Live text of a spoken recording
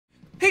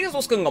Hey guys,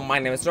 what's going on? My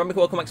name is Neremik,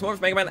 welcome back to more of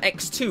Megaman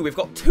X2. We've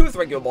got two of the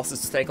regular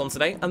bosses to take on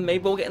today, and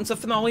maybe we'll get into the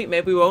finale,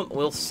 maybe we won't,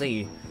 we'll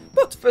see.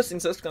 But first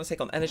things first, we're going to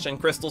take on Energy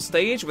and Crystal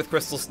stage with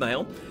Crystal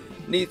Snail.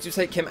 Need to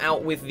take him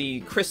out with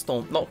the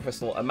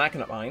a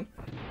Magnet Mine.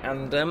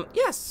 And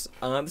yes,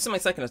 this is my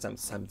second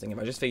attempt attempting him.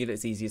 I just figured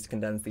it's easiest to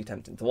condense the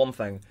attempt into one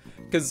thing.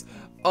 Because,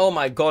 oh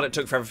my god, it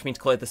took forever for me to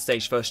clear the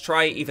stage first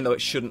try, even though it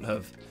shouldn't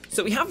have.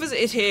 So we have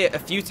visited here a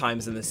few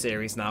times in this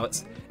series now.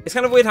 It's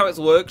kind of weird how it's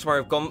worked, where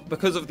I've gone,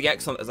 because of the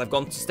X-Hunters, I've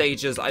gone to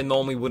stages I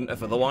normally wouldn't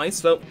have otherwise,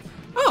 so...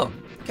 Oh,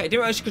 okay, I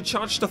didn't realize you could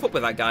charge stuff up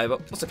with that guy,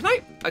 but... Also, can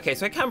I... Okay,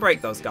 so I can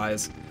break those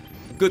guys.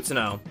 Good to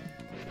know.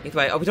 Either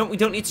way, oh, we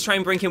don't need to try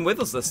and bring him with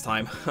us this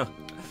time.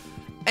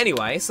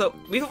 Anyway, so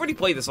we've already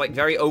played this, like,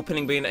 very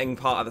opening, beginning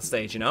part of the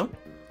stage, you know?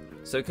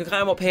 So we can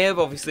climb up here,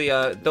 but obviously,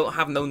 don't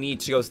have no need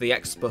to go to the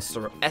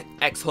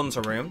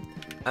X-Hunter room.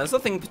 And there's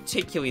nothing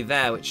particularly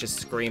there which is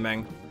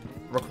screaming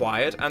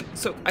required, and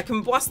so I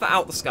can blast that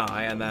out the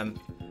sky, and then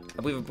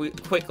a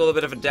quick little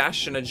bit of a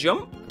dash and a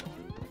jump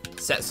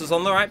sets us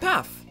on the right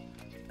path.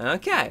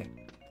 Okay.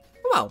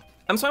 Well,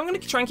 so I'm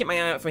going to try and keep my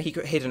eye out for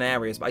hidden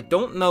areas, but I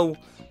don't know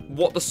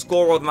what the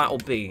score on that will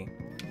be.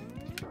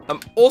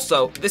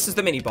 Also, this is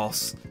the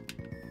mini-boss.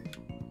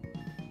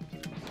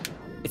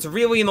 It's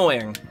really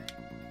annoying.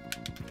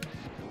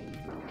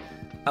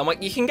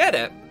 Like, you can get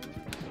it.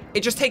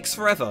 It just takes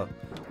forever.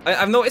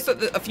 I've noticed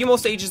that a few more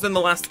stages than the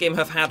last game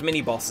have had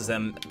mini-bosses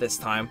in this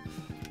time.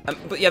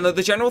 But yeah, no,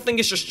 the general thing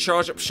is just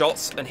charge up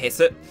shots and hit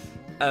it,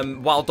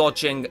 while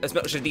dodging as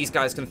much as these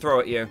guys can throw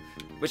at you.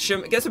 Which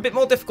gets a bit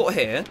more difficult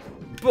here,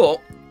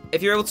 but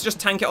if you're able to just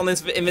tank it on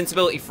this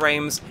invincibility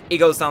frames, it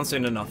goes down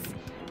soon enough.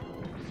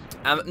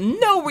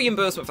 No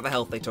reimbursement for the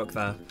health they took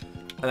there.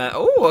 And then,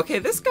 oh, okay,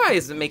 this guy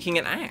is making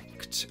an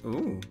act.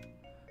 Ooh.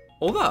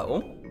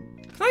 Although,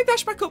 can I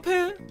dash back up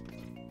here?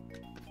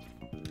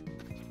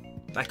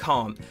 I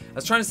can't. I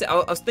was trying to say, I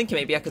was thinking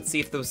maybe I could see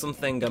if there was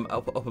something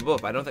up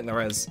above. I don't think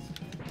there is.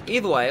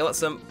 Either way,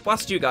 let's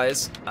blast you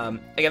guys.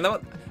 Again,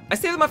 I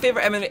say they're my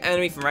favorite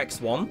enemy from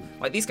X1.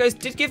 Like, these guys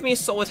did give me a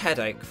solid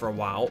headache for a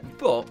while,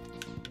 but,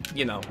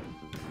 you know,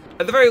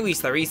 at the very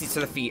least, they're easy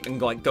to defeat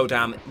and, like, go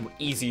down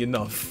easy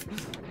enough.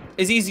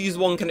 As easy as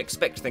one can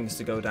expect things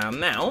to go down.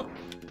 Now,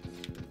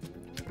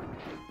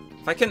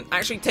 if I can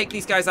actually take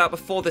these guys out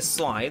before this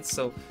slide,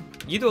 so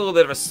you do a little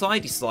bit of a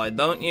slidey slide,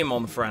 don't you,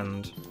 mon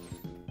friend?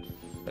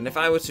 And if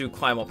I were to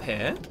climb up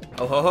here,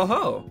 oh ho ho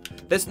ho.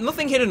 There's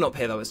nothing hidden up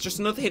here though, it's just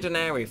another hidden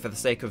area for the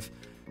sake of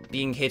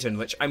being hidden,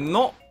 which I'm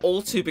not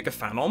all too big a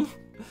fan on.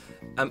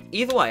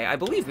 Either way, I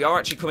believe we are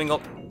actually coming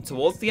up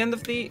towards the end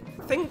of the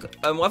thing.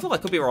 Level, I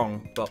could be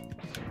wrong, but...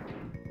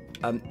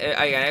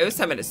 it was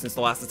 10 minutes since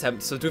the last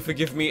attempt, so do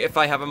forgive me if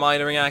I have a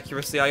minor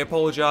inaccuracy, I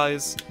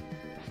apologise.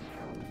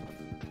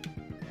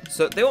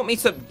 So they want me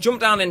to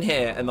jump down in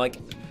here, and like,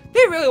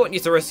 they really want you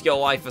to risk your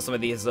life for some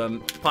of these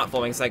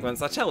platforming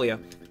segments, I tell you.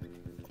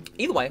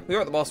 Either way, we are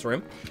at the boss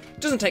room.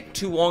 Doesn't take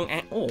too long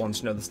at all once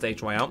you know the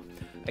stage way out.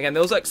 Again,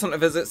 those X-Hunter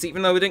visits,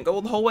 even though we didn't go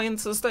the whole way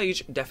into the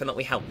stage,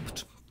 definitely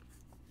helped.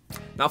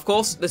 Now, of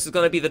course, this is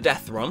going to be the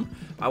death run.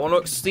 I want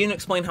to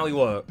explain how he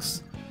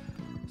works.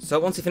 So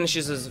once he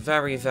finishes his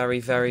very,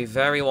 very, very,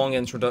 very long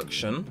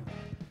introduction,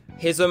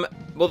 his,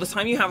 well, the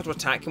time you have to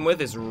attack him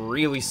with is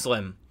really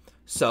slim.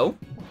 So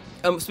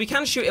we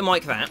can shoot him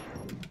like that.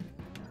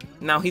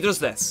 Now, he does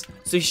this.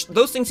 So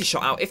those things he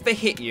shot out, if they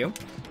hit you,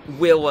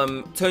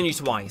 will turn you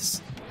to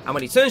ice. And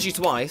when he turns you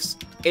to ice,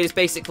 it is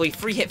basically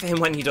free hit for him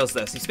when he does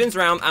this. He spins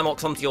around and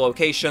locks onto your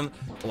location,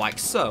 like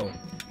so.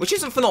 Which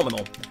isn't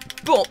phenomenal.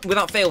 But,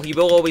 without fail, he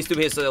will always do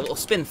his little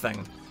spin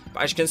thing.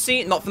 But as you can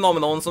see, not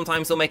phenomenal, and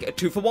sometimes he'll make it a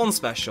 2-for-1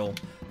 special,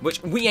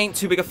 which we ain't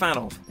too big a fan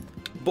of.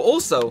 But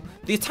also,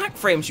 the attack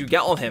frames you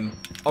get on him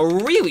are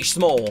really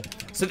small.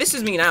 So this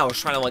is me now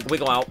trying to like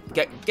wiggle out,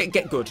 get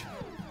good.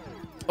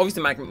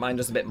 Obviously, Magnet Mine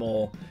does a bit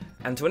more,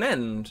 and to an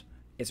end,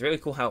 it's really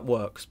cool how it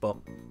works. But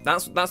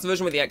that's the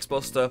version with the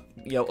X-Buster,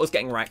 you know, us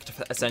getting wrecked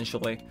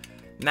essentially.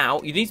 Now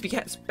you need to be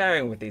kept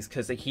sparing with these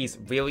because he's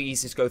really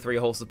easy to go through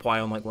your whole supply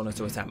on like 1 or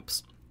 2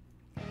 attempts.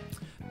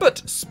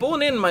 But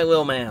spawn in, my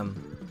little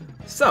man.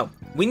 So,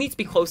 we need to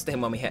be close to him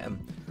when we hit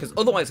him, because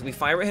otherwise if we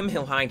fire at him,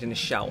 he'll hide in his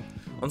shell.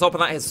 On top of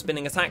that, his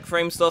spinning attack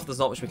frame stuff, there's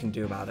not much we can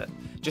do about it.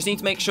 Just need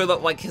to make sure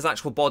that, like, his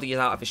actual body is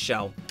out of his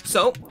shell.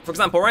 So, for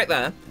example, right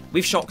there,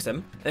 we've shocked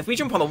him, and if we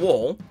jump on a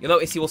wall, you'll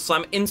notice he will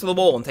slam into the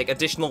wall and take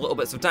additional little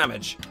bits of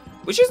damage,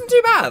 which isn't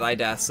too bad, I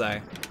dare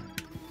say.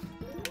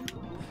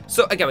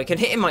 So, again, we can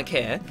hit him like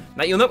here.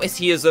 Now, you'll notice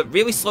he has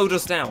really slowed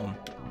us down.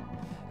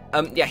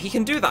 Yeah, he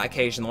can do that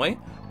occasionally.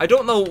 I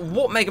don't know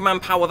what Mega Man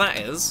power that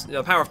is, you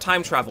know, power of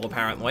time travel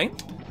apparently,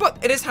 but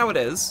it is how it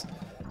is.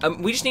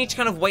 We just need to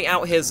kind of wait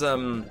out his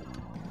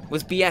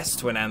BS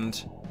to an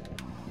end.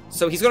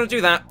 So he's going to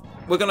do that,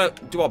 we're going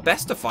to do our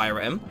best to fire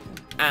at him,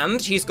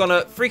 and he's going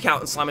to freak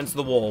out and slam into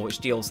the wall, which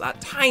deals that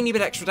tiny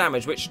bit extra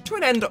damage, which to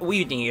an end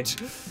we need.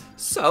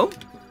 So,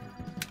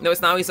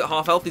 notice now he's at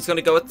half health, he's going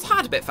to go a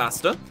tad bit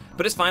faster,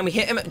 but it's fine, we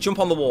hit him, jump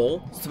on the wall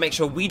to make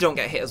sure we don't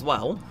get hit as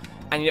well,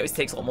 and you notice he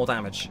takes a lot more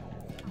damage.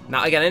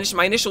 Now, again,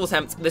 my initial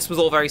attempt, this was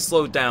all very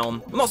slowed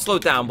down. Well, not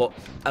slowed down, but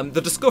the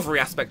discovery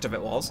aspect of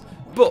it was.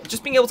 But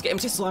just being able to get him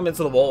to slam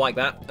into the wall like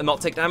that and not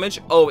take damage,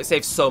 oh, it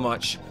saves so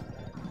much.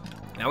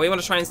 Now, we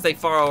want to try and stay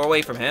far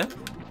away from here.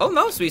 Oh,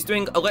 no, so he's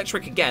doing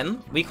electric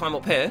again. We climb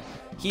up here.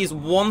 He is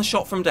one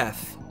shot from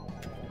death.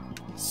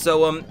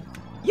 So,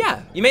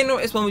 yeah. You may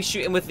notice when we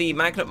shoot him with the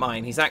magnet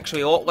mine, he's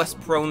actually a lot less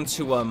prone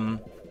to,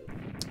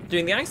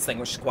 doing the ice thing,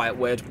 which is quite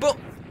weird. But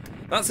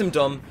that's him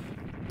done.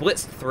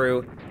 Blitzed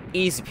through.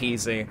 Easy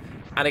peasy.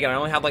 And again, I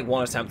only had like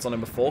one attempt on him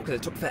before because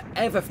it took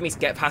forever for me to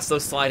get past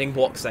those sliding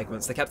block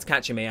segments. They kept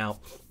catching me out.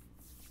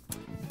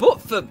 But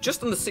for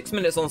just under 6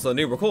 minutes onto the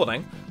new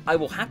recording, I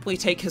will happily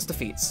take his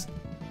defeats.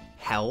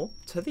 Hell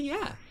to the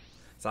yeah.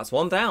 So that's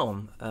one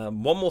down.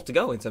 One more to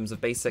go in terms of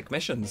basic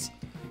missions.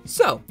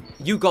 So,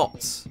 you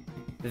got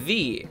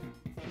the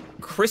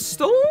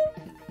Crystal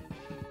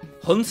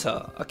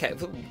Hunter. Okay,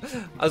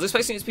 I was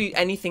expecting it to be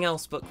anything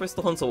else, but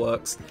Crystal Hunter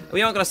works.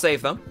 We aren't going to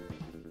save them.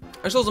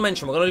 I should also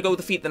mention, we're going to go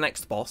defeat the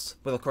next boss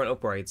with our current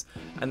upgrades.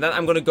 And then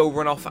I'm going to go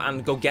run off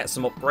and go get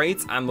some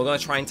upgrades, and we're going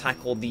to try and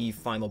tackle the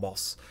final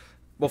boss.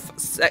 Well,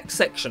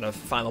 section of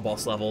final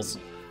boss levels.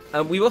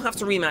 We will have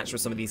to rematch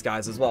with some of these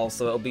guys as well,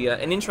 so it'll be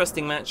an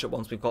interesting matchup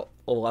once we've got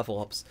all the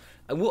level ups.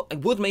 I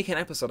would make an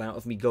episode out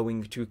of me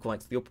going to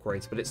collect the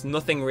upgrades, but it's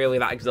nothing really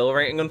that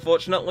exhilarating,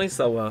 unfortunately,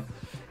 so,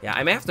 yeah,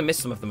 I may have to miss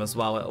some of them as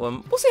well.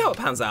 We'll see how it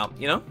pans out,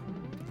 you know?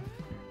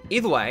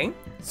 Either way,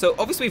 so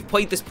obviously we've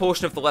played this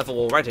portion of the level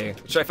already,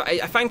 which I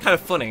find kind of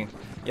funny.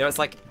 You know, it's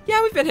like,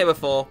 yeah, we've been here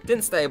before,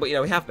 didn't stay, but, you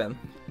know, we have been.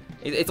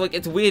 It's like,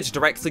 it's weird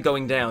directly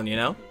going down, you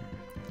know?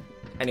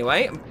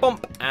 Anyway,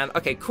 bump, and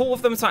okay, cool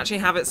of them to actually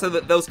have it so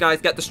that those guys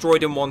get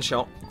destroyed in one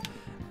shot.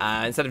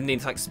 Instead of needing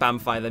to like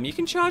spam fire them, you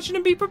can charge in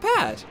and be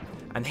prepared.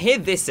 And here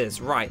this is,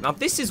 right, now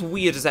this is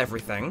weird as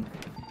everything.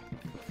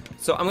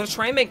 So I'm going to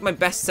try and make my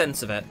best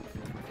sense of it.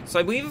 So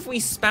I believe if we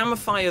spam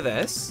fire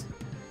this,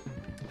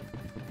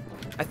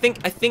 I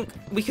think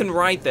we can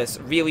ride this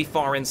really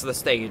far into the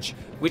stage,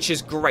 which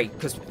is great,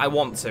 because I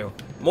want to.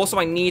 More so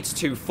I need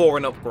to for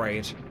an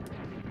upgrade.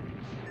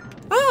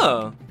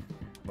 Oh,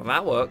 well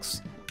that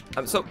works.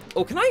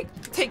 Oh, can I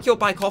take your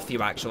bike off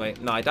you, actually?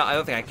 No, I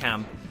don't think I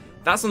can.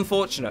 That's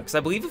unfortunate, because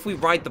I believe if we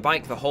ride the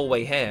bike the whole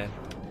way here,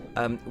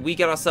 we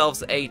get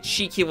ourselves a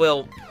cheeky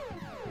little...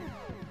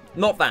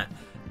 Not that,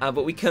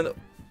 but we can...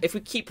 If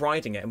we keep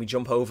riding it and we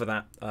jump over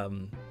that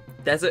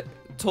desert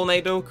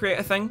tornado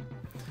creator thing...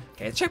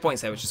 Okay, the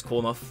checkpoint's here, which is cool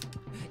enough.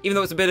 Even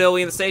though it's a bit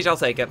early in the stage, I'll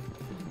take it.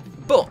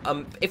 But,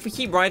 if we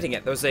keep riding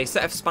it, there's a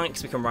set of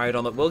spikes we can ride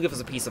on that will give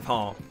us a piece of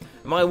heart.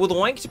 And I would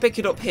like to pick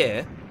it up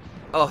here...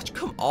 Oh,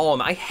 come on.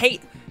 I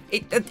hate...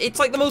 It's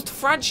like the most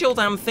fragile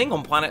damn thing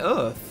on planet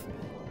Earth.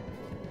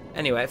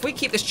 Anyway, if we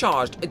keep this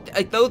charged...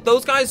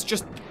 those guys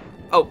just...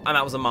 Oh, and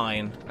that was a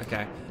mine.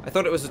 Okay. I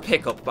thought it was a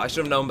pickup, but I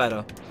should have known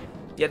better.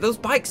 Yeah, those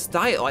bikes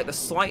die at like the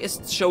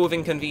slightest show of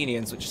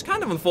inconvenience, which is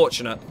kind of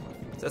unfortunate.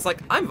 So it's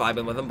like, I'm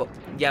vibing with them, but...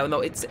 Yeah,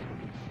 no, it's...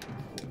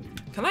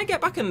 Can I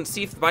get back and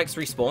see if the bike's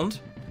respawned?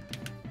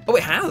 Oh,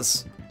 it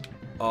has.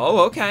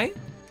 Oh, okay.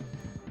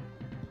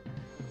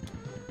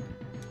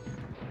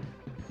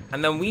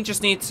 And then we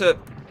just need to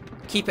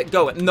keep it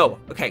going. No,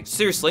 okay,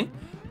 seriously.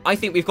 I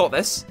think we've got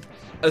this.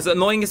 As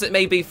annoying as it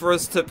may be for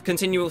us to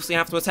continuously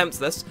have to attempt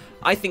this,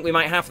 I think we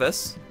might have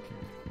this.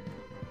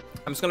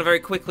 I'm just going to very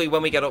quickly,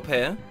 when we get up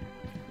here,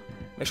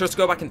 make sure to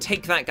go back and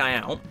take that guy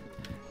out.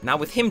 Now,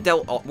 with him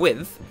dealt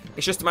with,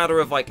 it's just a matter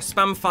of, like,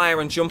 spam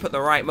fire and jump at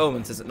the right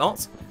moment, is it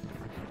not?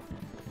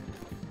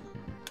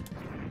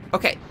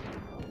 Okay.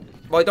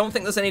 Well, I don't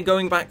think there's any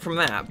going back from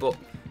that, but...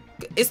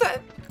 Is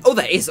that... Oh,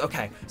 there is,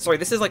 okay. Sorry,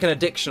 this is like an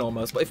addiction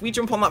almost, but if we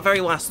jump on that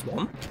very last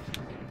one,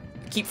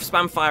 keep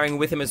spam firing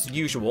with him as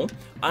usual,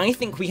 I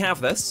think we have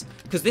this,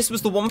 because this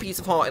was the one piece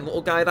of heart in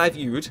Little Guide I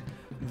viewed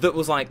that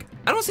was like,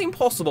 I don't say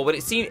impossible, but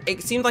it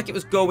seemed like it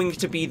was going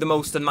to be the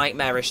most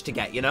nightmarish to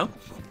get, you know?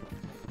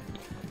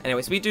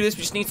 Anyway, so we do this,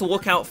 we just need to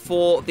look out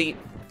for the...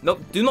 Nope,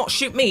 do not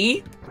shoot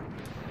me!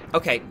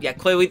 Okay, yeah,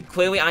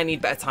 clearly I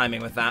need better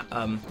timing with that,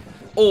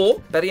 or,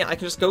 better yet, I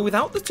can just go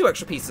without the 2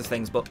 extra pieces of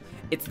things, but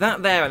it's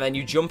that there, and then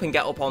you jump and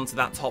get up onto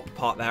that top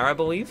part there, I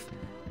believe.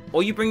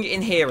 Or you bring it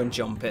in here and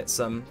jump. It's,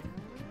 I'm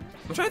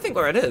trying to think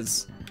where it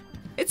is.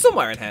 It's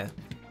somewhere in here.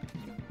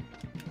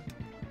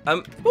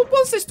 What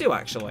does this do,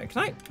 actually?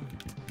 Can I...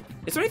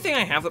 Is there anything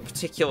I have that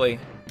particularly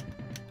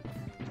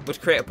would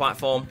create a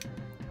platform?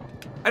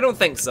 I don't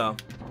think so.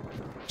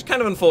 It's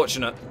kind of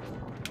unfortunate.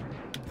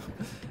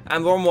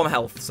 And we're on 1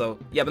 health, so...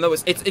 Yeah, but no,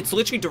 it's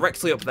literally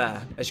directly up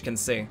there, as you can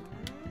see.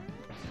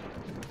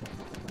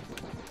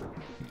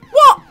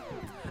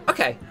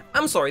 Okay,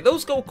 I'm sorry,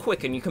 those go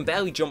quick and you can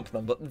barely jump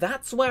them, but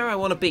that's where I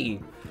want to be.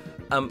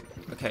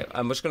 Okay,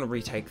 I'm just going to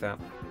retake that.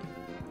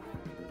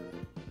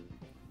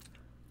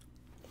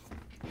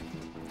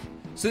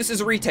 So this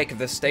is a retake of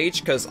this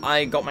stage, because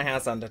I got my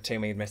hands handed to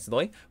me,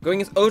 admittedly.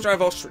 Going into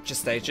Overdrive Ostrich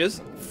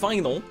stages,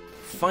 final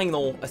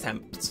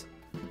attempt.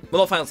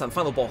 Well, not final attempt,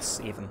 final boss,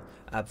 even,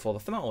 before the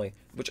finale.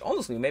 Which,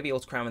 honestly, we may be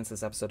able to cram into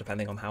this episode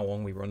depending on how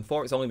long we run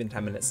for. It's only been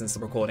 10 minutes since the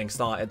recording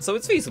started, so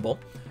it's feasible.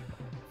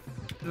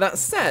 That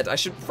said, I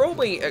should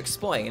probably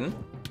explain...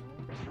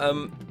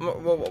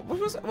 what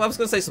was I was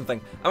going to say something.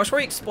 I should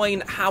probably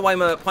explain how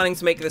I'm planning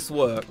to make this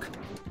work.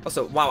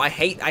 Also, wow, I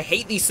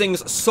hate these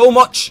things so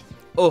much!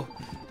 Oh,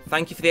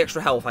 thank you for the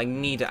extra health. I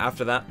need it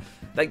after that.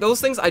 Like,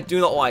 those things I do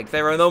not like.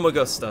 They're an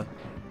Omagusta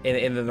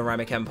in the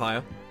Neremik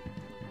Empire.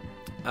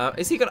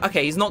 Is he gonna...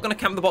 Okay, he's not gonna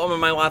camp the bottom of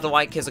my ladder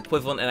like his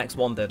equivalent in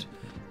X1 did.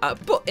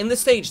 But in the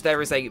stage,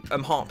 there is a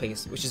heart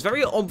piece, which is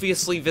very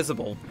obviously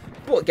visible.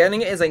 But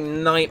getting it is a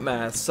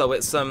nightmare, so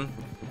it's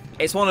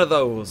one of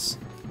those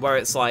where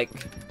it's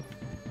like...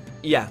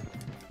 Yeah.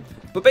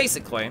 But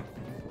basically,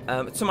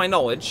 to my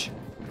knowledge,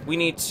 we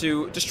need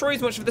to destroy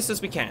as much of this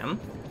as we can,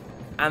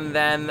 and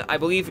then, I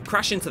believe,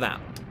 crash into that,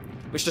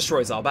 which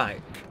destroys our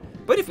bike.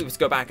 But if we were to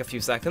go back a few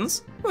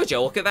seconds, would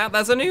you look at that,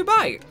 there's a new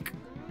bike.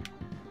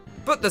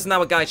 But there's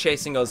now a guy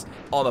chasing us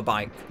on a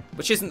bike,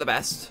 which isn't the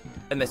best,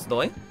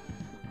 admittedly.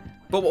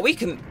 But what we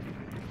can...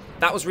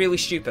 That was really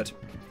stupid.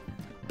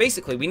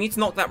 Basically, we need to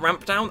knock that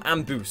ramp down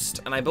and boost,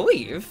 and I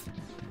believe,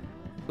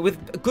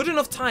 with good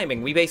enough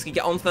timing, we basically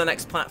get onto the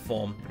next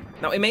platform.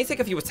 Now, it may take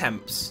a few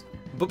attempts,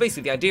 but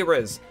basically the idea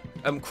is,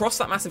 cross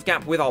that massive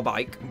gap with our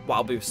bike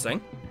while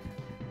boosting.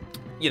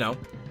 You know,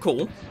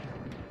 cool.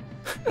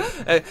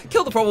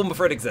 Kill the problem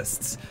before it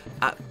exists.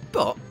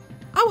 But,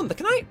 I wonder,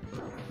 can I...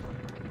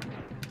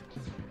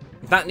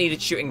 That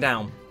needed shooting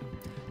down.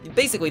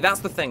 Basically, that's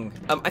the thing.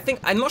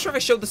 I'm not sure if I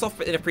showed this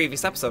off in a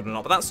previous episode or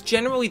not, but that's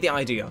generally the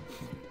idea.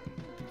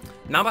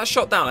 Now that's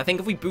shot down, I think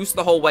if we boost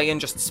the whole way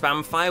and just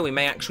spam fire, we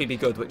may actually be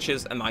good, which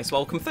is a nice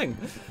welcome thing.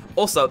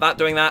 Also,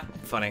 doing that,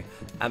 funny.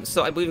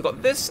 So I believe we've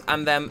got this,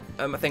 and then,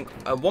 I think,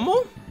 one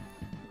more?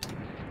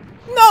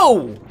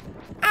 No!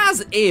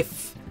 As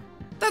if!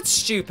 That's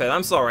stupid,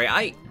 I'm sorry.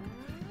 I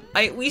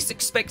at least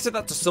expected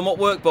that to somewhat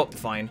work, but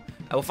fine.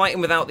 I will fight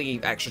him without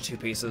the extra 2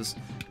 pieces.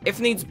 If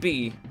needs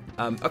be.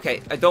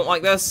 Okay, I don't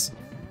like this.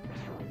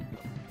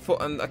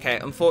 Okay,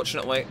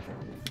 unfortunately.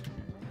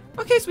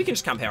 Okay, so we can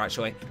just camp here,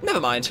 actually. Never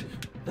mind.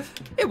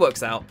 It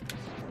works out.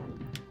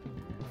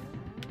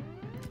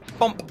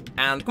 Bump,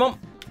 and come on.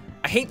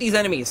 I hate these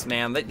enemies,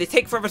 man. They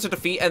take forever to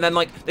defeat, and then,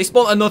 like, they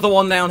spawn another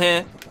one down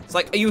here. It's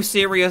like, are you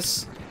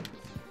serious?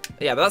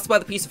 Yeah, but that's where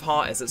the piece of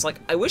heart is. It's like,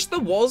 I wish there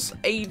was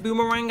a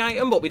boomerang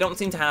item, but we don't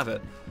seem to have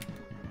it.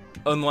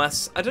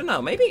 Unless, I don't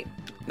know, maybe...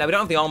 No, we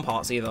don't have the arm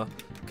parts either.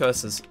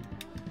 Curses.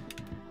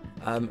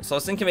 So I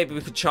was thinking maybe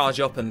we could charge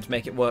up and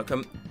make it work.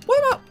 What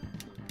about...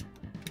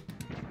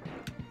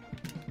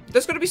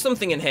 There's got to be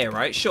something in here,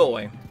 right?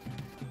 Surely.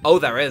 Oh,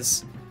 there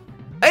is.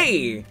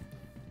 Hey!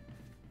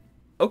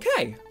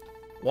 Okay.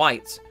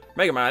 White.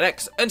 Megaman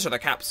X, enter the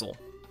capsule.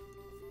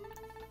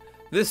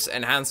 This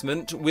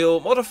enhancement will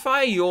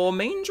modify your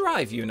main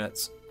drive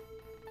units.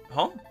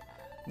 Huh?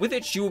 With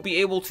it, you will be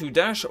able to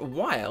dash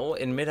while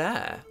in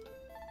midair.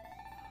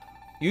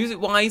 Use it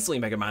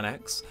wisely, Megaman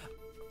X.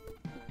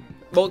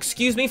 Well,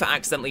 excuse me for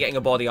accidentally getting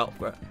a body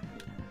upgrade.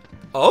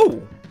 Oh,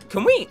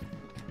 can we?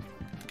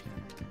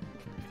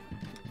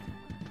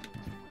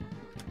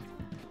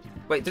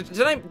 Wait,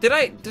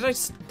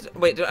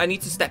 wait, I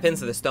need to step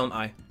into this, don't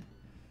I?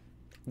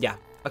 Yeah,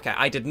 okay,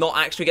 I did not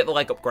actually get the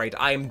leg upgrade.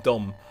 I am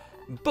dumb.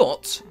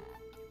 But,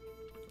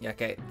 yeah,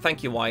 okay,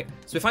 thank you, White.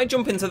 So if I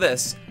jump into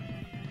this,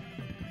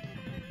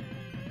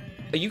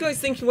 are you guys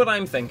thinking what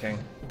I'm thinking?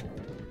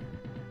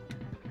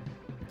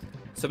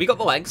 So we got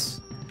the legs.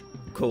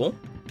 Cool.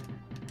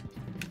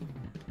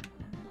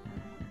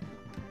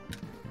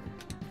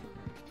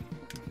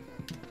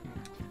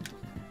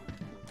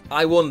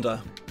 I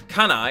wonder,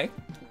 can I?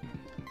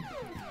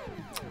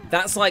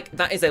 That's like,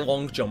 that is a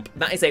long jump.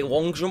 That is a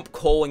long jump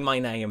calling my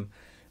name.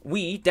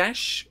 We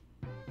dash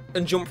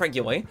and jump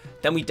regularly,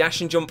 then we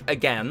dash and jump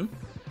again,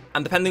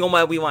 and depending on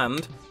where we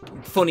land,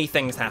 funny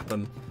things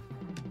happen.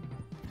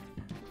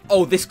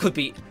 Oh, this could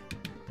be...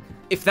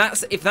 If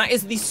that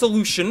is the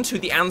solution to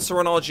the answer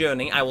on our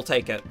journey, I will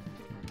take it.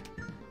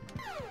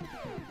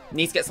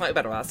 Needs to get slightly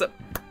better, that's it.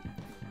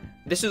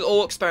 This is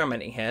all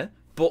experimenting here,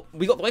 but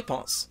we got the leg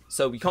parts,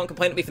 so we can't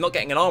complain at me for not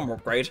getting an armor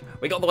upgrade.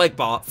 We got the leg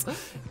parts,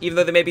 even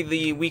though they may be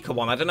the weaker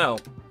one, I don't know.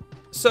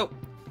 So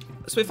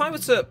if I were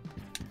to...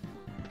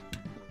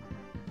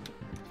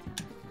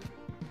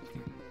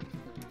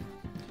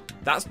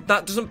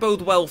 That doesn't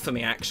bode well for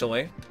me,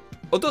 actually.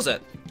 Or does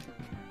it?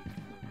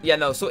 Yeah,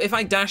 no, so if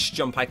I dash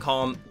jump, I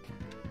can't...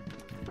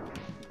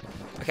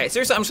 Okay,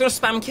 seriously, I'm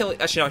just gonna spam kill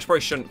it. Actually, no, I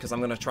probably shouldn't, because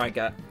I'm gonna try and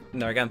get in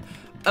there again.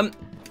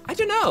 I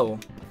don't know.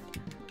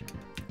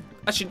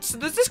 Actually, so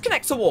does this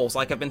connect to walls,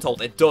 like I've been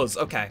told? It does,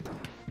 okay.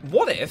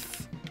 What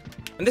if...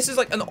 And this is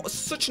like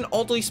such an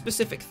oddly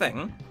specific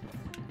thing.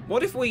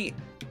 What if we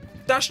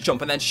dash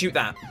jump and then shoot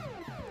that?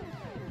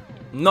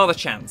 Not a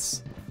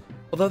chance.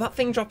 Although that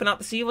thing dropping out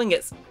the ceiling,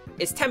 it's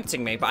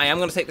tempting me, but I am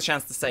going to take the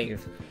chance to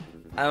save.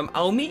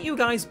 I'll meet you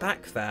guys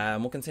back there,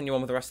 and we'll continue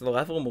on with the rest of the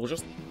level, and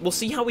we'll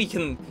see how we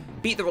can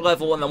beat the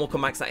level, and then we'll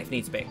come back to that if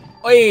needs be.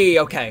 Oy,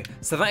 okay,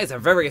 so that is a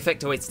very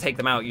effective way to take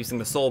them out using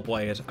the sword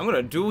blade. I'm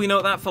gonna duly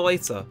note that for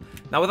later.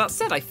 Now, with that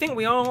said, I think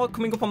we are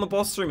coming up on the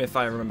boss room, if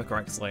I remember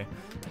correctly.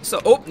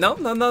 So, oh, no.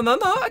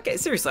 Okay,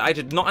 seriously, I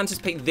did not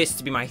anticipate this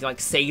to be my, like,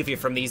 savior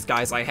from these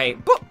guys I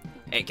hate, but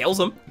it kills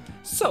them.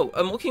 So,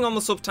 looking on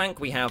the sub-tank,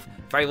 we have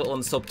very little in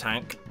the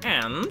sub-tank,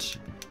 and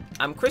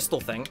crystal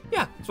thing.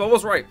 Yeah, so I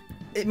was right.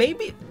 It may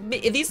be,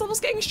 are these levels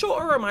getting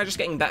shorter, or am I just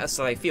getting better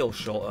so they feel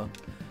shorter?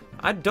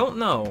 I don't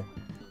know.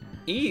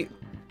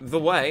 Either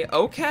way,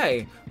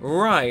 okay,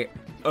 right.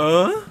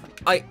 Am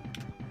I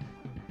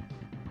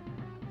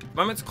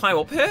meant to climb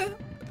up here?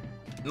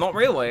 Not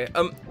really.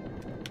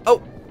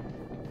 Oh.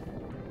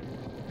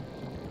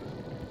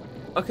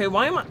 Okay,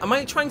 why am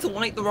I trying to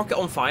light the rocket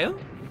on fire?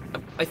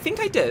 I think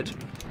I did.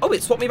 Oh,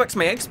 it swapped me back to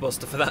my Eggs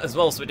Buster for that as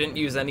well, so it didn't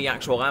use any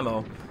actual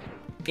ammo.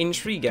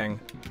 Intriguing.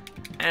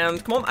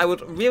 And come on, I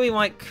would really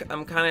like, I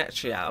would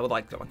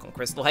like to go back on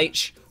Crystal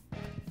H.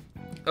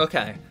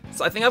 Okay,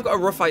 so I think I've got a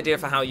rough idea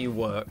for how you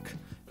work.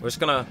 We're just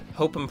gonna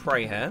hope and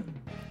pray here.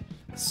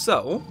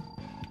 So,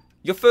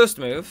 your first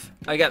move,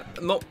 again,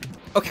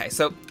 okay,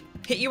 so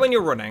hit you when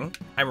you're running,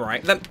 I'm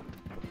right, then,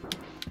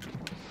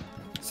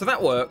 so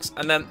that works,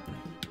 and then,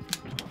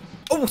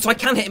 oh, so I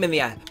can hit him in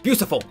the air,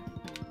 beautiful.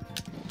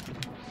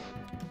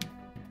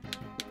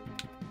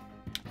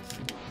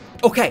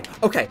 Okay,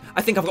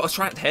 I think I've got a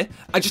strat here.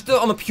 I just did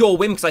it on a pure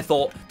whim because I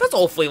thought, that's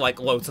awfully, like,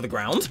 low to the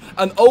ground.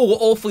 And oh,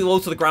 awfully low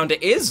to the ground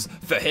it is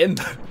for him.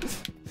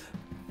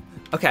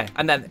 Okay,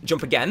 and then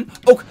jump again.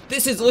 Oh,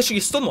 this is literally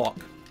a stun lock.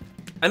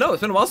 I know,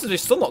 it's been a while since we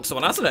stun locked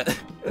someone, hasn't it?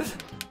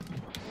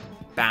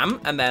 Bam,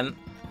 and then...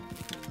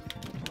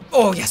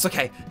 Oh, yes,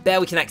 okay.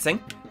 Barely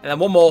connecting. And then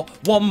one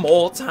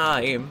more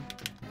time.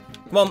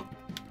 Come on.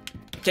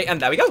 Okay, and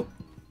there we go.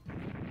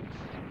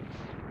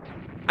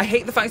 I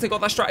hate the fact I got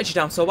that strategy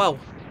down so well.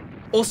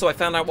 Also, I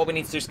found out what we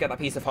need to do to get that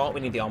piece of heart.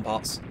 We need the arm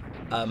parts.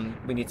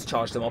 We need to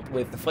charge them up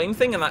with the flame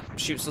thing, and that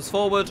shoots us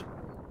forward.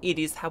 It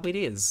is how it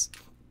is.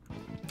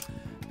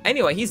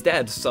 Anyway, he's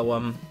dead,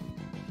 so,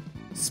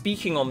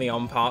 speaking on the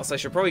arm parts, I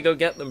should probably go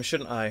get them,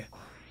 shouldn't I?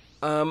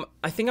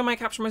 I think I might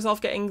capture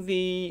myself getting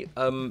the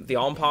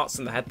arm parts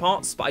and the head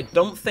parts, but I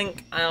don't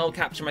think I'll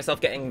capture myself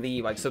getting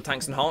the, like,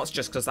 sub-tanks and hearts,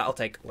 just because that'll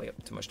take way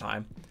up too much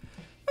time.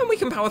 And we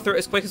can power through it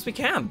as quick as we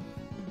can.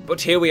 But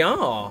here we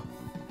are.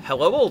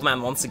 Hello, old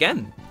man, once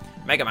again.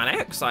 Megaman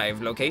X,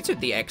 I've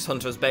located the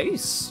X-Hunter's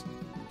base.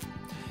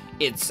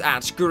 It's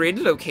at grid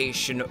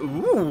location,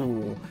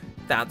 ooh,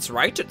 that's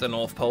right at the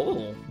North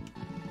Pole.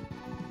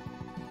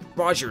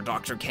 Roger,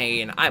 Dr.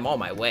 Kane, I'm on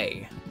my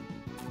way.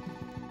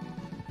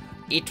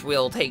 It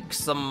will take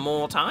some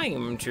more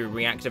time to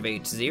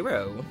reactivate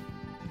Zero.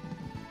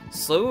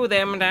 Slow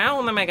them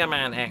down, the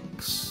Megaman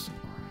X.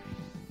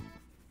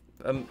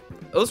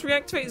 Us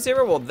reactivate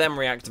Zero or them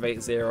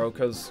reactivate Zero?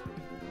 Because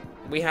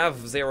we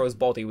have Zero's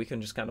body, we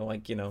can just kind of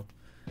like, you know,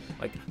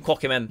 like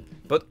clock him in.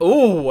 But,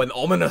 ooh, an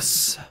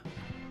ominous.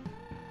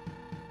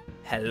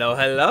 Hello,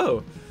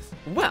 hello.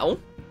 Well,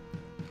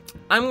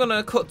 I'm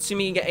gonna cut to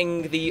me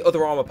getting the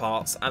other armor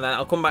parts, and then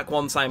I'll come back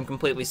once I'm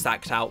completely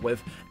stacked out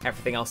with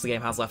everything else the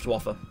game has left to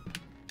offer.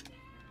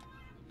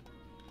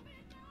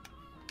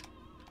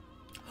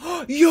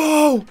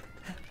 Yo!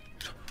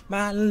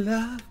 My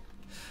love.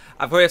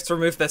 I probably have to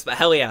remove this, but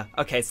hell yeah.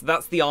 Okay, so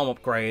that's the arm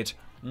upgrade.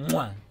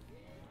 Mwah.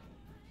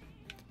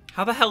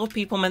 How the hell are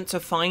people meant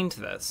to find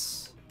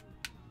this?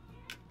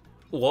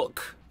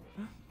 Look.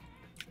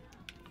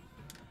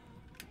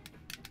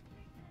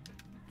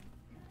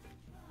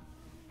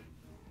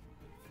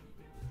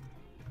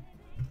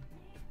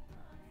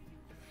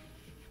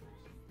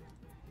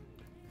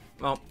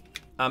 Well,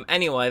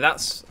 anyway,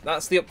 that's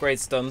the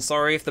upgrades done.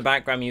 Sorry if the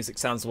background music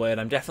sounds weird.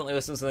 I'm definitely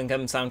listening to the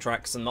Gundam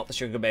soundtracks and not the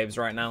Sugar Babes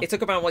right now. It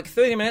took about like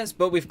 30 minutes,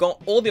 but we've got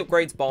all the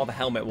upgrades bar the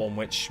helmet one,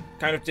 which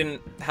kind of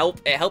didn't help.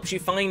 It helps you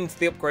find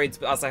the upgrades,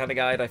 but as I had a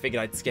guide, I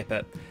figured I'd skip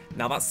it.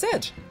 Now that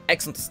said,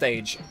 excellent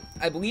stage.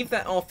 I believe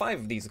there are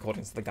 5 of these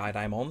according to the guide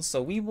I'm on,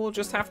 so we will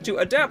just have to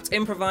adapt,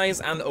 improvise,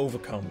 and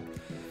overcome.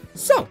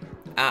 So,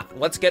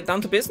 let's get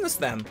down to business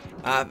then.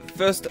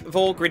 First of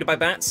all, greeted by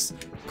bats.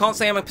 Can't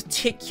say I'm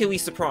particularly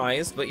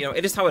surprised, but you know,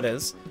 it is how it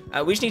is.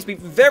 We just need to be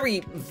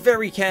very,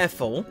 very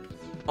careful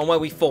on where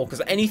we fall,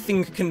 because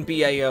anything can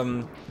be a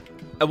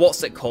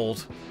what's it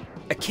called?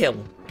 A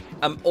kill.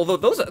 Although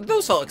those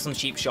felt like some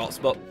cheap shots,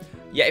 but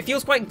yeah, it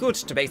feels quite good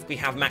to basically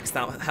have maxed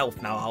out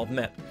health now, I'll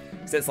admit.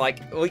 Because it's like,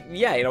 well,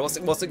 yeah, you know,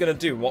 what's it gonna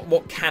do?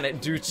 What can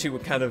it do to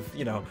kind of,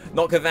 you know,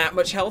 not get that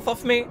much health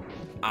off me?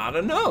 I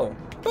don't know.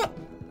 But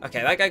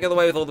okay, that guy got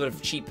away with a little bit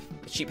of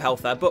cheap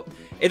health there, but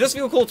it does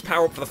feel cool to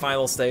power up for the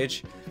final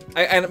stage.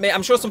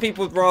 I'm sure some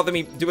people would rather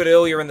me do it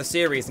earlier in the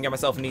series and get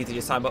myself an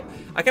easier time, but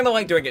I kind of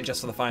like doing it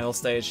just for the final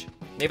stage.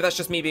 Maybe that's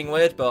just me being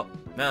weird, but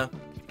nah.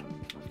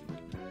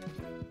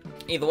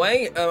 Either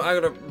way, I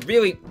gotta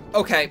really...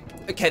 Okay,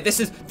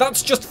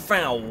 that's just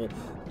foul.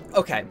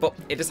 Okay, but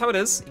it is how it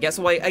is. He gets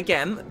away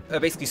again,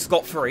 basically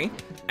scot-free.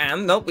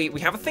 And nope,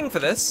 we have a thing for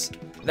this.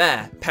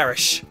 There,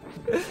 perish.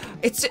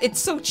 It's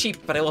so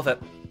cheap, but I love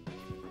it.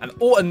 And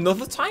oh,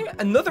 another time?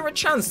 Another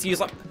chance to use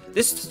like...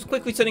 This is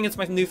quickly turning into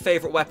my new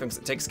favorite weapon because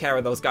it takes care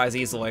of those guys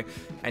easily.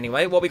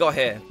 Anyway, what we got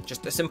here?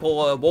 Just a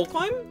simple wall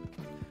climb?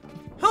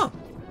 Huh.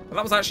 Well,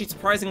 that was actually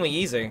surprisingly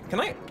easy. Can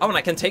I... Oh, and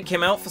I can take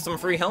him out for some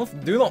free health?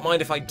 Do not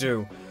mind if I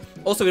do.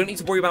 Also, we don't need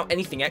to worry about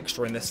anything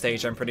extra in this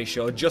stage, I'm pretty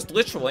sure. Just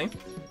literally...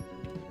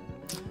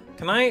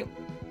 Can I...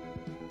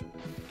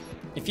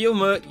 You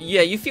feel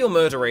Yeah, you feel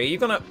murdery. You're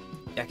gonna...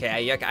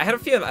 Okay, yeah, I had a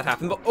feeling that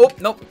happened, but... Oh,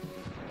 nope.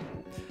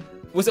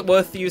 Was it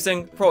worth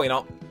using? Probably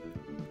not.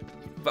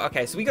 But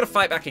okay, so we gotta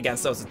fight back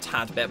against those a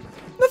tad bit.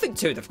 Nothing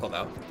too difficult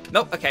though.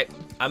 Nope, okay.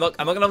 I'm not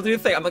gonna do the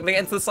thing. I'm not gonna get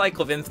into the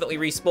cycle of infinitely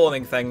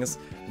respawning things.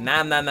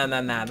 Nah.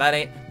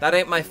 That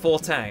ain't my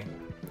forte.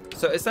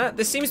 So is that...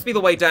 This seems to be the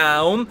way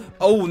down.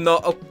 Oh no.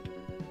 Oh.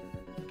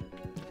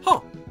 Huh.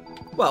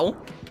 Well,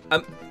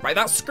 right,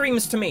 that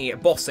screams to me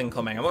boss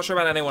incoming. I'm not sure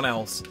about anyone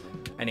else.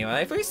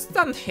 Anyway, if we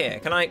stand here,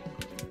 can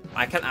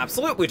I can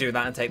absolutely do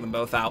that and take them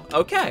both out.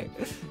 Okay.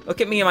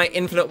 Look at me and my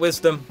infinite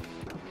wisdom.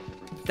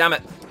 Damn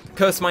it.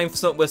 Curse my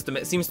infinite wisdom.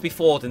 It seems to be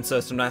flawed in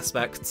certain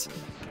aspects.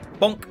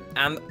 Bonk.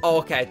 And, oh,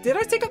 okay. Did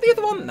I take out the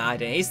other one? Nah, I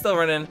didn't. He's still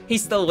running. He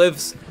still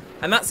lives.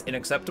 And that's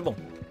unacceptable.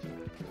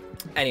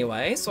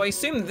 Anyway, so I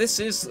assume this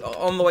is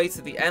on the way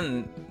to the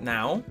end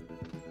now.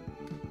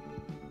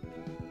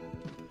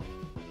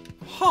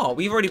 Huh,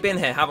 we've already been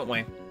here, haven't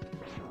we?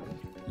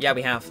 Yeah,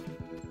 we have.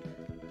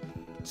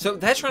 So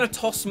they're trying to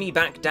toss me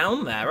back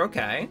down there,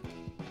 okay.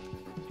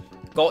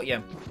 Got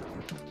you.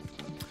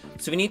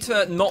 So we need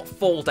to not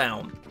fall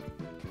down.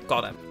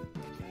 Got it.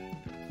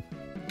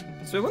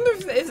 So I wonder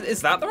if,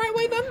 is that the right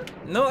way then?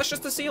 No, that's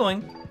just the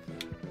ceiling.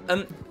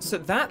 So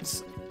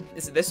that's,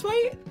 is it this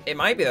way? It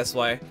might be this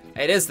way.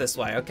 It is this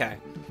way, okay.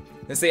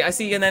 You see, I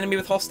see an enemy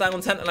with hostile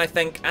intent and I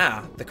think,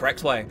 the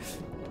correct way.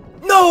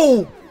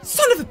 No!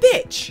 Son of a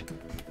bitch!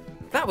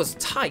 That was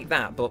tight,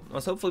 that, but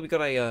hopefully we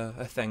got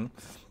a thing.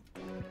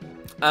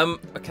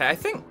 Okay, I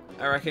think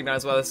I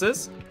recognize where this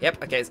is.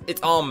 Yep, okay,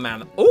 it's Arm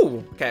Man.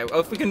 Oh, okay, well,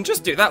 if we can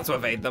just do that to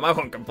evade them, I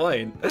won't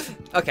complain.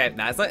 Okay,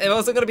 nah, it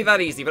wasn't going to be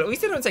that easy, but at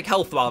least they don't take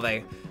health while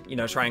they, you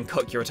know, try and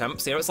cook your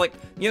attempts. You know, it's like,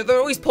 you know, they're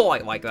always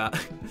polite like that.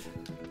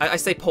 I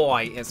say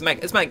polite, it's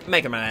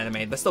Megaman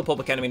enemy. They're still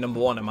public enemy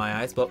 #1 in my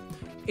eyes, but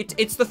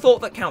it's the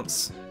thought that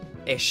counts.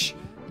 Ish.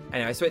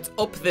 Anyway, so it's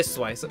up this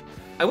way. So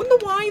I wonder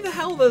why the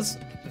hell there's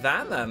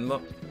that then,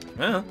 but,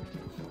 yeah.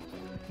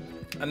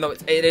 And no,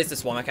 it is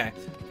this one, okay.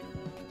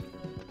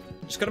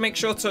 Just gotta make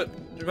sure to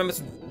remember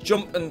to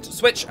jump and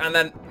switch and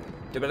then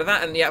do a bit of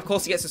that. And yeah, of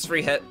course he gets his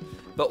free hit.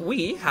 But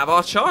we have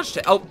our charged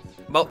hit. Oh,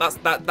 well,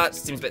 that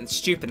seems a bit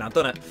stupid now,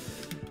 doesn't it?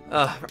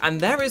 And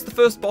there is the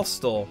first boss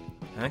door.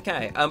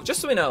 Okay,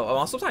 just so we know,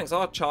 our sub-tanks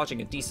are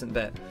charging a decent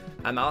bit.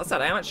 And that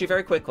said, I am actually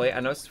very quickly. I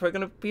know it's probably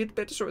going to be a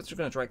bit disruptive. Just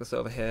going to drag this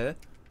over here.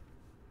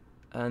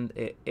 And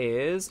it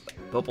is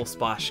Bubble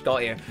Splash.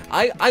 Got you.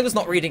 I was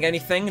not reading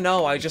anything.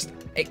 No,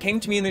 it came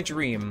to me in a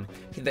dream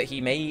that he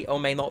may or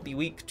may not be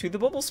weak to the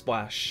Bubble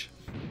Splash.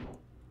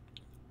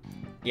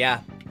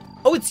 Yeah.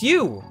 Oh, it's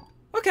you.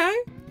 Okay.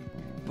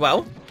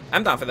 Well,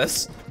 I'm down for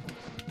this.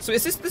 So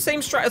is this the same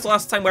strat as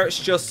last time where it's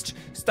just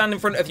stand in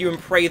front of you and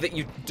pray that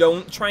you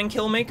don't try and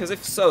kill me? Because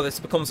if so,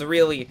 this becomes a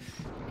really...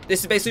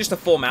 This is basically just a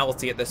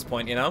formality at this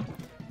point, you know?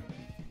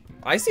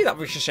 I see that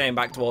ricocheting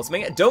back towards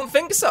me. I don't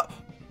think so.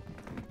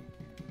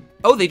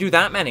 Oh, they do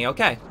that many,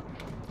 okay.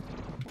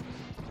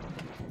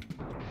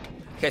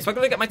 Okay, so I'm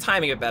gonna get my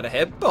timing a bit better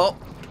here, but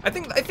I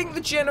think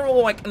the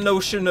general like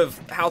notion of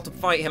how to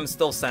fight him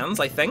still stands,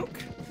 I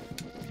think.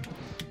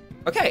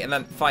 Okay, and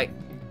then fight.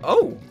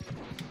 Oh.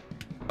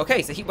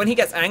 Okay, so when he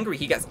gets angry,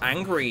 he gets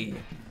angry.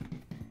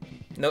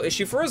 No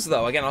issue for us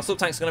though. Again, our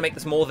sub-tank's gonna make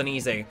this more than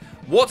easy.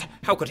 What?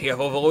 How could he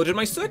have overloaded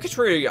my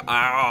circuitry?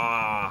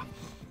 Ah.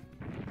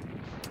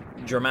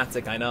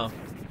 Dramatic, I know.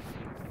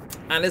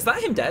 And is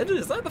that him dead?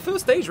 Is that the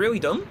first stage really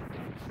done?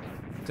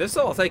 If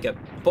so, I'll take it.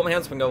 Put my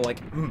hands up and go like,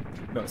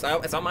 no, it's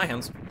out my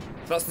hands.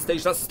 If that's the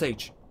stage, that's the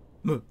stage.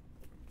 Oh,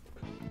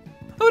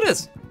 it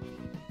is.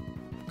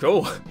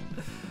 Cool.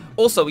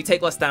 Also, we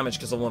take less damage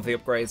because of one of the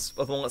upgrades.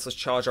 The other one lets us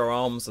charge our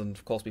arms, and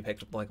of course we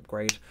picked up like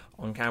upgrade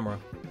on camera.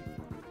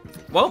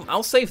 Well,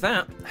 I'll save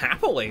that,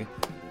 happily.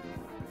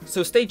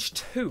 So stage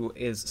 2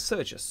 is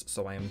Surgus,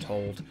 so I am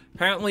told.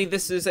 Apparently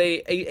this is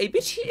a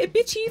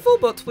bit evil,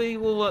 but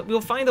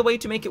we'll find a way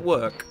to make it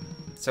work.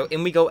 So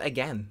in we go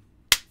again.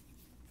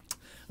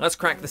 Let's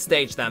crack the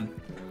stage then.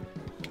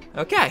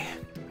 Okay.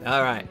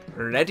 Alright.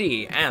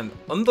 Ready and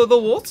under the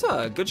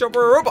water. Good job,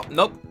 we're a robot.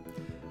 Nope.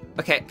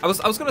 Okay, I was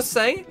gonna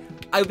say,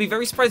 I would be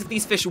very surprised if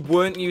these fish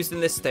weren't used in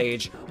this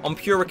stage on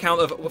pure account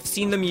of we've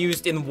seen them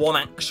used in one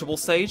actual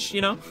stage,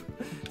 you know?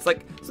 It's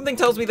like, something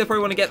tells me they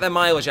probably want to get their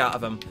mileage out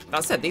of them.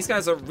 That said, these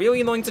guys are really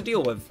annoying to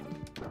deal with.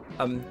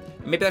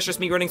 Maybe that's just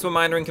me running to a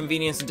minor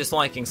inconvenience and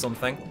disliking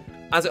something,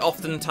 as it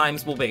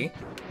oftentimes will be.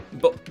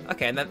 But,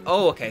 okay, and then,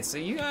 oh, okay, so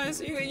you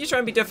guys, you try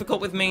and be difficult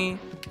with me.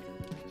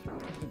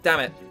 Damn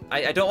it.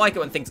 I don't like it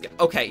when things get,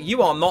 okay,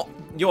 you're not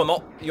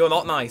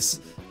nice.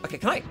 Okay,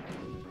 can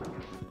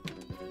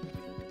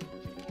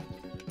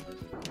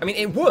I mean,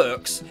 it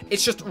works,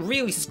 it's just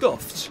really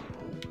scuffed.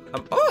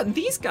 Oh, and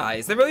these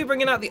guys. They're really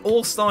bringing out the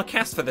all-star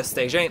cast for this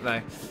stage, ain't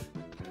they?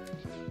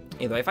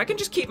 Either way, if I can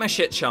just keep my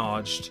shit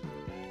charged,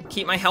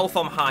 keep my health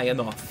on high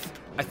enough,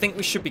 I think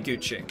we should be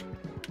Gucci.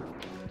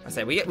 I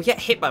say, we get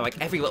hit by, like,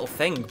 every little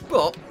thing,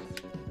 but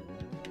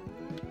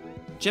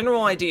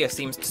general idea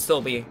seems to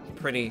still be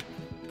pretty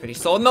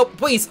solid. No,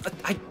 please!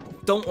 I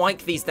don't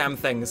like these damn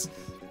things.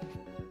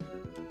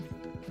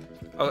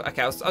 Oh,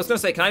 okay, I was gonna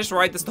say, can I just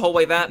ride this the whole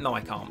way there? No,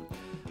 I can't.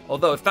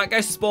 Although, if that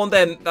guy spawned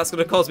in, that's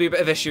gonna cause me a bit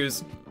of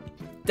issues.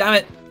 Damn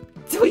it!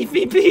 Leave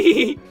me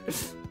be!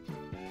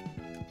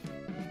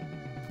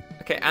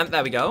 Okay, and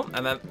there we go.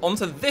 And then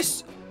onto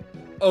this.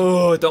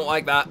 Oh, I don't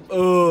like that.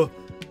 Oh.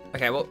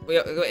 Okay, well,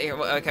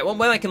 okay, well,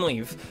 when I can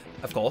leave,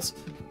 of course.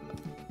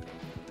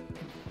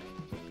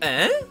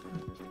 Eh?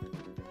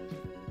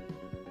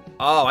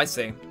 Oh, I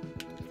see.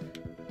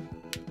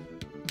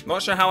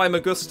 Not sure how I'm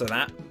Augusta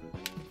that.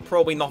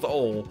 Probably not at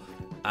all.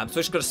 So we're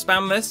just gonna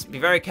spam this, be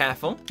very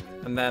careful,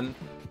 and then...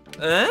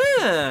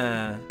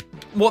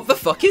 what the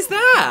fuck is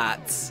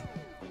that?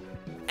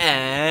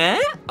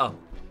 Oh.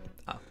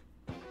 Oh.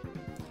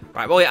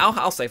 Right, well, yeah,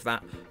 I'll save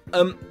that.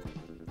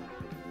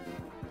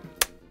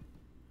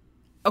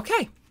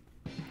 Okay.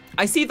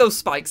 I see those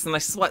spikes and I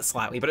sweat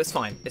slightly, but it's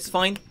fine. It's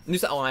fine. New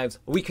set of lives.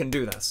 We can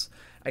do this.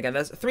 Again,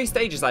 there's 3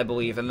 stages, I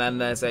believe, and then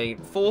there's a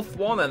 4th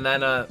one, and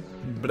then a...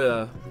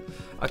 Blah.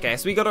 Okay,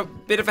 so we got a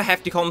bit of a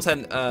hefty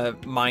content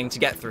mine to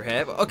get through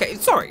here. Okay,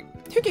 sorry.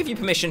 Who gave you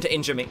permission to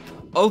injure me?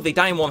 Oh, they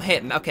die in 1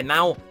 hit. Okay,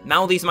 now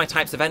these are my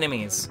types of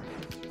enemies.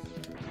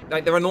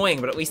 Like, they're annoying,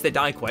 but at least they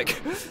die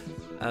quick.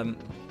 Kind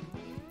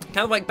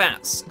of like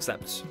bats,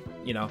 except,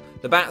 you know,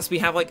 the bats, we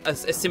have, like, a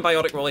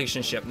symbiotic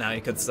relationship now,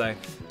 you could say.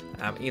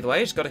 Either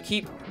way, just gotta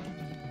keep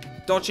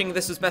dodging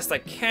this as best I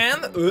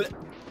can.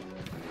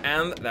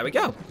 And there we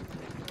go.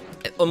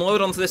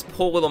 Unload onto this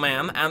poor little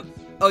man, and...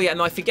 Oh yeah,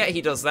 no, I forget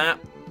he does that.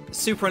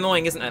 Super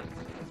annoying, isn't it?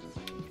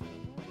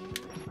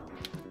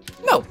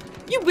 No,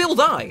 you will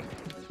die.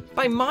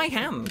 By my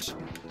hand.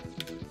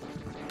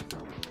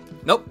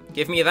 Nope,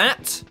 give me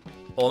that.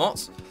 Or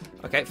not.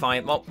 Okay,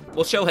 fine. Well,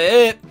 we'll chill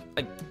here.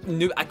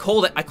 I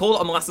called it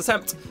on the last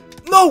attempt.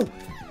 No!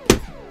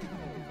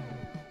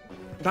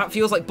 That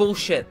feels like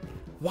bullshit.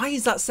 Why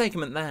is that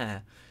segment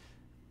there?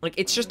 Like,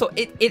 it's just...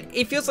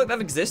 It feels like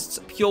that exists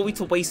purely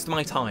to waste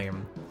my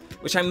time.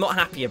 Which I'm not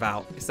happy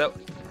about. So,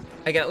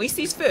 again, at least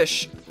these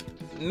fish...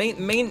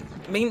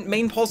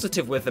 Main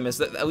positive with them is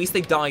that at least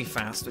they die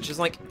fast, which is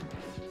like...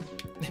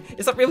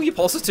 Is that really a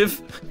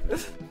positive?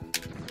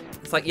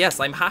 It's like,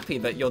 yes, I'm happy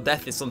that your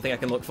death is something I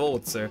can look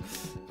forward to.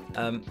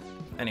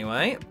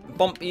 Anyway,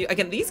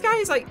 again, these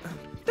guys, like...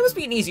 There must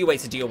be an easier way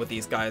to deal with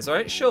these guys,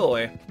 right?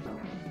 Surely.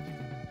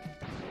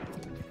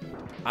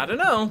 I don't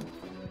know.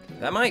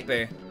 There might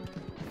be.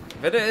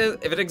 If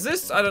it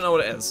exists, I don't know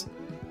what it is.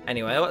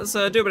 Anyway, let's do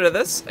a bit of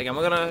this. Again,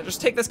 we're gonna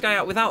just take this guy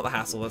out without the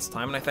hassle this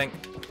time, and I think...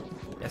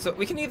 Yeah, so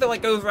we can either,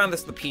 like, go around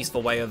this the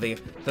peaceful way or the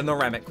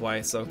Neremik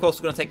way. So, of course,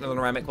 we're gonna take the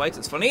Neremik way, because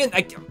it's funny, and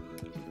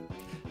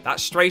that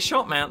stray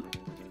shot, man.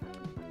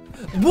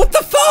 What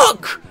the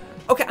fuck?!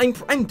 Okay,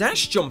 I'm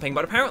dash jumping,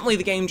 but apparently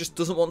the game just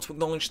doesn't want to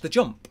acknowledge the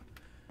jump.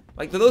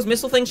 Like, do those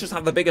missile things just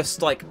have the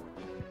biggest, like...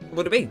 What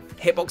would it be?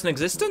 Hitbox in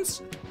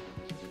existence?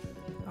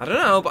 I don't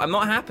know, but I'm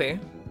not happy.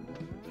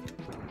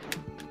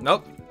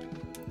 Nope.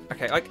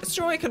 Okay, like,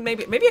 sure I can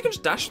maybe I can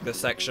just dash this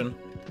section.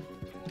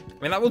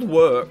 I mean, that would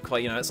work.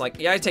 Like, you know, it's like,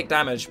 yeah, I take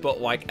damage,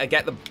 but, like, I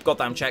get the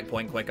goddamn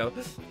checkpoint quicker.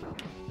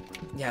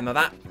 Yeah, no,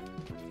 that...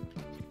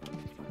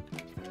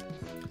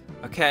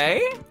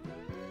 Okay.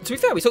 To be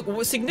fair, we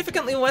took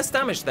significantly less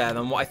damage there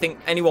than what I think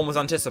anyone was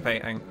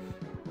anticipating.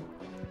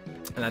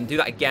 And then do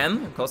that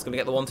again. Of course, gonna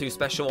get the 1-2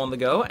 special on the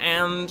go,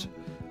 and...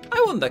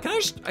 I wonder, can I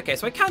just... Okay,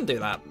 so I can do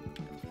that.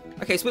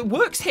 Okay, so it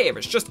works here.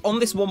 It's just on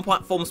this one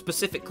platform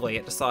specifically,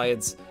 it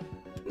decides...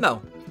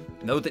 No.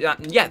 No,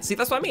 yeah, see,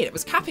 that's what I mean. It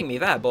was capping me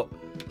there, but...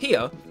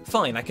 Here,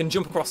 fine, I can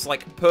jump across,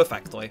 like,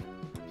 perfectly.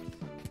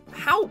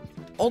 How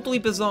oddly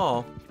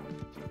bizarre.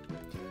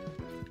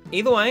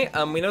 Either way,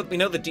 we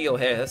know the deal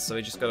here, so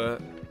we just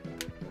gotta...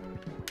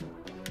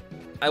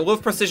 I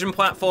love precision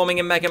platforming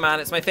in Mega Man.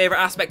 It's my favorite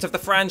aspect of the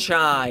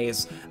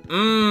franchise.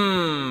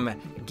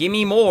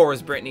 Gimme more,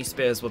 as Britney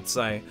Spears would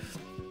say.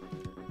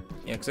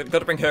 Yeah, because I've got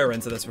to bring her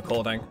into this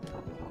recording.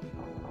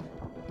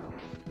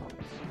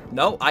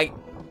 No,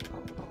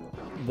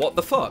 What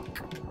the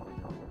fuck?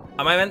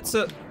 Am I meant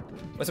to...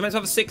 Was I meant to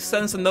have a sixth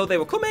sense and know they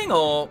were coming,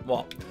 or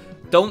what?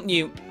 Don't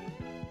you...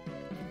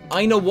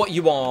 I know what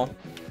you are.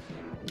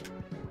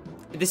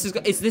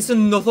 Is this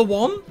another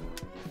one?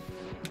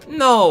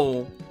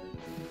 No.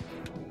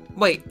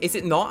 Wait, is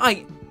it not?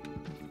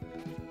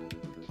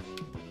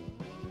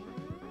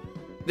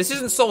 This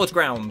isn't solid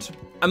ground.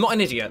 I'm not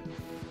an idiot.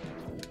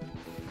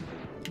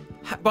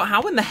 But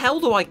how in the hell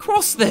do I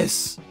cross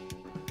this?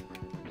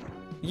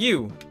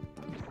 You.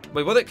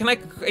 Wait, what? Can I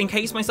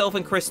encase myself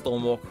in crystal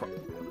and walk?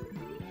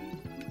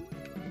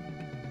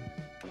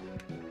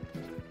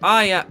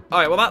 Ah, yeah.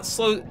 Alright, well that's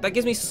slow. That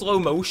gives me slow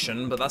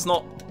motion, but that's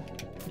not...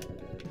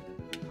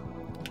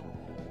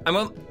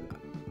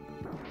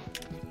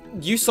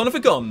 You son of a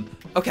gun.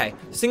 Okay,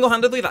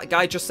 single-handedly, that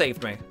guy just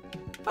saved me.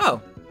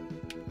 Oh.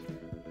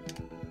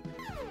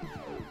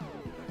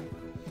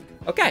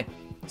 Okay.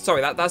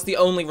 Sorry, that's the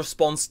only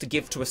response to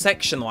give to a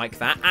section like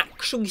that.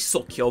 Actually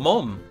suck your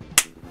mum.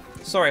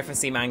 Sorry if I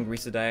seem angry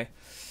today.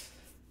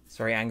 It's a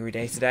very angry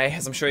day today,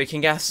 as I'm sure you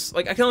can guess.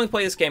 Like, I can only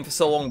play this game for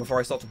so long before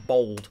I start to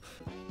bold.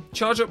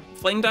 Charge up,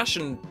 flame dash,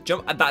 and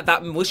jump.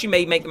 That literally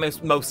may make the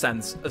most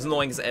sense, as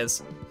annoying as it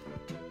is.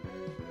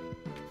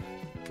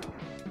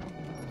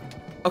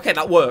 Okay,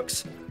 that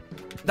works.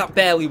 That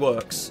barely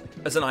works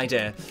as an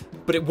idea,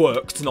 but it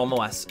worked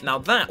nonetheless. Now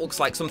that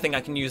looks like something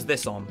I can use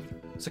this on.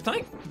 So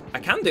can I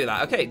can do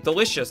that. Okay,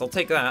 delicious. I'll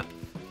take that.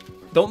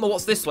 Don't know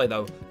what's this way,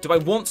 though. Do I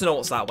want to know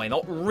what's that way?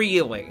 Not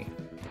really.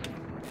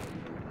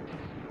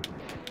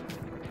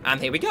 And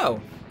here we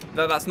go.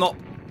 No, that's not...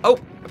 Oh,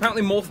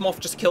 apparently Morph Moth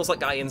just kills that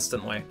guy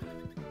instantly.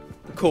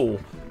 Cool.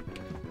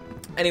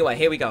 Anyway,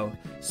 here we go.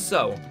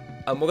 So,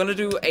 we're going to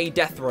do a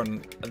death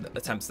run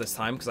attempts this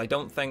time, because I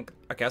don't think...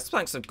 Okay,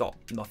 thanks, I've got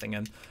nothing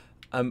in.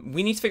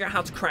 We need to figure out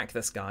how to crack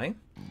this guy.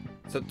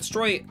 So,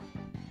 destroy...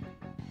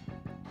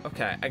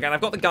 Okay, again,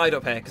 I've got the guide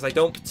up here, because I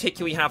don't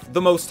particularly have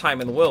the most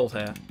time in the world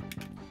here.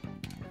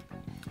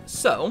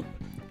 So,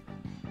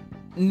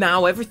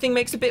 now everything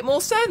makes a bit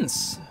more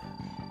sense.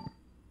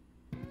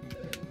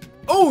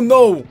 Oh,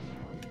 no!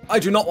 I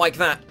do not like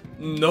that.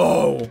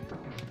 No!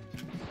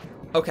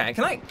 Okay,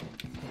 can I...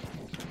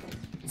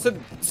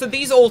 So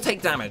these all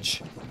take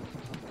damage.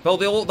 Well,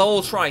 they'll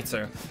all try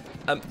to.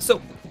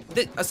 So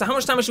how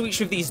much damage do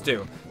each of these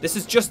do? This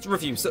is just a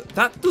review. So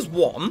that does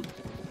 1.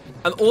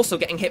 And also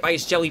getting hit by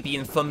his jelly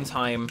bean fun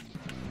time.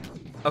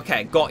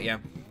 Okay, got you.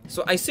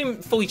 So I assume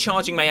fully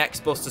charging my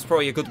X-Bust is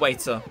probably a good way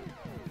to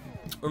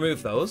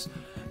remove those.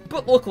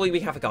 But luckily we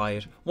have a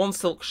guide. 1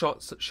 silk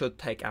shot should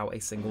take out a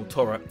single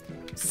turret.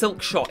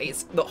 Silk shot,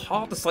 it's the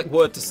hardest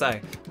word to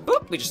say.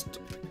 But we just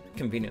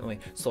conveniently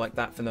select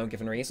that for no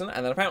given reason.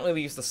 And then apparently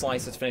we use the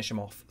slicer to finish him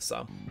off,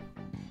 so.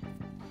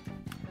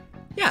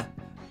 Yeah,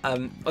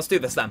 let's do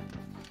this then.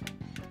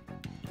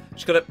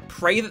 Just gotta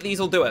pray that these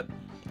will do it.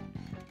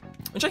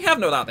 Which I have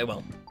no doubt they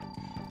will.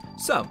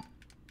 So.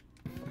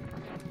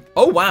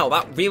 Oh wow,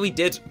 that really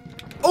did.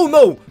 Oh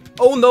no!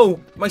 Oh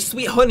no! My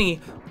sweet honey!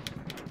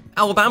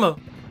 Alabama!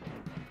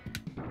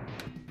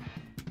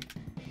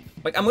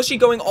 Like, I'm literally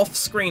going off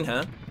screen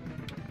here.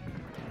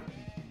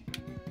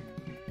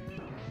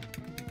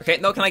 Okay,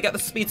 no, can I get the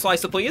speed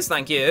slicer, please?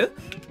 Thank you.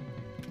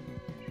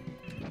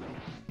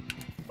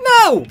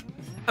 No!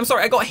 I'm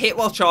sorry, I got hit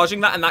while charging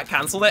that and that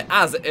cancelled it,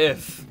 as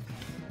if.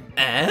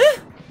 Eh?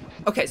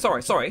 Okay,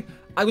 sorry.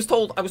 I was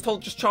told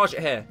just charge it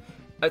here.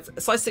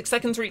 Slice 6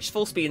 seconds to reach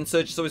full speed and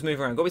surge is always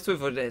moving around. Go with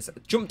what it is.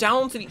 Jump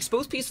down to the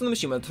exposed piece of the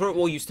machine where the turret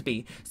wall used to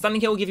be.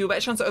 Standing here will give you a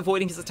better chance at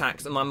avoiding his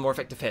attacks and land more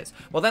effective hits.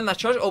 Well then, that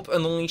charge up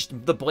and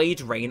unleashed the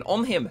blade rain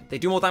on him. They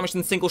do more damage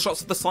than single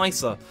shots of the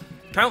slicer.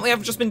 Apparently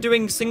I've just been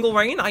doing single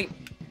rain. I'm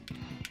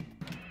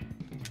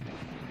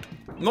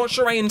not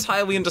sure I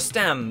entirely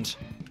understand.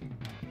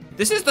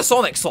 This is the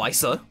Sonic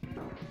Slicer.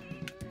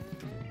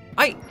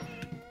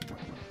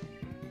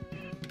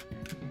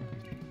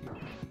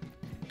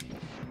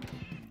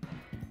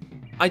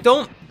 I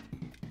don't...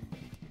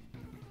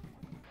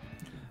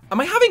 Am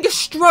I having a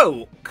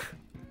stroke?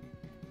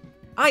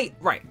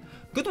 Right.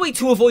 Good way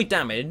to avoid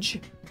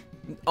damage,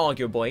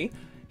 arguably,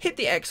 hit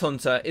the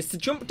X-Hunter is to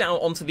jump down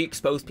onto the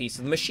exposed piece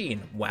of the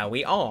machine, where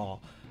we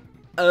are.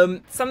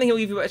 Something he'll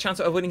give you a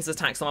chance at avoiding his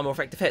attacks and more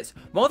effective hits.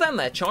 While down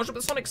there, charge up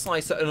the Sonic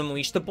Slicer and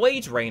unleash the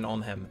Blade Rain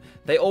on him.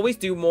 They always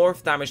do more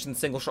damage than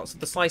single shots of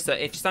the Slicer.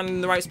 If you stand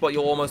in the right spot,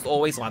 you'll almost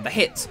always land the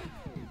hit.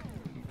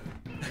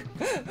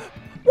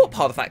 What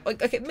part of that?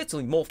 Like, okay,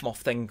 admittedly, Morph Moth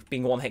thing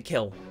being one-hit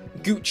kill.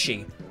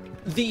 Gucci.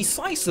 The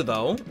Slicer,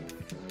 though...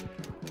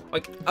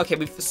 Like, okay,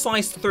 we've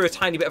sliced through a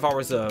tiny bit of our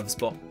reserves,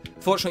 but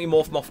fortunately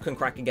Morph Moth can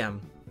crack again.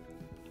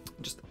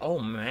 Just, oh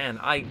man,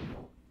 I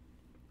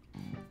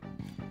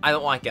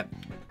don't like it.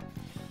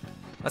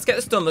 Let's get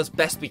this done as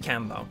best we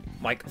can, though.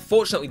 Like,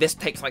 fortunately, this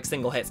takes, like,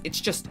 single hits. It's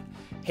just,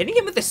 hitting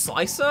him with this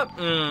Slicer?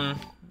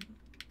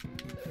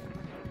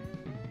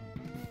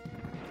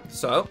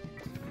 So.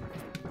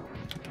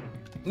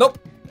 Nope.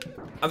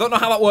 I don't know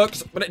how that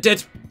works, but it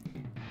did.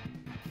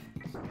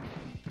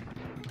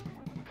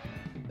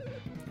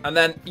 And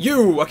then,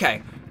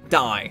 okay,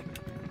 die.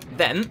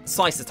 Then,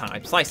 slicer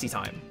time, slicey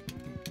time.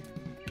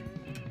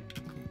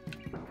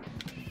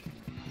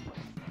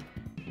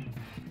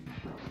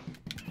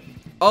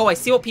 Oh, I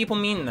see what people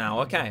mean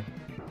now, okay.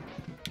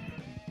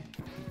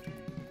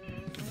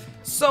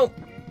 So,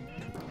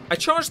 I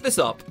charge this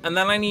up, and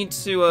then I need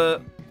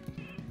to,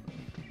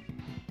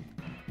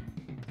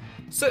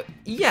 So,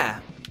 yeah,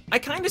 I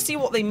kind of see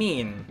what they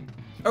mean.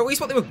 Or at least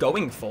what they were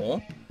going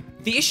for.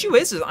 The issue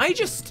is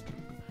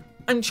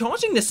I'm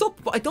charging this up,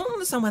 but I don't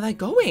understand where they're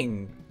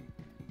going.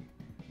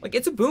 Like,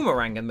 it's a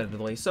boomerang,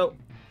 admittedly, so...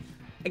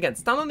 Again,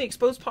 stand on the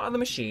exposed part of the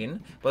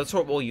machine, where the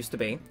turret wall used to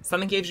be.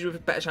 Standing gives you a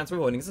better chance of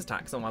avoiding his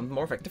attacks and land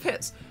more effective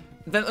hits.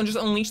 Then just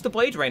unleash the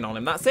Blade Rain on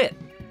him, that's it.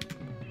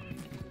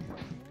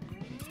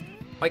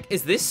 Like,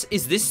 is this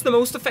the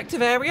most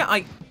effective area?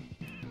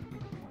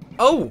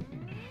 Oh!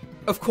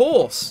 Of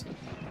course.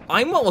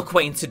 I'm well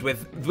acquainted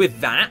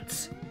with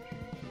that.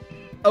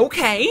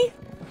 Okay.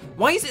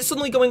 Why is it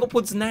suddenly going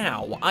upwards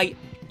now? The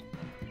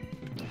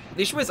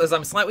issue is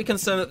I'm slightly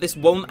concerned that this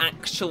won't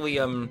actually,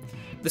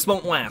 this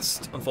won't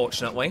last,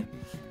 unfortunately.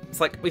 It's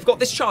like, we've got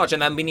this charge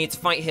and then we need to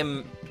fight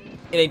him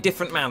in a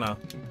different manner.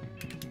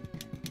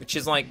 Which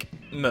is like,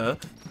 meh.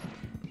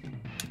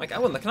 Like, I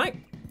wonder, can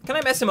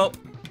I mess him up?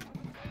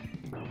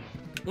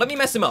 Let me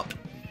mess him up.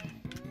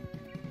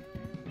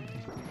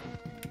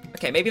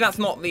 Okay, maybe that's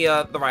not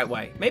the right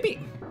way. Maybe.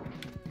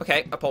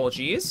 Okay,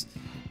 apologies.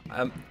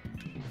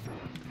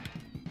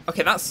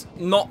 Okay, that's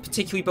not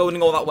particularly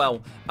boding all that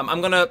well.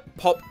 I'm gonna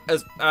pop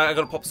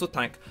Slug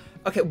Tank.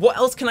 Okay, what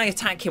else can I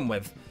attack him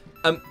with?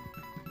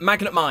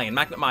 Magnet Mine,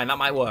 that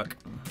might work.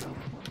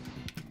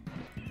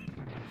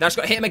 Now I just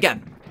gotta hit him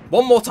again.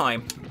 One more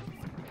time.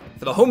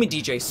 For the homie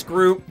DJ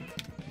Screw.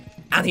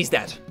 And he's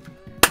dead.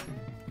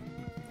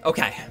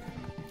 Okay.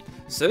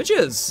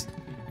 Surges.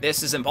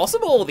 This is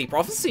impossible. The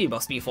prophecy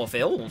must be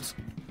fulfilled.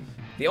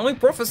 The only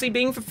prophecy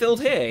being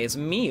fulfilled here is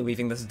me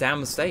leaving this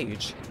damn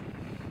stage.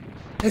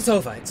 It's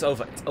over, it's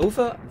over, it's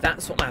over.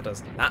 That's what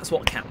matters. That's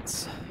what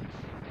counts.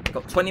 I've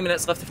got 20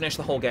 minutes left to finish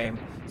the whole game.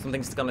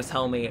 Something's gonna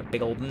tell me a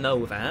big old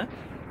no there.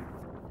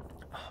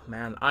 Oh,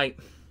 man, that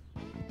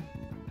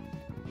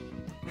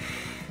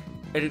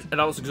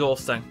was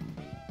exhausting.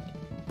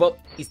 Well,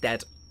 he's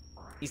dead.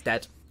 He's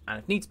dead. And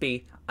if needs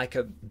be, I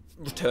could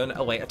return at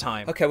a later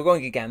time. Okay, we're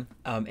going again.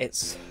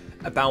 It's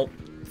about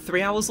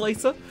 3 hours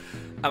later.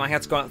 I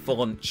had to go out for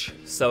lunch.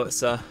 So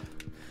it's,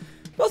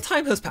 well,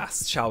 time has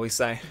passed, shall we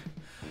say.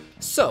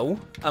 So,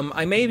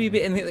 I may be a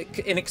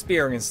bit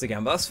inexperienced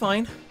again, but that's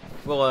fine.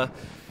 We'll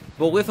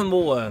live and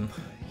we'll learn.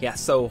 Yeah,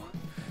 so,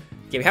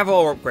 yeah, we have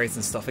all our upgrades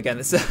and stuff. Again,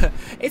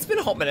 it's been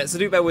a hot minute, so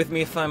do bear with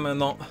me if I'm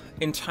not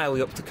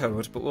entirely up to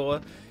code, but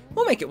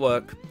we'll make it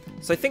work.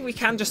 So I think we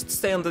can just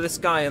stay under this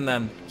guy and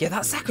then... Yeah,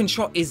 that second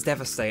shot is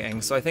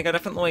devastating, so I think I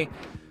definitely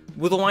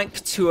would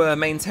like to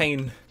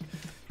maintain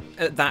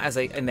that as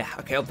a...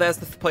 Okay, oh, there's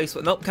the place...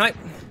 Nope, can I...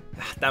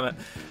 Ah, damn it.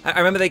 I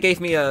remember they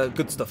gave me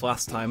good stuff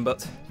last time,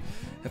 but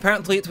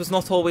apparently it was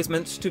not always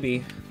meant to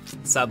be,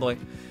 sadly.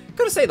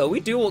 Gotta say, though, we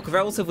do look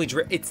relatively...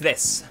 It's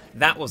this.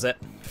 That was it.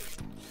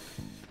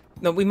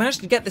 No, we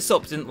managed to get this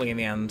up, didn't we, in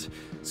the end?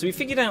 So we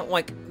figured out,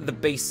 like, the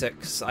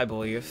basics, I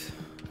believe.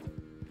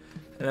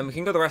 And then we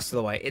can go the rest of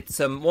the way. It's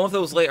one of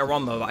those later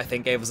on, though, that I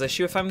think gave us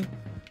issue, if I'm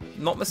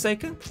not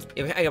mistaken.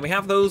 Yeah, we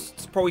have those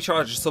to probably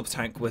charge a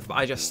sub-tank with, but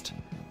I just...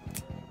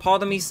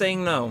 Pardon me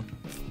saying no.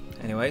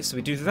 Anyway, so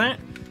we do that,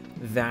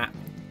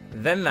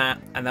 then that,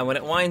 and then when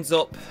it lines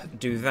up,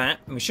 do that.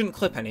 And we shouldn't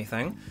clip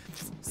anything.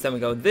 So then we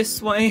go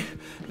this way,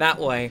 that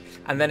way,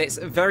 and then it's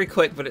very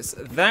quick, but it's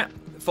that,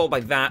 followed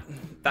by that.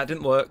 That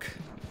didn't work.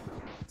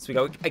 So we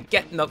go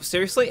again. No,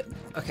 seriously?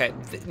 Okay,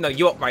 no,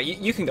 you're right.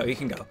 You can go, you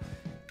can go.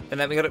 And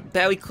then we gotta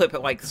barely clip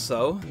it like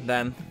so,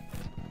 then...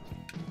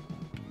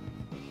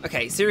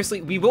 Okay,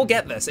 seriously, we will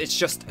get this. It's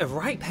just a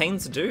right pain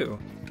to do.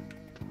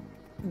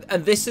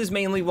 And this is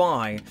mainly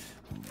why.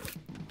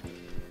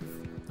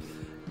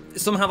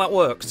 Somehow that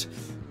worked.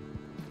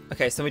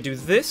 Okay, so we do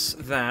this,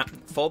 that,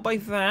 followed by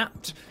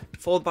that,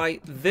 followed by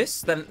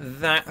this, then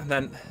that,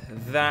 then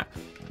that,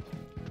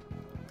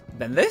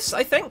 then this,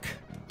 I think?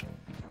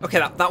 Okay,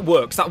 that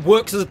works. That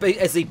works as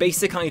a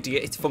basic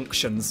idea. It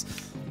functions.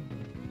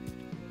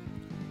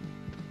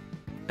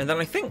 And then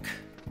I think...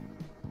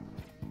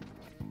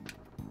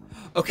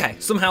 Okay,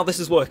 somehow this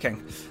is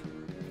working.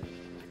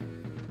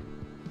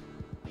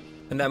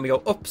 And then we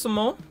go up some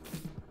more.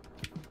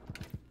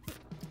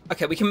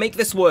 Okay, we can make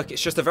this work.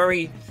 It's just a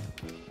very...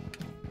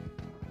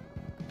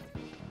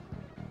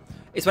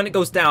 It's when it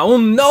goes down. Oh,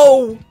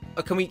 no!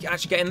 Oh, can we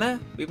actually get in there?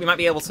 We might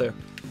be able to.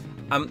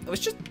 Let's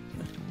just...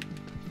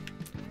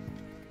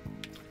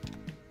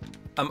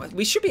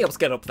 we should be able to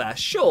get up there,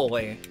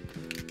 surely.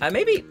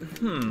 Maybe...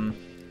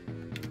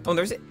 Oh,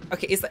 there is it.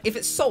 Okay, if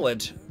it's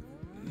solid,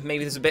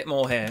 maybe there's a bit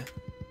more here.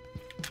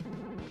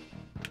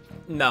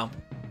 No.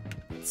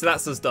 So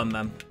that's us done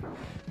then.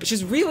 Which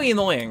is really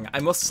annoying, I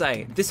must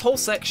say. This whole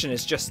section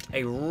is just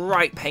a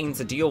right pain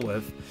to deal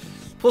with.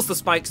 Plus the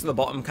spikes at the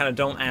bottom kind of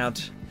don't add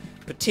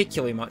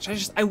particularly much.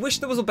 I wish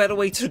there was a better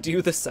way to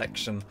do this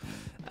section.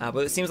 But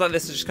it seems like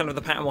this is just kind of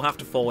the pattern we'll have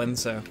to fall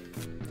into.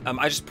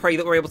 I just pray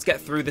that we're able to get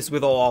through this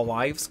with all our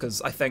lives,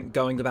 because I think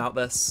going about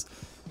this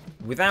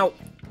without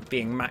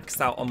being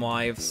maxed out on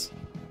lives,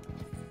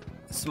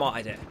 smart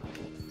idea.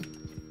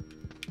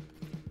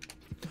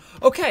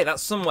 Okay,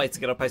 that's some way to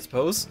get up, I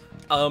suppose.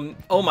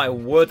 Oh my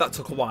word, that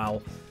took a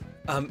while.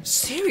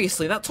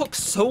 Seriously, that took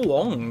so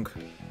long.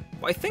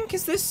 What I think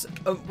is this...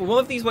 one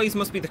of these ways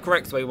must be the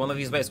correct way, one of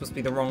these ways must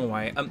be the wrong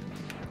way.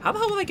 How the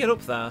hell will I get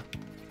up there?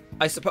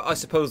 I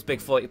suppose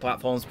big floaty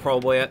platform's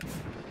probably it.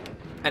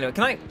 Anyway,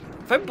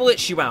 if I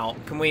blitz you out,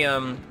 can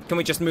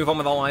we just move on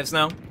with our lives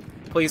now?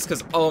 Please,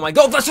 because, oh my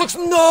god, that looks...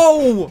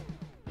 No!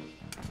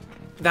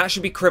 That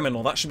should be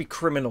criminal. That should be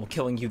criminal,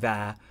 killing you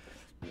there.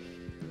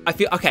 I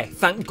feel... Okay,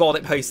 thank god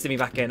it pasted me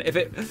back in. If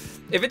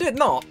it did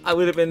not, I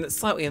would have been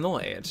slightly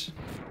annoyed.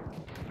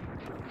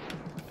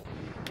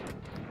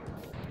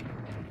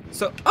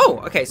 So, oh,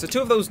 okay, so 2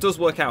 of those does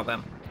work out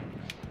then.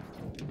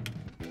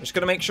 Just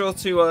gonna make sure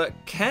to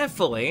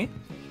carefully,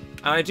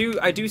 and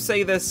I do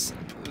say this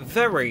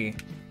very,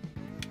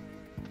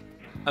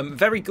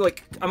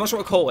 like, I'm not sure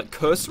what to call it,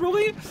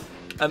 cursorily,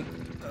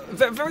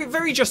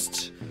 very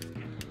just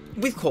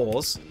with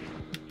cause.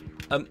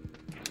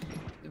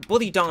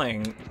 Bloody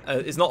dying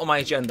is not on my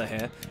agenda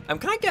here.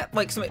 Can I get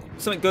like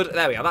something good?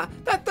 There we are.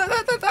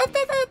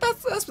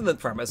 That's been the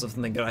premise of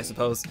something good, I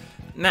suppose.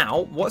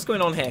 Now, what's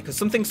going on here? Because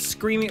something's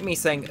screaming at me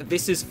saying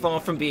this is far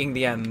from being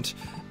the end.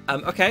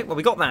 Okay, well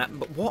we got that,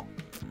 but what?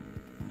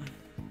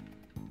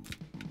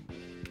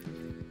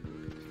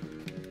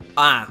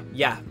 Ah,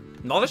 yeah,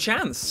 not a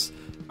chance.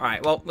 All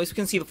right, well at least we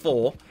can see the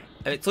 4.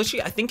 And it's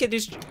literally, I think it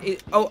is.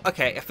 Oh,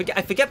 okay. I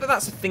forget that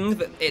that's a thing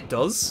that it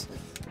does.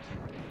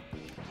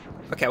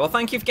 Okay, well,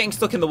 thank you for getting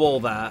stuck in the wall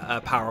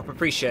there, Power Up.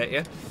 Appreciate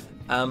you.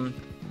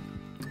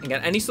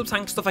 Again, any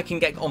sub-tank stuff I can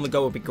get on the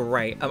go would be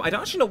great. I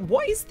don't actually know,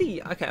 what is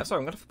the... Okay, I'm sorry,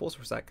 I'm going to pause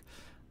for a sec.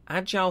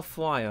 Agile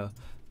Flyer.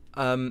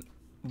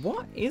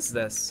 What is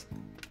this?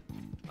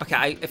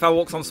 Okay, if I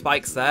walked on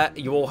spikes there,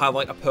 you all have,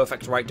 like, a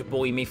perfect right to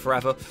bully me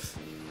forever.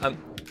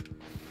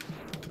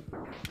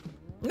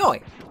 No,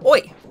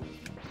 oi!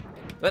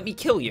 Let me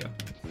kill you.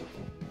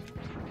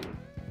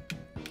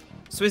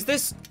 So is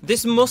this...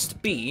 This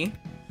must be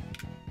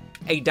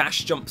a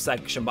dash jump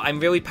section, but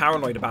I'm really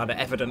paranoid about it,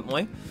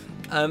 evidently.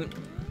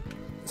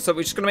 So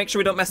we're just going to make sure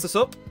we don't mess this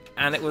up,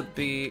 and it would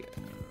be...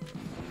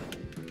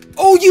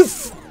 Oh,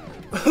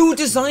 who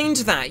designed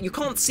that? You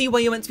can't see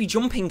where you're meant to be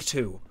jumping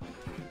to.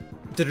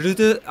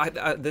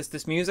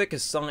 This music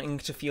is starting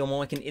to feel more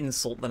like an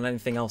insult than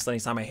anything else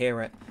anytime I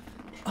hear it.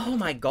 Oh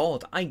my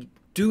god, I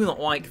do not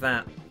like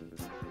that.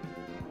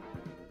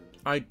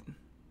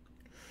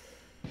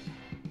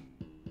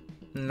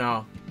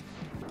 No.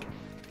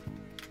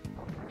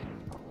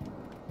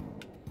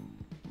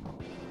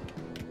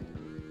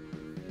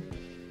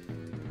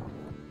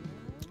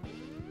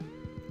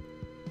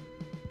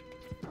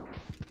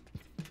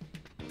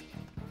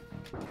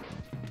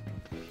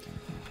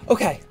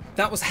 Okay,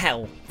 that was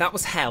hell. That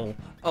was hell.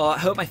 Oh, I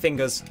hurt my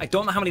fingers. I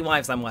don't know how many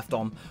lives I'm left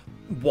on.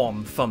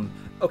 1. Fun.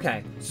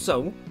 Okay,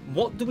 so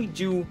what do we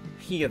do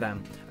here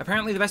then?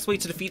 Apparently the best way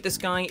to defeat this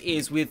guy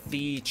is with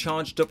the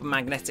charged up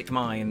magnetic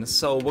mine.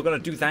 So we're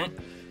going to do that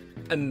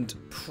and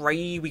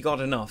pray we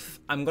got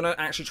enough. I'm going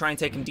to actually try and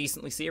take him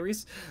decently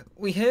serious.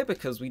 We're here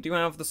because we do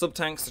have the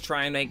sub-tanks to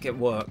try and make it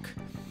work.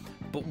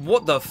 But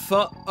what the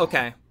fuck?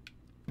 Okay.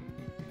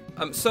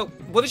 So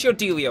what is your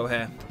dealio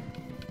here?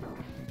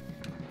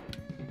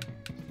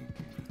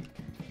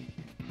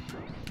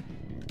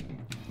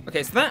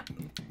 Okay, so that...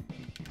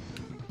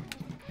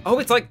 Oh,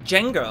 it's like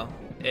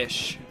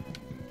Jenga-ish.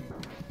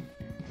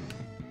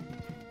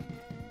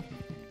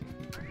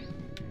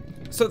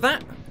 So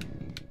that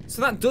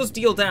does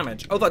deal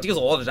damage. Oh, that deals a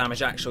lot of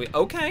damage, actually.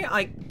 Okay,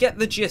 I get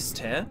the gist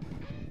here.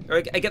 Or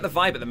I get the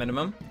vibe at the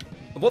minimum.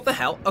 What the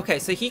hell? Okay,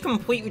 so he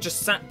completely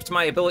just sapped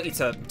my ability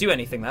to do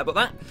anything there,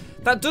 but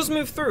that does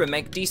move through and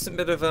make decent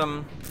bit of,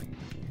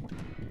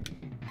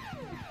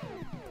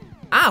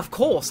 Ah, of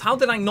course! How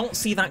did I not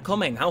see that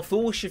coming? How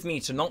foolish of me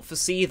to not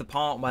foresee the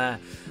part where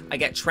I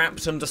get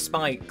trapped under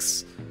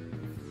spikes.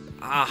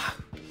 Ah,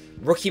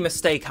 rookie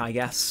mistake, I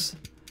guess.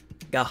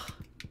 Gah.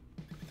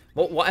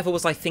 Whatever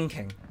was I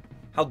thinking?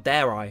 How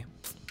dare I?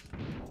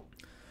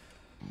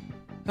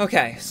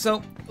 Okay,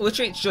 so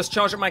literally it's just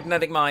charge up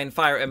magnetic mine,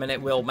 fire at him, and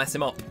it will mess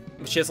him up.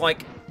 Which is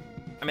like,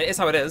 I mean, it's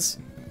how it is.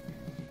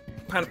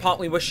 Kind of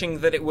partly wishing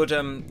that it would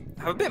have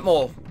a bit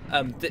more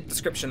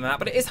description than that,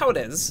 but it is how it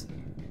is.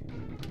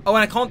 Oh,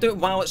 and I can't do it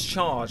while it's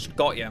charged.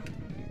 Got you.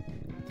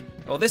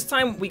 Well, this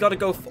time we got to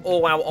go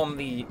all out on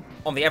the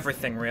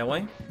everything,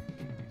 really.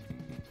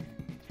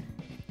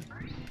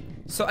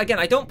 So again,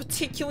 I don't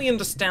particularly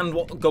understand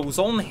what goes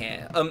on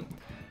here.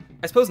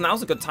 I suppose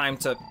now's a good time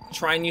to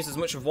try and use as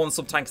much of one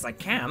sub-tank as I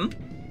can,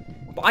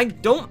 but I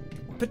don't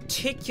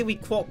particularly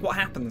clock what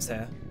happens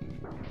here.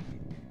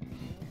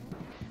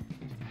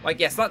 Like,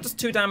 yes, that does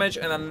 2 damage,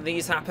 and then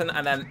these happen,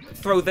 and then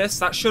throw this.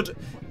 That should...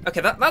 Okay,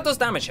 that does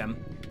damage him.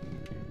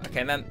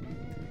 Okay, and then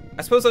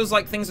I suppose those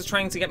like things are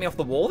trying to get me off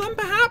the wall then,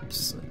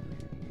 perhaps?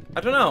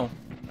 I don't know.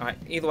 Alright,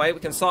 either way, we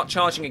can start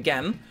charging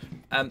again.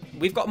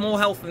 We've got more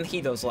health than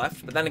he does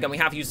left, but then again, we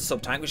have used the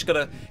sub-tank. We just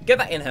gotta get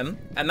that in him,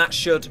 and that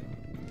should...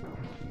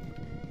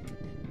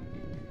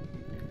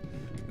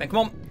 Then come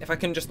on, if I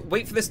can just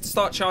wait for this to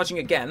start charging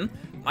again,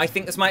 I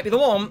think this might be the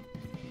one.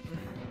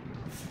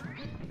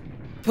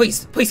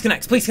 Please, please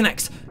connect, please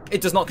connect.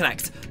 It does not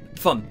connect.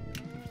 Fun.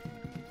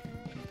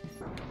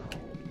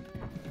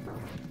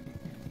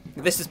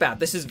 This is bad.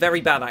 This is very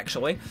bad,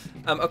 actually.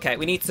 Okay,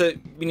 we need to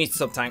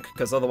sub-tank,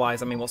 because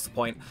otherwise, I mean, what's the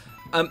point?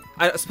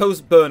 I suppose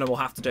burner will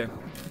have to do.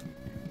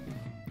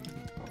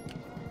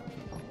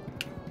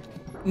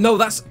 No,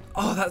 that's...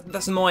 Oh,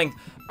 that's annoying.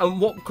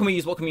 What can we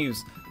use? What can we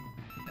use?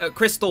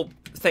 Crystal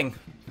thing.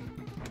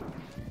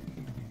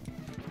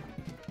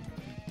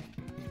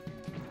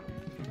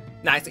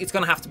 Nah, it's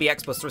gonna have to be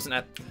X-Buster, isn't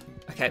it?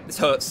 Okay, this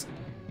hurts.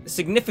 It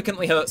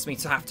significantly hurts me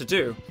to have to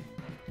do.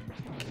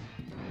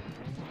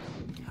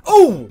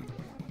 Oh!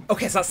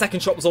 Okay, so that second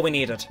shot was all we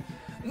needed.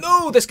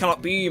 No, this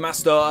cannot be,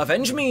 Master.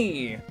 Avenge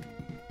me.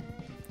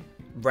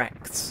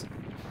 Wrecked.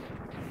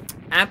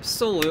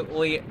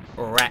 Absolutely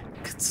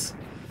wrecked.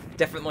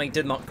 Definitely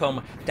did not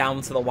come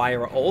down to the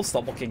wire at all.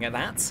 Stop looking at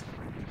that.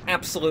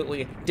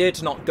 Absolutely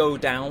did not go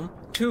down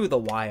to the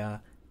wire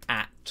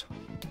at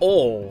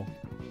all.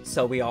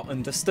 So we are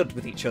understood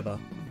with each other.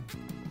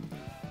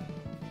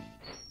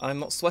 I'm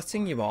not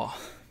sweating, you are.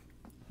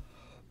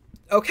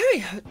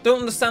 Okay, don't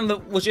understand the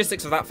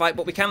logistics of that fight,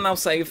 but we can now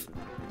save.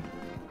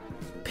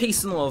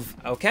 Peace and love.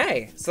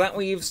 Okay, so that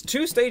leaves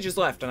 2 stages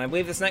left, and I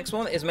believe this next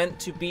one is meant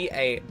to be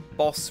a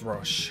boss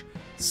rush.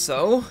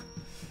 So,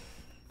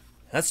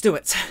 let's do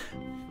it.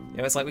 You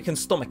know, it's like we can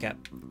stomach it.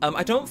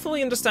 I don't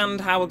fully understand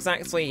how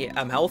exactly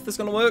health is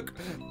going to work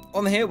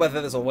on here,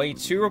 whether there's a way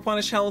to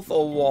replenish health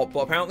or what,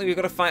 but apparently we've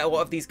got to fight a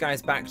lot of these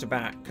guys back to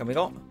back. And we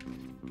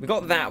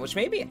got that, which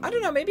maybe, I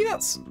don't know, maybe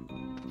that's,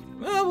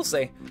 well, we'll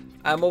see.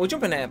 Well, we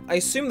jump in here. I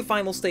assume the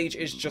final stage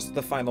is just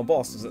the final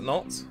boss, is it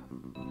not?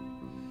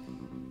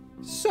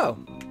 So,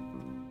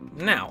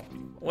 now,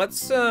 let's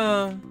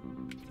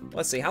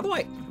see, how do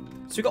I...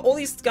 So we've got all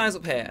these guys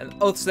up here, and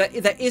oh, so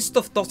there is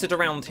stuff dotted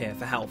around here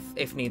for health,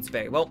 if needs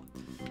be. Well,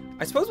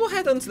 I suppose we'll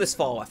head onto this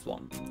far left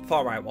one,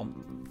 far right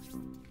one.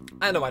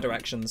 I know my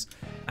directions,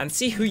 and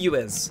see who you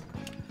is.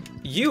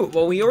 You,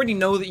 well, we already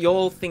know that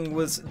your thing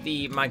was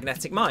the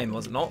magnetic mine,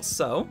 was it not?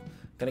 So,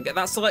 gonna get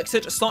that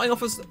selected. Starting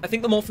off as, I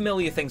think, the more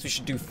familiar things we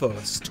should do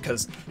first,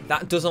 because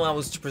that does allow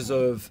us to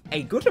preserve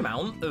a good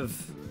amount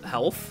of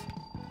health.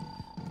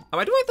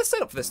 I do like the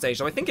setup for this stage,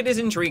 though. I think it is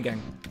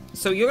intriguing.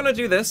 So you're going to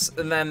do this,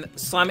 and then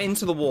slam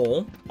into the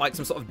wall, like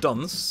some sort of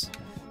dunce.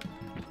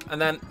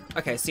 And then,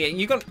 okay, so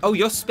yeah,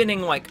 you're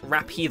spinning, like,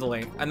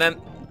 rapidly. And then,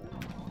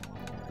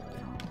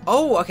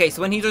 oh, okay,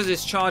 so when he does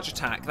his charge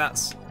attack,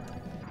 that's...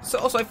 So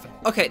also,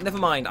 okay, never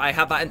mind, I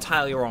had that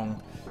entirely wrong.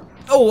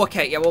 Oh,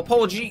 okay, yeah, well,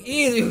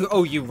 apology.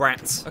 Oh, you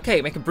rats.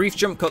 Okay, make a brief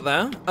jump cut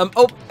there.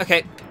 Oh,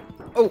 okay.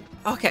 Oh,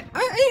 okay,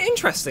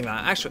 interesting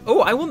that, actually.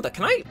 Oh, I wonder,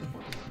 can I...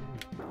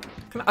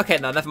 Okay,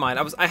 no, never mind.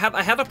 I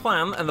had a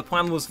plan, and the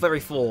plan was very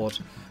flawed.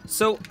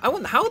 So I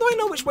wonder, how do I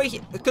know which way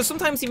he? Because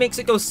sometimes he makes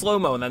it go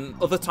slow-mo, and then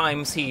other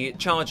times he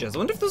charges. I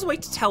wonder if there's a way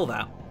to tell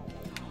that.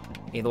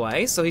 Either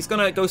way, so he's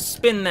gonna go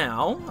spin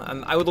now,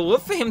 and I would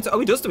love for him to. Oh,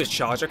 he does do his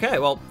charge. Okay,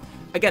 well,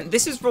 again,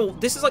 this is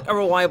like a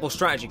reliable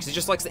strategy because he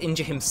just likes to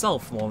injure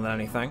himself more than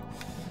anything.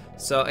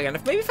 So again,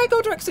 maybe if I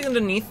go directly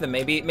underneath them,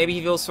 maybe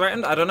he feels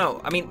threatened. I don't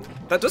know. I mean,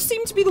 that does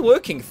seem to be the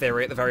working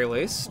theory at the very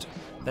least.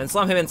 Then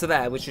slam him into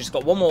there, which has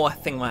got one more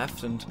thing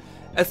left, and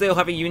as they'll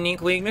have a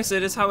unique weakness,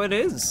 it is how it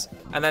is.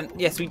 And then,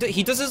 yes,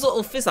 he does his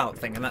little fizz-out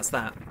thing, and that's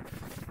that.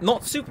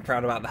 Not super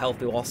proud about the health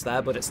we lost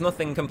there, but it's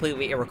nothing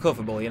completely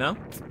irrecoverable, you know?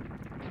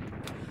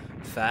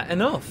 Fair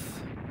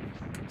enough.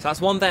 So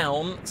that's 1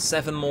 down,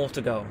 7 more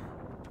to go,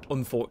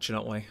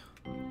 unfortunately.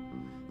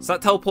 So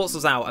that teleports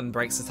us out and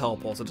breaks the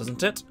teleporter,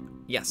 doesn't it?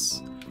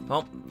 Yes.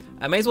 Well,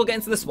 I may as well get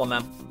into this one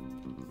then.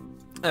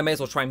 I may as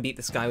well try and beat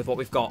this guy with what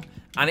we've got.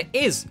 And it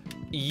is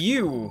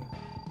you.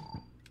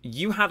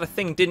 You had a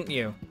thing, didn't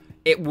you?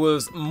 It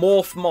was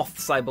Morph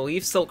Moths, I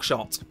believe. Silk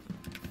Shot.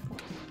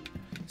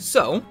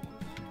 So,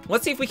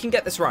 let's see if we can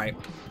get this right.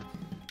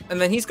 And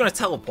then he's going to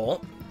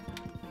teleport.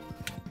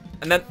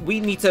 And then we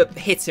need to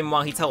hit him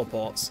while he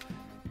teleports.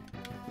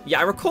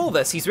 Yeah, I recall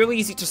this. He's really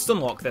easy to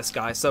stunlock, this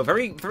guy. So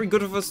very, very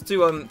good of us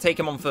to take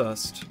him on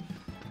first.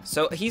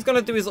 So he's going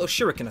to do his little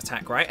shuriken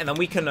attack, right? And then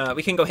we can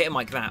go hit him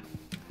like that.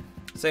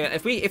 So yeah,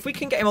 if we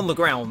can get him on the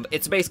ground,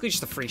 it's basically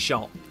just a free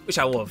shot, which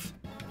I love.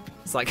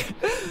 It's like,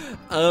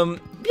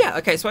 yeah,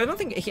 okay. So I don't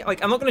think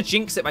I'm not gonna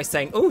jinx it by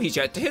saying, oh, he's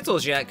yet to hit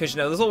us yet, because you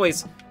know, there's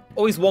always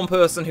one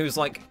person who's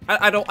like,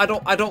 I don't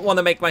want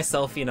to make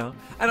myself, you know,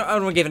 I don't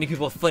want to give any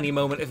people a funny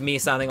moment of me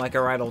sounding like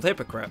a right old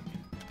hypocrite.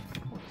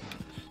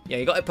 Yeah,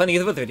 you got plenty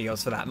of other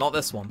videos for that, not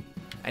this one.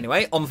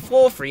 Anyway, on the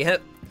floor, free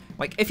hit.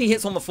 Like if he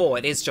hits on the floor,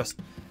 it is just.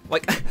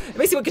 Like, it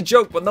may seem like a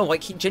joke, but no,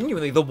 like,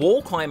 genuinely, the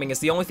wall climbing is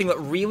the only thing that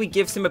really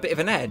gives him a bit of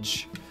an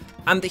edge.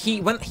 And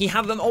he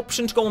had an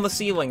option to go on the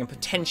ceiling and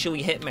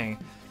potentially hit me,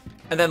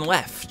 and then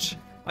left.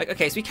 Like,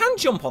 okay, so he can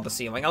jump on the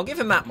ceiling, I'll give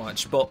him that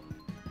much, but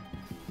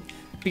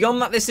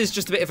beyond that, this is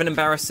just a bit of an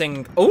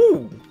embarrassing...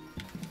 Oh!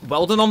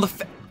 Well done on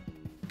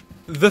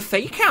the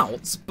fake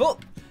outs, but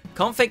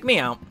can't fake me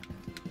out.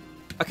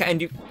 Okay,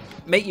 and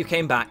mate, you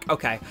came back.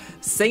 Okay,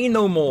 say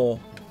no more.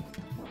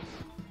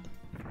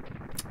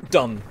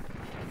 Done.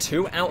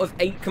 2 out of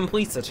 8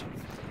 completed.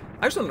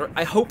 I just wonder,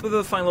 I hope that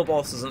the final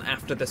boss isn't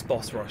after this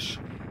boss rush.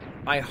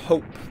 I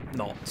hope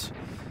not.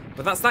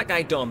 But that's that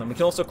guy done, and we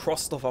can also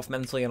cross stuff off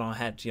mentally in our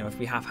head, you know, if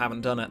we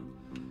haven't done it.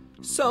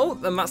 So,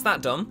 then that's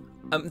that done.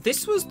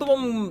 This was the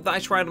one that I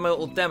tried on my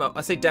little demo,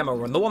 I say demo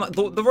run,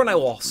 the run I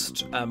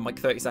lost, like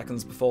 30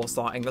 seconds before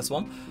starting this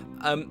one.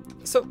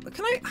 So,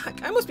 can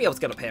I must be able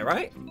to get up here,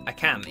 right? I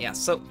can, yes.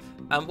 So,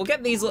 we'll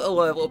get these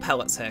little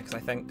pellets here, because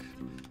I think...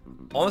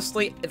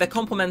 Honestly, they're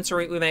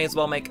complementary. We may as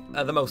well make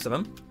the most of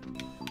them.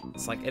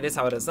 It's like, it is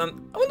how it is. I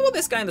wonder what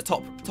this guy in the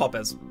top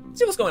is.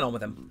 See what's going on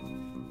with him.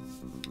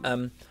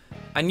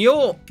 And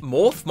you're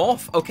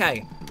Morph.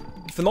 Okay.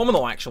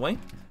 phenomenal, actually.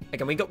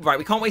 Again, we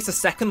can't waste a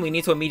second. We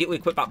need to immediately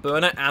equip that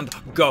burner and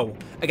go.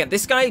 Again,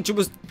 this guy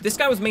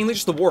was mainly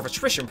just a war of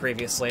attrition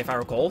previously, if I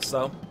recall,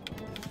 so.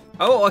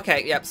 Oh,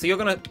 okay, yep, so you're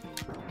gonna...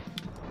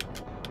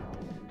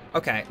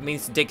 Okay,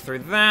 means to dig through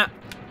that.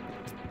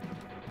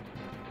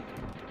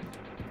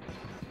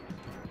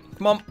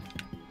 Come on.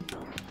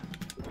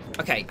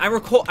 Okay, I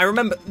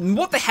remember,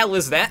 what the hell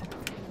is that?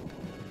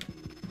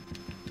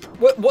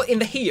 What in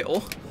the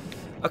heel?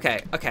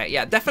 Okay,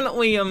 yeah,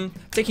 definitely,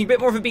 taking a bit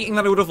more of a beating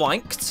than I would have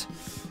liked.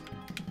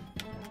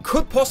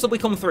 Could possibly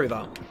come through,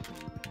 though.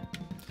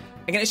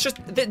 Again, it's just,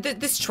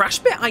 this trash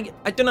bit, I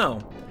don't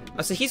know.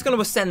 So he's going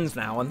to ascend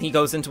now, and he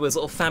goes into his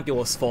little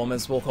fabulous form,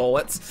 as we'll call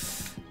it.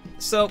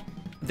 So,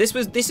 this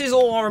is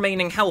all our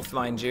remaining health,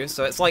 mind you,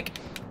 so it's like,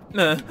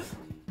 meh.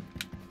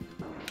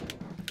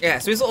 Yeah,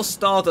 so his little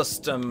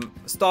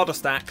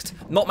Stardust Act,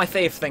 not my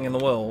favourite thing in the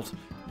world.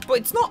 But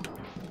it's not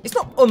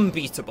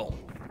unbeatable.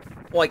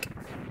 Like,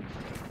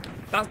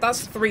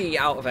 that's 3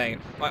 out of 8.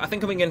 Like, I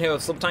think coming in here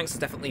with sub-tanks is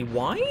definitely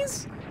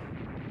wise.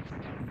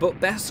 But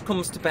best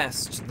comes to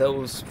best,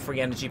 those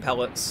free energy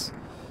pellets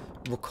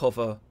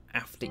recover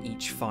after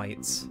each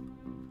fight.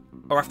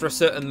 Or after a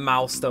certain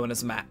milestone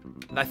is met.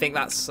 And I think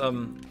that's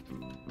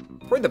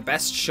probably the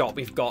best shot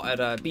we've got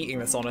at beating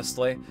this,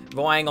 honestly.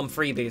 Relying on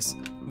freebies.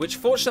 Which,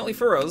 fortunately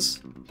for us,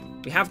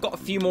 we have got a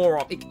few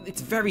more.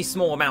 It's very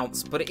small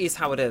amounts, but it is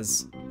how it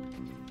is.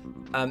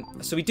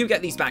 So we do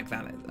get these back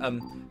then.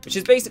 Which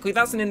is basically,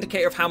 that's an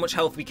indicator of how much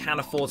health we can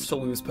afford to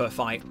lose per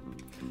fight.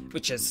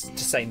 Which is,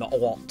 to say, not a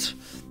lot.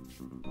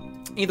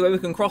 Either way, we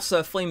can cross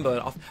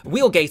Flameburn off.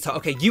 Wheelgator,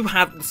 okay, you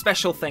had the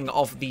special thing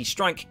of the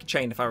strike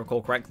chain, if I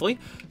recall correctly.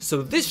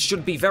 So this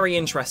should be very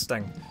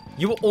interesting.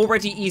 You were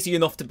already easy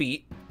enough to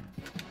beat.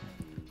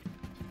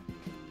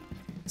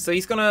 So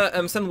he's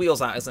gonna send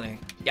wheels out, isn't he?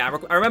 Yeah,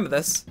 I remember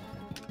this.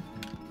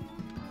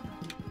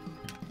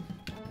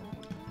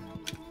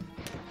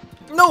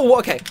 No,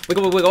 okay.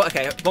 Wiggle,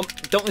 okay.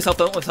 Don't lose health,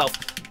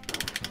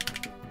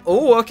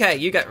 Oh, okay,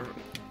 you get...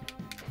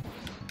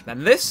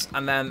 Then this,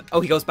 and then...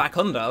 Oh, he goes back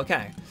under,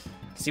 okay.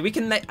 See, we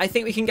can... I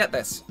think we can get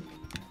this.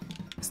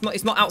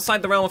 It's not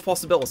outside the realm of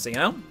possibility, you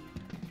know?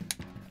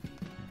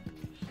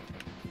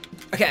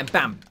 Okay, and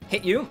bam.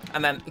 Hit you,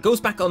 and then it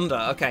goes back under.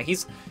 Okay,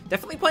 he's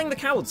definitely playing the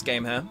coward's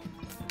game here.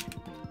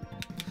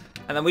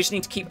 And then we just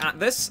need to keep at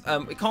this.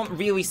 We can't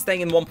really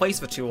stay in one place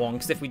for too long,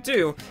 because if we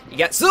do, he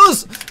gets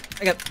us!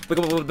 Again,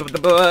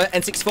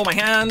 N64 my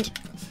hand.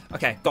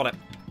 Okay, got it.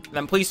 And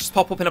then please just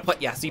pop up in a place.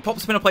 Yeah, so he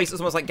pops up in a place that's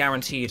almost like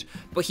guaranteed.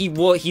 But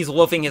he's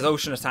loving his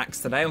ocean attacks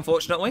today,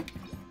 unfortunately.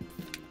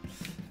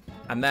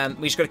 And then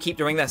we just gotta keep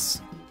doing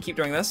this. Keep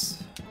doing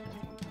this.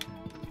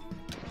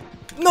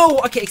 No!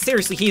 Okay,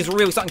 seriously, he's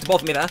really starting to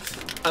bother me there.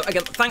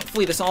 Again,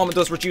 thankfully this armor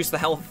does reduce the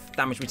health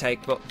damage we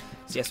take, but...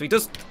 So yeah, so he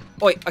does...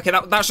 Oh, wait, okay,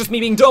 that's just me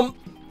being dumb.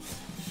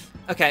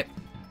 Okay.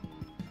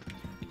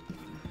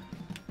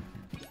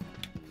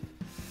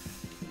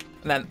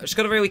 And then, just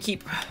gotta really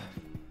keep...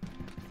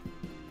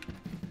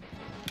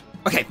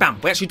 Okay, bam,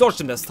 we actually dodged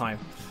him this time.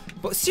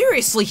 But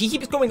seriously, he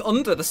keeps going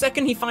under. The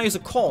second he fires a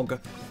cog,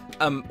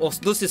 or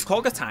does his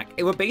cog attack,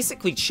 it we're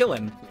basically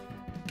chilling.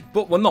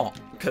 But we're not,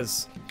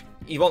 because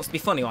he wants to be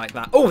funny like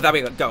that. Oh, there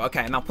we go.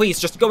 Okay, now please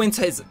just go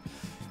into his...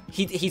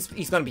 He's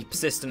going to be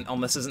persistent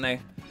on this, isn't he?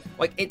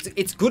 Like,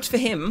 it's good for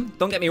him,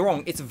 don't get me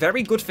wrong. It's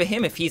very good for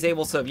him if he's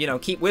able to, you know,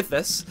 keep with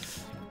this.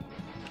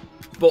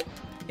 But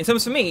in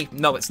terms of me,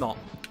 no, it's not.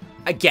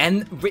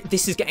 Again,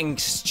 this is getting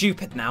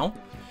stupid now.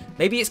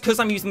 Maybe it's because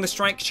I'm using the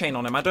strike chain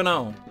on him, I don't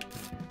know.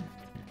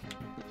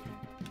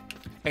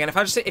 Again,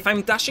 if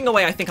I'm dashing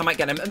away, I think I might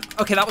get him.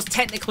 Okay, that was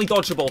technically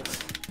dodgeable.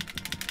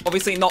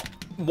 Obviously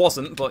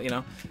wasn't, but you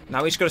know.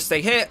 Now we just gotta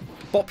stay here,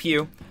 bop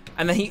you,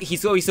 and then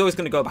he's always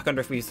gonna go back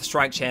under if we use the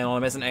strike chain on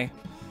him, isn't he?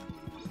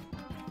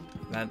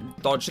 Then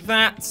dodge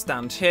that,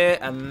 stand here,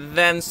 and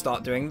then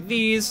start doing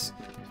these.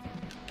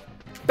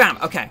 Bam,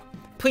 okay.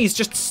 Please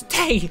just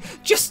stay.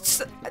 Just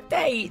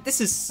stay.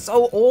 This is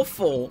so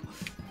awful.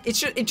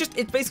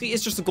 It basically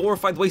is just a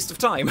glorified waste of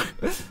time.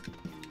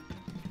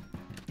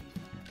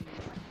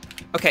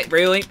 Okay,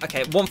 really?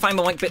 Okay, one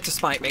final like bit to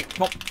spite me.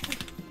 Come on.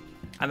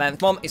 And then,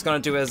 come on, he's gonna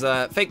do his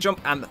fake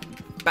jump and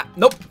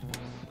nope.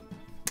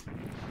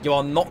 You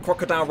are not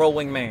crocodile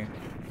rolling me.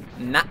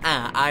 Nah-uh,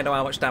 I know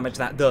how much damage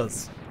that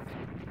does.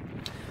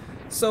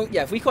 So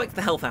yeah, if we collect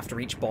the health after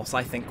each boss,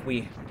 I think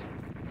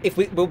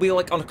we'll be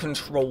like on a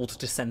controlled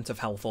descent of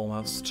health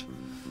almost.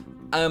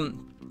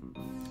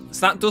 So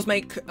that does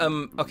make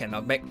okay,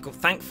 no,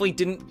 thankfully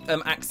didn't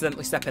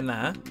accidentally step in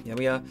there.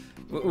 Yeah,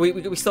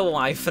 we're still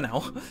alive for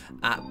now.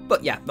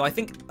 But yeah, no, I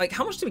think, like,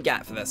 how much do we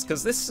get for this?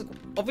 Because this,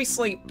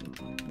 obviously,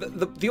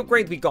 the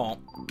upgrade we got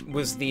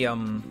was the,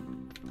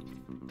 I'm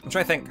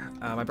trying to think,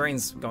 my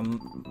brain's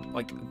gone,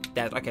 like,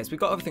 dead. Okay, so we've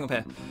got everything up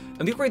here.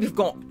 And the upgrade we've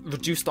got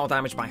reduced our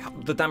damage by,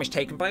 the damage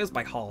taken by us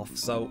by half,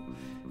 so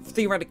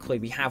theoretically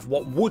we have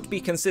what would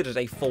be considered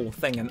a full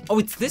thing. And, oh,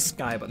 it's this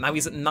guy, but now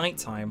he's at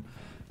nighttime.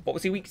 What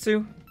was he weak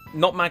to?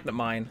 Not Magnet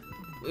Mine.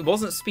 It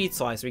wasn't Speed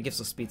Slicer, he gives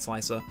us Speed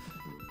Slicer.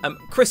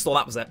 Crystal,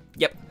 that was it.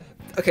 Yep.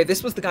 Okay,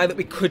 this was the guy that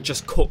we could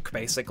just cook,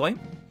 basically.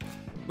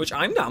 Which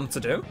I'm down to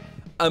do.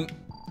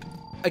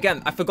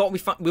 Again, I forgot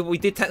we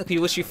did technically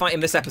literally fight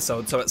in this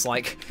episode, so it's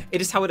like,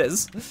 it is how it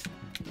is.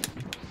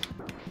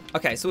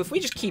 Okay, so if we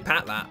just keep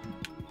at that.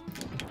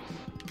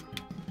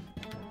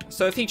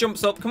 So if he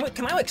jumps up,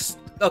 can I like,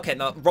 okay,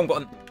 no, wrong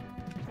button.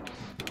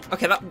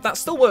 Okay, that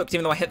still worked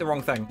even though I hit the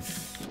wrong thing.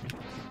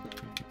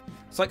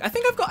 So like, I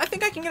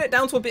think I can get it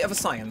down to a bit of a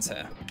science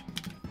here.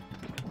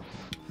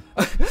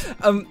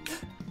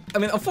 I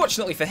mean,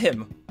 unfortunately for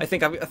him, I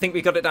think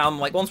we got it down,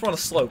 like, once we're on a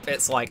slope,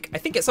 it's like, I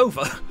think it's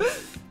over.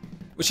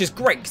 Which is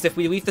great, because if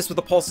we leave this with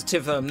a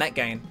positive net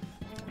gain,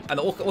 and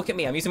look at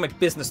me, I'm using my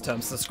business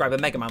terms to describe a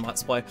Megaman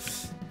Let's Play.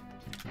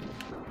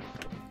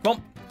 Come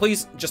on,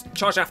 please, just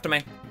charge after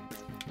me.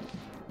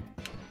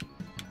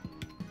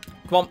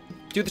 Come on,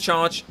 do the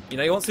charge. You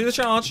know you want to do the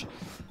charge.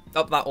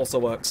 Oh, that also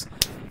works.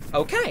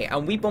 Okay,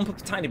 and we bump up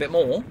a tiny bit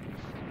more.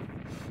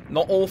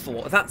 Not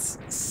awful. That's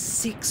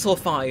 6 or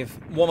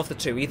 5. One of the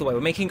two. Either way,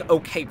 we're making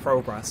okay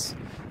progress.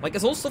 Like,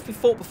 it's all stuff we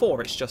fought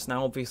before. It's just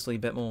now obviously a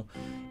bit more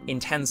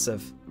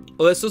intensive.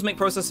 Although this does make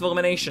process of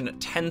elimination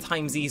 10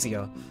 times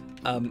easier.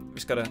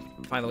 Just gotta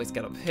find a way to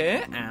get up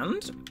here.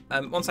 And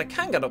once I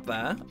can get up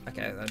there...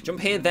 Okay, jump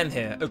here, then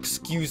here.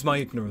 Excuse my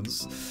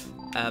ignorance.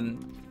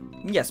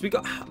 Yes, we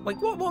got...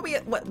 Like, what are we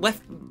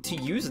left to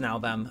use now,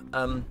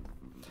 then?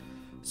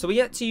 So we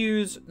get to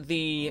use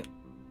the...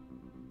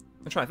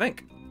 I'm trying to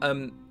think.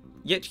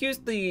 Yet to use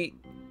the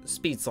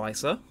speed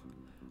slicer,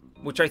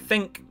 which I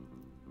think...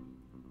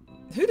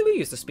 Who do we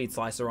use the speed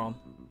slicer on?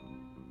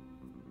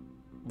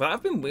 Would that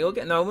have been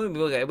Wheelgate? No, it wouldn't be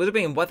Wheelgate. It would have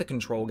been Weather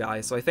Control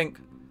Guy, so I think...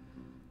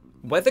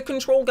 Weather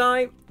Control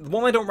Guy, the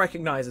one I don't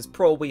recognize is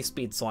probably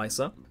Speed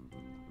Slicer.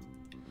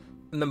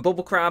 And then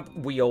Bubble Crab,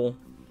 Wheel.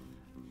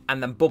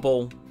 And then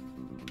Bubble...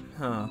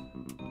 Huh.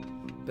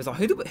 Bizarre.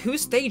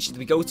 Whose stage did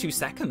we go to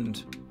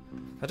second?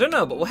 I don't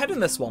know, but we'll head in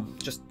this one.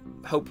 Just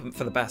hope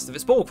for the best. If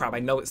it's Bubble Crab, I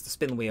know it's the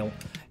spin wheel.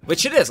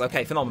 Which it is.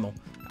 Okay, phenomenal.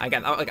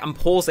 Again, I'm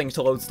pausing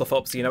to load stuff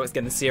up so you know it's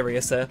getting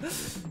serious here.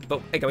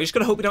 But again, we just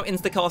gotta hope we don't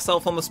insta-kill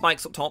ourselves on the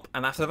spikes up top.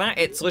 And after that,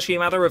 it's literally a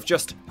matter of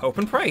just hope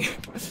and pray.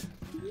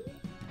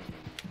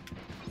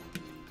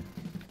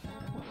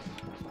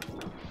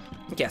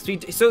 Yes,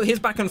 so his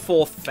back and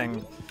forth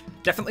thing,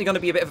 definitely going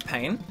to be a bit of a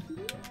pain.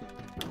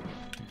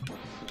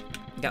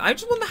 Yeah, I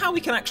just wonder how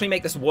we can actually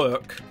make this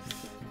work.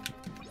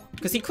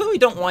 Because he clearly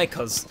don't like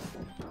us.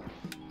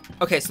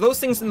 Okay, so those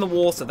things in the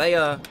water, they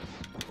are...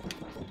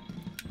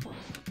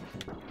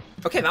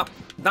 Okay,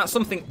 that's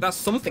something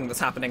that's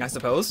happening, I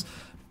suppose.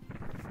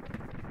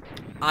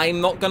 I'm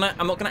not gonna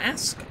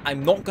ask.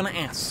 I'm not gonna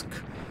ask.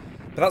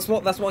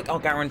 But that's what our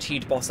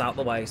guaranteed boss out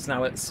the way. So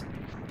now it's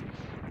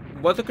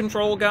Weather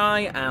Control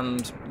Guy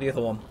and the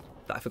other one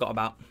that I forgot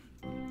about.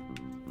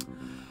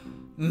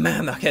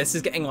 Man, okay, this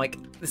is getting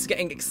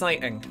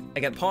exciting.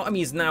 Again, part of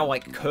me is now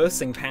like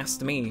cursing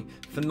past me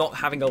for not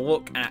having a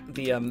look at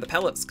the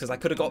pellets, because I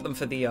could have got them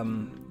for the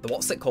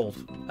what's it called?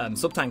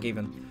 Sub-tank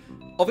even.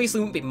 Obviously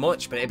it wouldn't be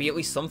much, but it'd be at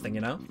least something,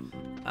 you know?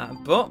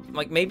 But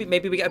like maybe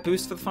we get a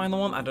boost for the final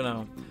one, I don't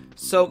know.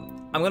 So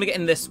I'm gonna get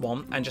in this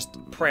one and just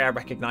pray I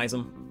recognize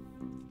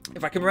them.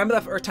 If I can remember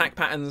that for attack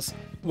patterns,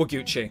 we're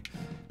Gucci.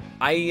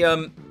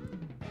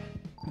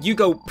 You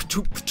go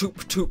ptoop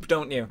ptoop ptoop,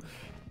 don't you?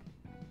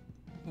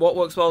 What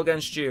works well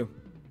against you?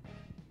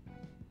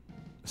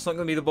 It's not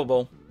gonna be the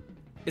bubble.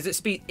 Is it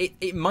speed?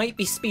 It might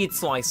be Speed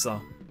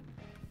Slicer.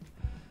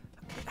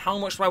 How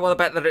much do I want to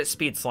bet that it's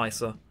Speed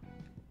Slicer?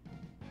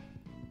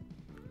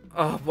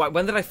 Oh,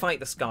 when did I fight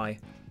this guy?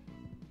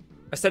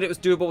 I said it was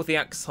doable with the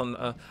Axe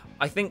Hunter.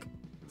 I think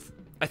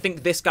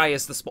this guy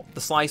is the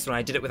Slicer, and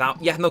I did it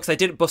without. Yeah, no, because I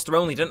did it Buster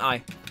only, didn't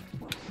I?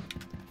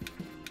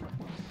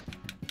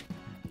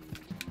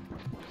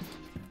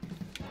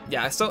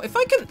 Yeah. So if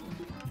I can,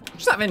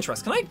 just out of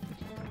interest, can I?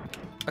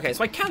 Okay,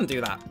 so I can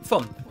do that.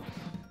 Fun.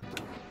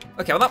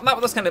 Okay, well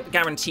that was kind of a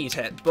guaranteed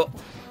hit, but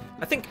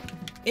I think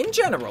in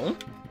general,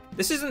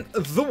 this isn't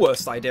the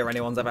worst idea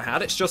anyone's ever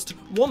had. It's just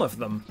one of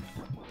them.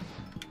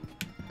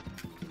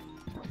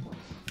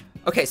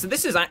 Okay, so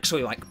this is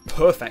actually, like,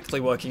 perfectly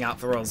working out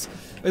for us.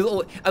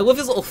 I love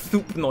his little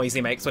thoop noise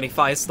he makes when he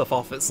fires stuff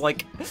off. It's,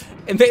 like,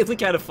 admittedly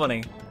kind of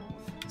funny.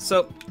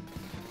 So...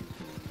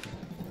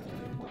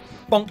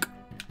 Bonk.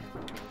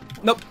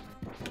 Nope.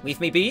 Leave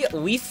me be.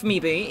 Leave me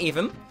be,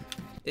 even.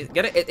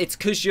 Get it? It's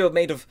because you're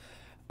made of...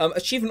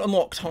 achievement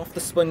unlocked, half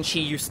the sponge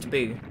he used to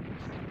be.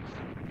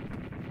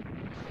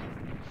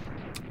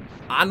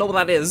 I know what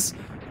that is,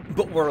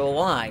 but we're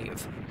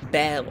alive.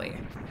 Barely.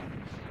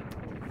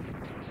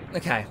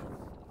 Okay.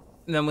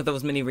 And then with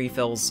those mini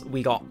refills,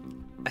 we got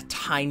a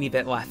tiny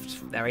bit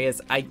left. There he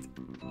is.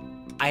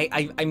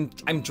 I'm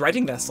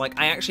dreading this. Like,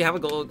 I actually have a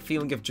little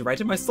feeling of dread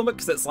in my stomach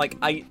because it's like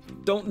I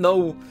don't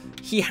know.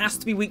 He has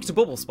to be weak to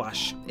Bubble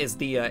Splash. Is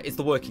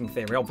the working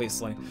theory?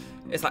 Obviously,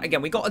 it's like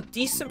again we got a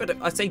decent,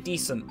 but I say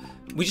decent.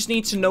 We just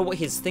need to know what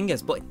his thing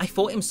is. But I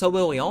fought him so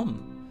early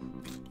on.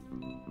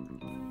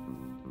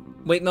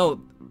 Wait,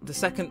 no, the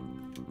second.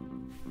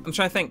 I'm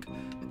trying to think.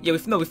 Yeah,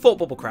 we fought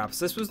Bubble Crab.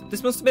 So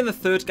this must have been the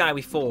third guy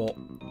we fought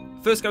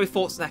First guy we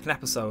fought, second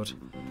episode.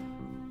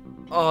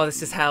 Oh,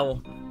 this is hell.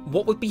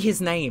 What would be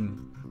his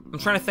name? I'm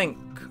trying to think.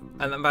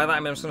 And by that I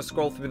mean I'm just going to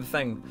scroll through the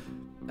thing.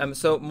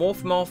 So,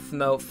 Morph,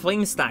 no.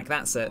 Flame Stack,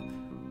 that's it.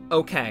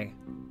 Okay.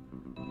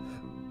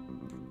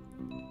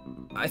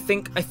 I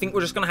think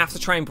we're just going to have to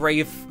try and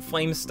brave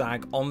Flame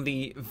Stag on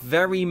the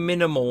very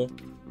minimal,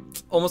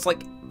 almost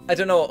like, I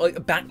don't know, like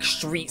a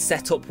backstreet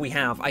setup we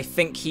have. I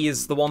think he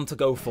is the one to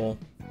go for.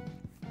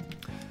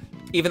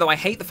 Even though I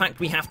hate the fact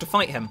we have to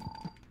fight him.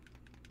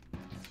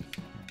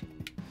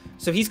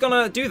 So he's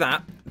gonna do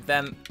that,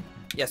 then...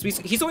 Yes,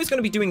 he's always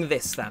gonna be doing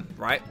this then,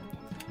 right?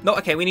 No,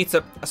 okay, we need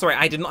to... Sorry,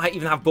 I did not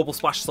even have Bubble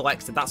Splash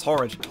selected. That's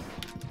horrid.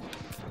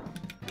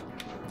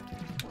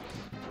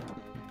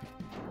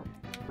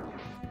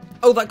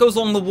 Oh, that goes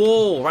along the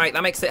wall, right?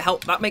 That makes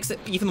it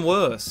even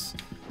worse.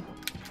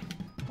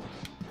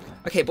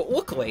 Okay, but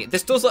luckily,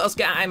 this does let us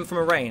get at him from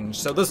a range.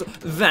 So there's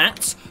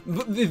that.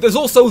 There's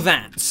also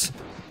that.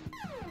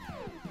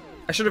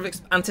 I should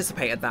have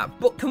anticipated that.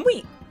 But can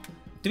we...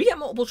 Do we get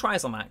multiple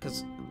tries on that?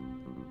 Because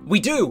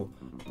we do.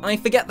 I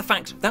forget the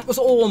fact that was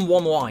all on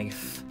one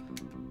life.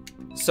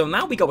 So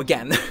now we go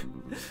again.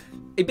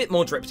 A bit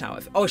more dripped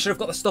out. Oh, I should have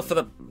got the stuff for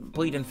the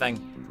bleeding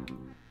thing.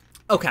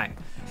 Okay.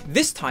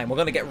 This time we're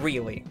going to get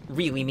really,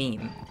 really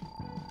mean.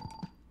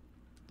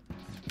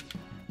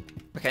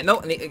 Okay, no,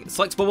 and it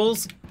selects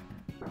bubbles.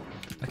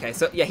 Okay,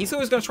 so yeah, he's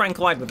always going to try and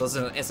collide with us,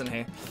 isn't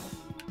he?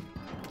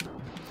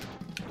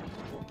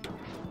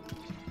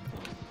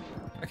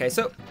 Okay,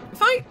 so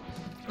if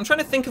I'm trying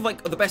to think of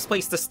like the best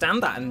place to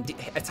stand at and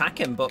attack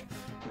him, but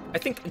I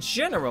think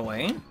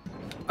generally...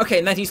 Okay,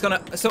 and then he's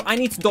gonna... So I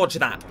need to dodge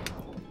that.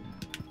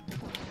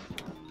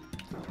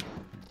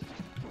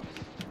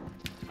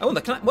 I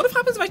wonder, what if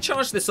happens if I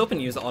charge this up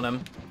and use it on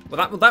him?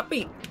 Would that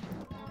be...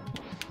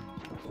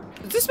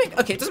 Does this make...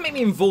 Okay, it doesn't make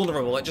me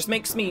invulnerable, it just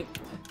makes me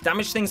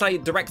damage things I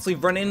directly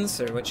run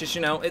into, which is,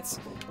 you know, it's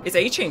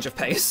a change of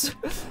pace.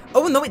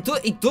 Oh, no, it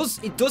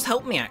does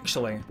help me,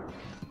 actually.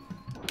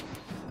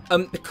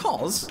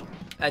 Because,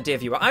 dear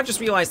viewer, I've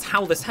just realised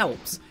how this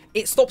helps.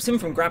 It stops him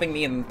from grabbing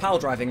me and pile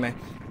driving me.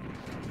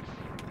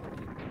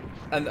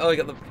 And, oh, I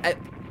got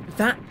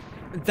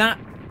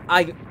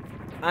the...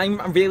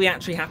 I'm really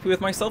actually happy with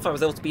myself. I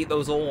was able to beat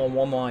those all on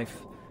one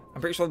life.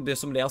 I'm pretty sure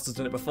somebody else has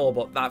done it before,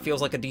 but that feels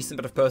like a decent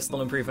bit of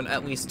personal improvement,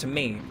 at least to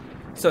me.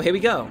 So here we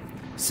go.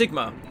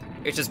 Sigma.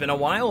 It has been a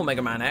while,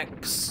 Megaman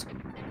X.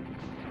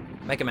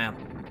 Megaman.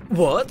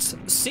 What?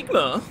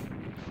 Sigma?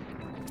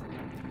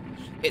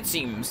 It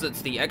seems that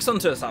the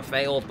X-Hunters have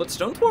failed, but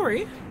don't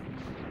worry.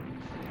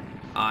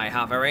 I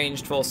have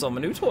arranged for some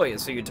new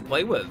toys for you to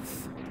play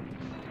with.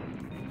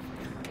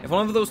 If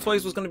one of those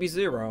toys was going to be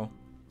Zero,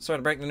 sorry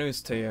to break the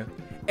news to you,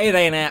 it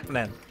ain't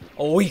happening.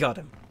 Oh, we got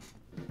him.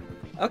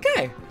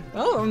 Okay.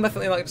 Well, I'm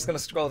definitely like just going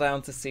to scroll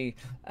down to see.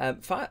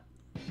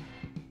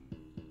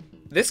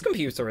 This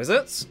computer, is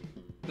it?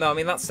 No, I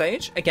mean that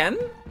stage. Again?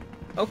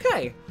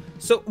 Okay.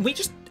 So we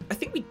just... I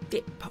think we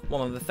dip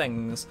one of the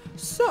things.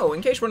 So,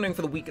 in case you're wondering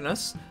for the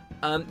weakness,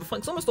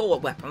 reflects almost all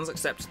weapons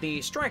except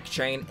the strike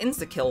chain,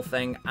 insta-kill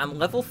thing, and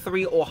level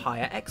 3 or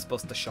higher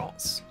X-Buster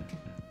shots.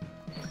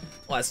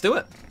 Let's do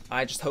it.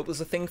 I just hope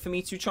there's a thing for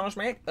me to charge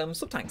my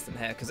sub-tanks in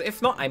here, because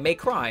if not, I may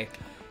cry.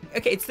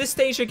 Okay, it's this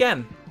stage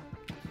again.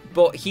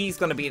 But he's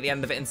going to be at the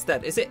end of it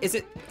instead. Is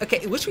it?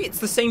 Okay, literally it's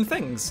the same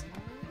things.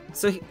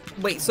 So,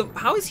 wait, so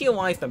how is he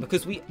alive then?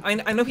 Because I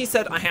know he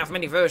said, I have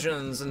many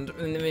versions, and...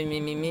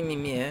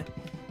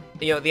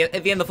 You know, at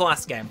the end of the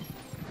last game.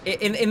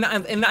 In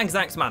that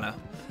exact manner.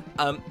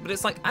 But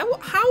it's like,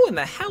 how in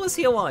the hell is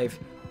he alive?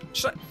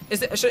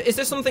 Is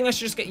this something I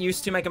should just get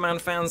used to, Mega Man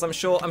fans? I'm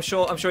sure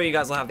you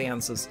guys will have the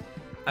answers.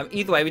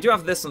 Either way, we do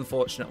have this,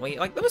 unfortunately.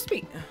 Like, there must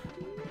be...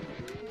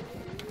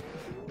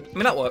 I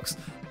mean, that works.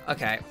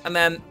 Okay, and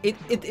then,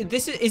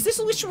 is this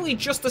literally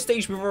just the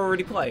stage we've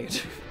already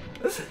played?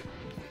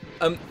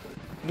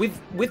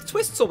 With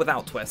twists or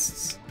without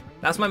twists?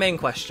 That's my main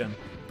question.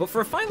 But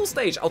for a final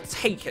stage, I'll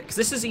take it, because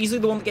this is easily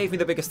the one that gave me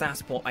the biggest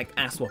ass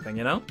whooping,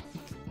 you know?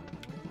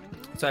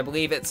 So I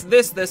believe it's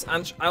this,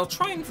 and I'll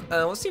try and...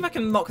 let's see if I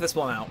can knock this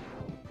one out.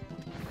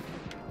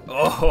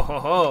 Oh, ho, ho,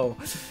 ho.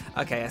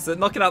 Okay, so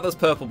knocking out those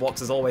purple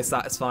blocks is always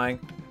satisfying.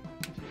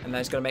 And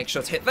then just going to make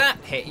sure to hit that,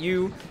 hit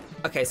you.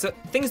 Okay, so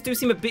things do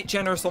seem a bit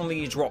generous on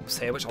the drops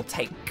here, which I'll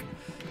take.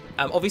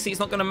 Obviously, it's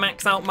not going to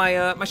max out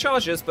my my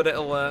charges, but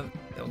it'll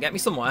get me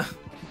somewhere.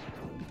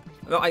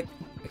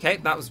 Okay,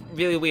 that was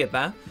really weird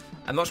there.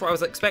 I'm not sure what I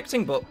was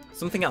expecting, but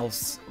something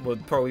else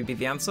would probably be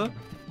the answer.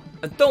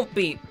 And don't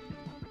be...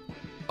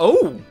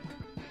 Oh!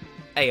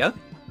 Aya.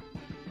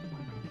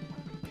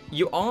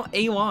 You are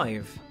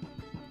alive.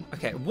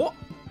 Okay, what?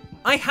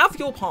 I have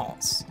your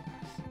parts.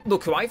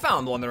 Look who I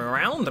found wandering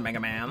around, Mega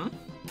Man.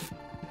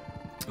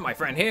 My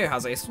friend here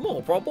has a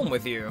small problem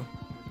with you.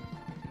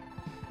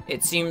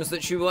 It seems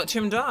that you let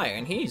him die,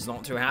 and he's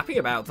not too happy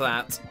about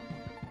that.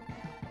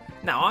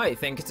 Now I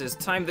think it is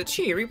time that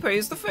he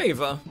repays the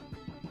favor.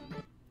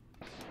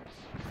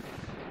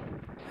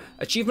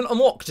 Achievement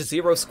unlocked,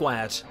 0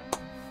 squared.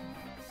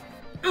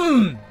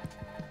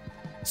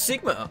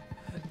 Sigma,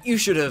 You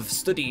should have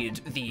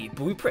studied the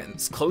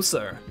blueprints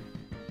closer.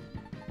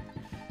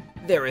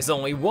 There is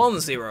only one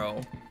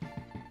Zero.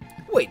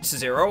 Wait,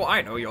 Zero,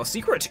 I know your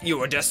secret.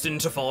 You are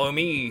destined to follow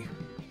me.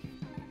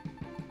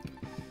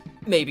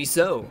 Maybe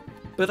so,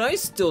 but I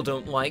still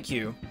don't like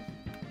you.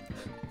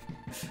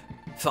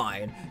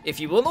 Fine. If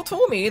you will not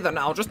follow me, then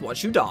I'll just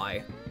watch you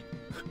die.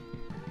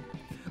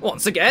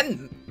 Once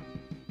again.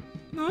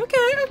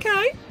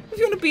 Okay. If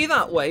you want to be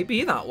that way,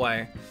 be that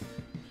way.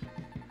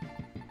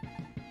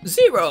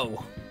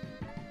 Zero!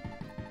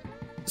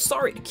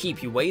 Sorry to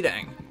keep you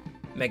waiting,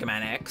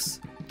 Megaman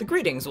X. The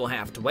greetings will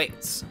have to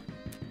wait.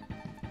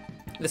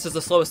 This is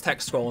the slowest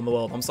text scroll in the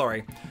world, I'm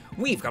sorry.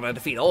 We've got to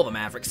defeat all the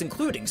Mavericks,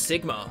 including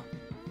Sigma.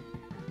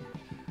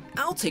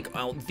 I'll take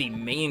out the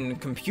main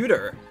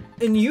computer,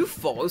 and you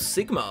follow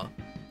Sigma.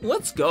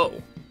 Let's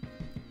go.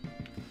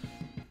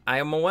 I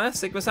am aware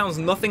Sigma sounds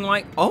nothing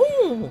like...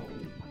 Oh!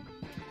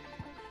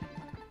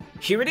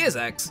 Here it is,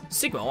 X.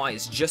 Sigma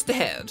lies just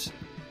ahead.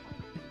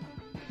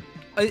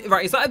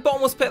 Right, is that a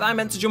bottomless pit that I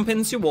meant to jump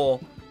into, or...?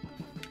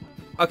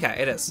 Okay,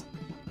 it is.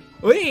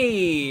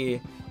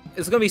 Whee!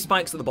 There's gonna be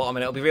spikes at the bottom,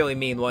 and it'll be really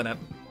mean, won't it?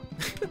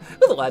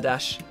 With a lead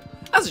dash.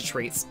 As a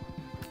treat.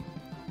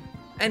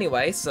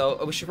 Anyway,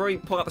 so we should probably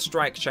pull out the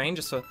strike chain,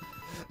 just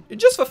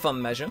for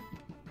fun measure.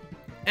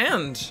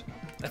 And,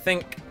 I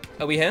think...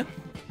 Are we here?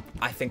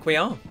 I think we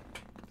are.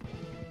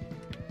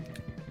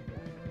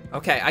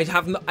 Okay,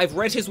 I've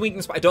read his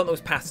weakness, but I don't know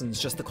his patterns,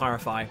 just to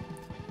clarify.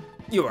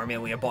 You are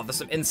merely a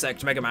bothersome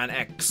insect, Megaman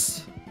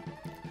X.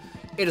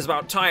 It is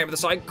about time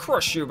that I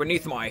crush you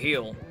beneath my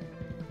heel.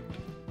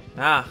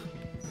 Ah,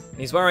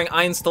 he's wearing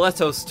iron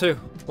stilettos too.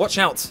 Watch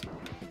out.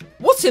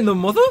 What in the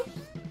mother?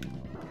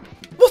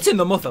 What in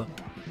the mother?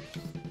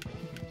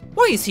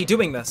 Why is he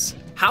doing this?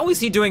 How is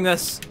he doing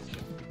this?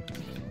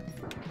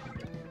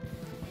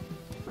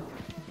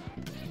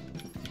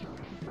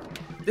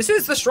 This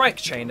is the strike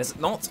chain, is it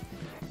not?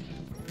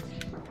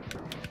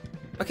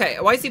 Okay,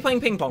 why is he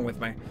playing ping pong with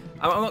me?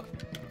 I'm not...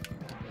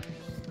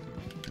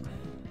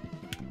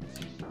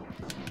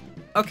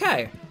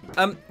 Okay,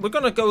 we're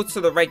gonna go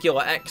to the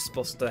regular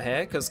X-Buster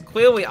here, because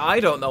clearly I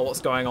don't know what's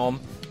going on.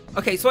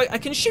 Okay, so I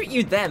can shoot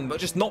you then, but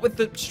just not with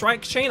the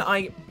strike chain?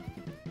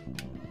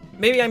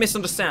 Maybe I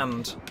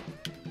misunderstand.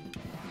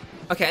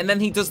 Okay, and then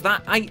he does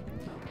that.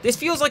 This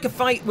feels like a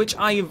fight which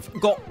I've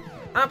got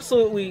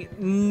absolutely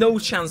no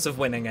chance of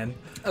winning in.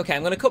 Okay,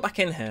 I'm gonna cut back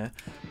in here.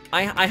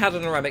 I had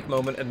a Neremik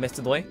moment,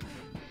 admittedly.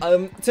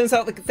 Turns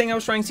out the thing I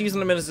was trying to use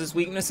on him as his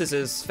weakness is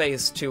his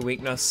phase 2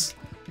 weakness.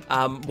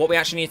 What we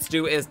actually need to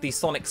do is the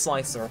Sonic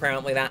Slicer.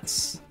 Apparently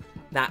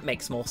that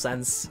makes more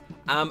sense.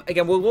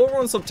 Again, we're lower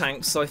on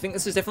sub-tanks, so I think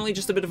this is definitely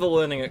just a bit of a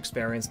learning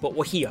experience, but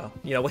we're here.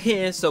 You know, we're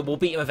here, so we'll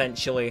beat him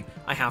eventually.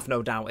 I have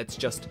no doubt. It's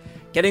just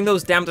getting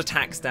those damned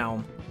attacks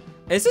down.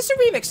 Is this a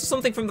remix of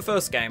something from the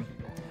first game?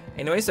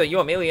 Anyway, so you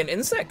are merely an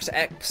insect,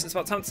 X. It's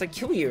about time to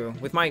kill you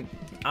with my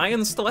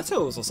iron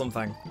stilettos or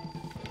something.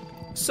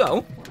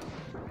 So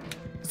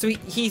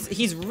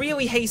he's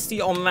really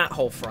hasty on that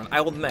whole front,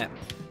 I'll admit.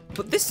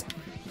 But this...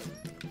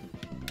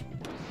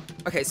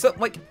 Okay, so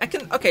like I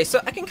can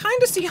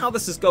kind of see how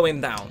this is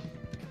going down.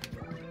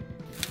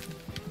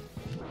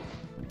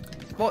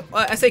 Well,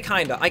 I say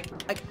kinda. I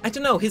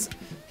don't know, his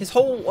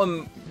whole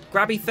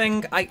grabby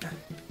thing.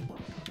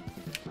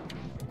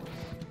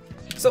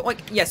 So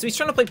like, yeah, so he's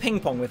trying to play ping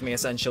pong with me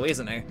essentially,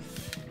 isn't he?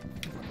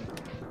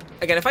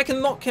 Again, if I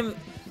can knock him,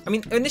 I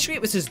mean, initially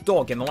it was his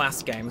dog in the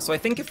last game, so I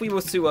think if we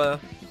were to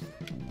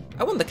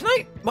I wonder,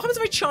 what happens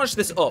if I charge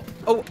this up?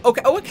 Oh,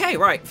 okay,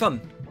 right,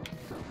 fun.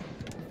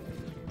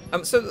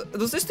 So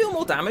does this deal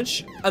more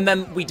damage? And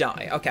then we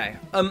die, okay.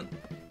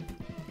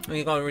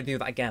 We gotta redo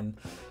that again.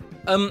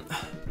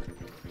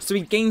 So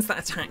he gains that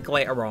attack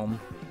later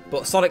on,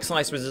 but Sonic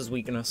Slicer is his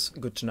weakness,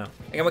 good to know.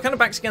 Again, we're kind of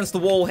backed against the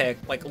wall here,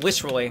 like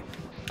literally.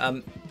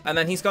 And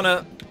then he's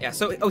gonna, yeah,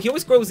 so, he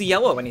always grows the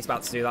yellow when he's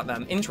about to do that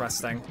then,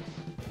 interesting.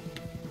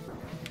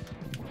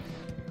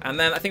 And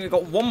then I think we've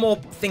got one more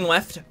thing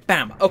left,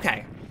 bam,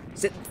 okay.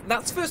 So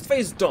that's first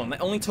phase done, it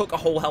only took a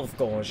whole health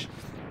gauge.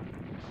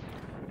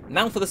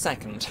 Now for the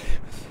second.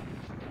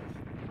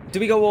 Do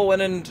we go all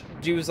in and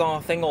use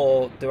our thing,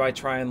 or do I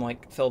try and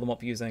like fill them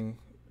up using,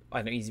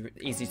 I don't know,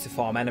 easy to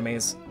farm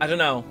enemies? I don't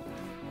know.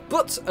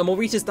 But, and we'll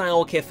read his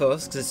dialogue here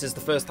first, because this is the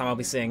first time I'll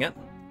be seeing it.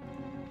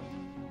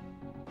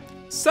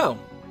 So.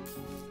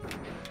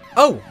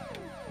 Oh,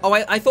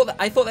 I thought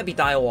that'd be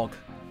dialogue.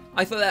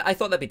 I thought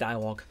that'd be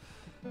dialogue.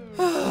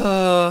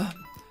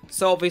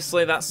 So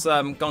obviously that's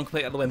gone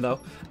completely out the window.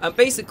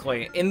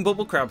 Basically, in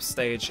Bubble Crab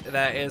stage,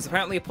 there is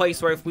apparently a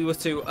place where if we were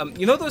to,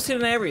 you know those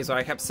hidden areas where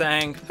I kept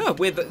saying, oh,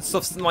 weird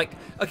stuff, like,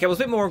 okay, I was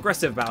a bit more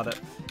aggressive about it.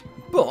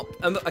 But,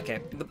 okay,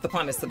 the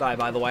plan is to die,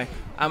 by the way.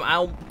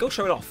 I'll go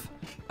show it off.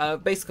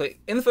 Basically,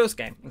 in the first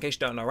game, in case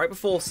you don't know, right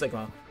before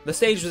Sigma, the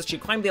stage was that you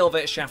climb the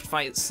elevator shaft,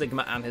 fight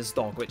Sigma and his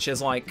dog, which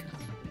is like,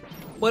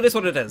 well, it is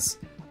what it is.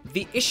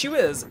 The issue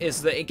is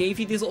that it gave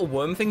you these little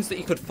worm things that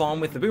you could farm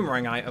with the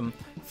boomerang item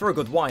for a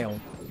good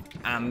while.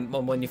 And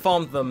when you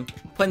farmed them,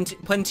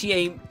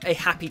 plenty a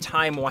happy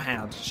time were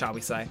had, shall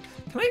we say.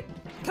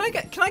 Can I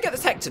get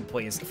detected,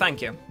 please?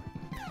 Thank you.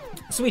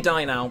 So we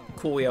die now.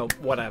 Coolio,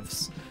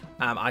 whatevs.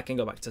 I can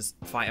go back to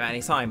fight at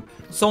any time.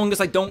 So long as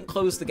I don't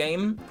close the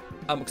game,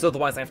 because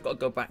otherwise I've got to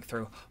go back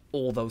through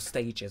all those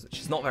stages, which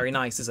is not very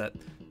nice, is it?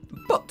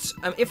 But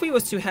if we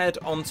were to head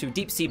on to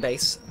Deep Sea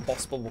Base,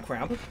 Boss Bubble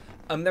Crab,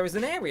 there is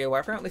an area where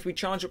apparently if we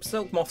charge up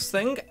Silk Moth's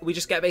thing, we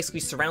just get basically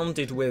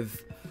surrounded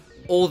with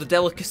all the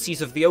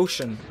delicacies of the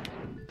ocean,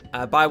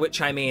 by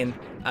which I mean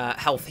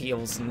health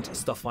heals and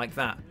stuff like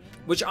that,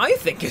 which I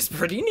think is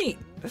pretty neat.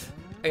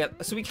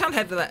 So we can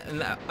head to that,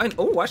 and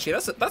oh, actually,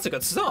 that's a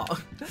good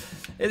start.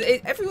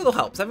 Every little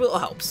helps. Every little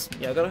helps.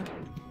 Yeah, gotta.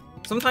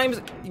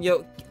 Sometimes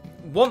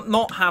want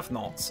not have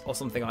not, or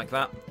something like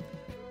that.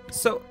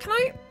 So can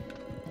I?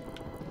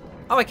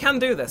 Oh, I can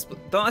do this, but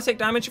don't I take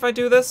damage if I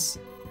do this?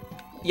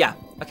 Yeah.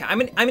 Okay.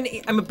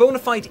 I'm a bona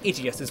fide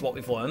idiot, is what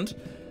we've learned.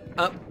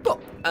 But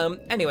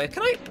anyway,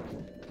 can I?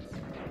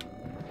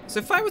 So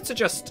if I were to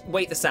just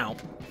wait this out,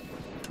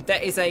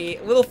 there is a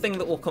little thing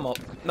that will come up.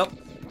 Nope.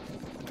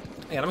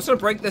 Yeah, I'm just gonna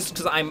break this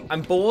because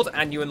I'm bored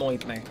and you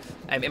annoyed me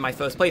in my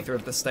first playthrough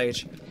of this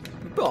stage.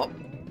 But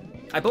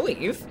I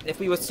believe if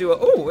we were to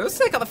let's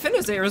take out the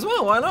finners here as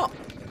well. Why not?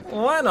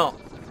 Why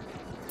not?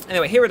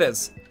 Anyway, here it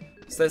is.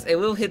 So there's a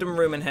little hidden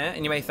room in here,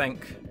 and you may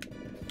think,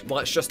 well,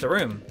 it's just a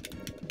room.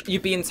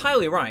 You'd be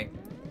entirely right.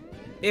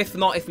 If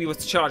not, if we were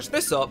to charge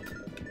this up,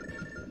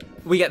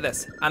 we get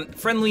this. And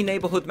Friendly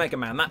Neighborhood Mega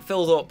Man. That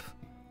fills up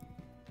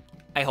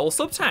a whole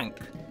sub-tank.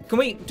 Can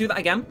we do that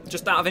again?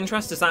 Just out of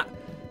interest, is that...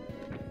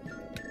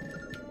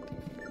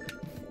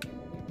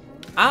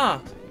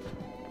 Ah!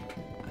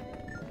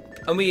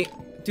 And we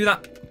do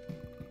that...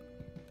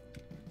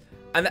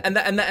 And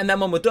then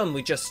when we're done,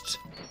 we just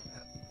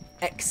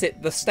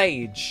exit the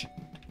stage.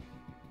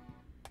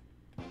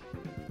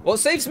 What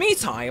saves me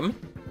time?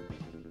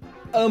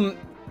 I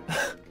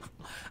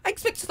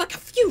expected like a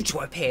few to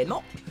appear,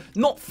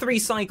 not 3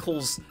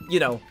 cycles,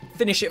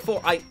 finish it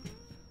 4.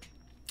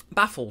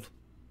 Baffled.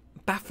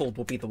 Baffled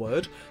will be the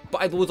word.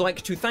 But I would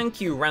like to thank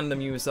you,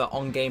 random user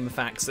on Game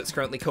Facts that's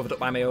currently covered up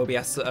by my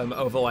OBS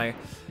overlay.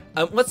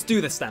 Let's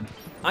do this then.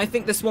 I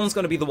think this one's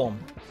going to be the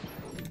one.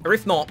 Or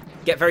if not,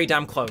 get very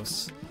damn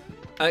close.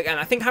 And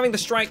I think having the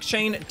strike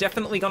chain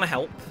definitely going to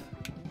help.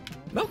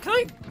 Well, can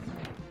I?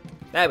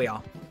 There we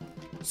are.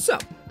 So.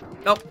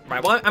 Oh,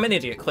 right, well, I'm an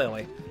idiot,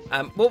 clearly.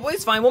 Well,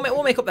 it's fine.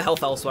 We'll make up the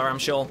health elsewhere, I'm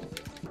sure.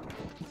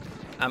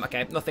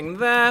 Okay, nothing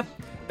there.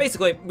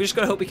 Basically, we just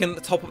gotta hope we can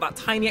top up that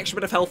tiny extra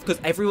bit of health,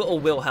 because every little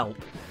will help.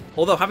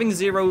 Although having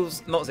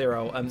Sigma's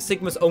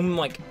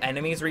own,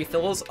 enemies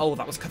refills, oh,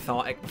 that was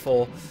cathartic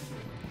before.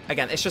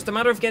 Again, it's just a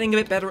matter of getting a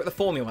bit better at the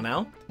formula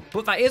now.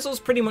 But that is us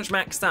pretty much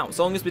maxed out.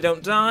 So long as we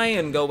don't die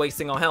and go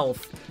wasting our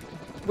health,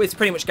 it's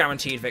pretty much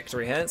guaranteed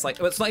victory here. It's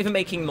it's not even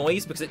making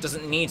noise because it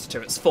doesn't need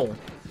to, it's full.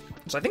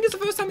 So I think it's the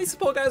first time these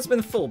support guides have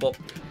been full, but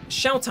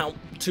shout out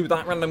to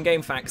that random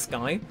Game Facts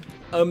guy.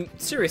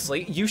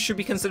 Seriously, you should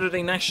be considered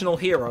a national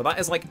hero. That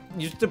is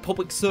you did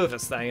public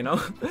service there,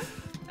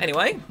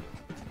 Anyway.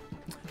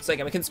 So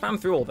again, we can spam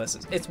through all this.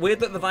 It's weird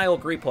that the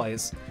dialogue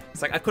replays.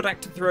 It's I could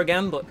act it through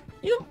again, but,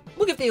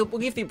 we'll give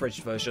the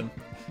abridged version.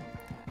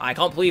 I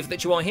can't believe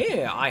that you are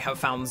here. I have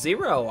found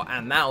Zero,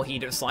 and now he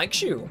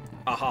dislikes you.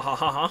 Ah ha ha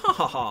ha ha ha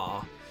ha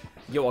ha.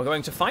 You are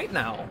going to fight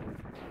now.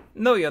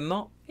 No, you're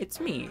not. It's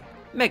me.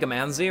 Mega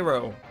Man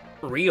Zero.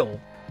 Real.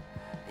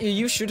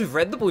 You should have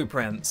read the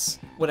blueprints.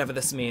 Whatever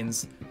this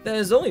means.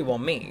 There's only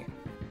one me.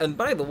 And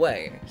by the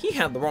way, he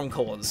had the wrong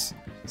colours.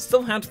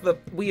 Still had the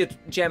weird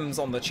gems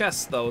on the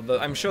chest, though,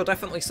 that I'm sure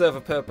definitely serve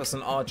a purpose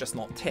and are just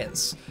not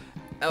his.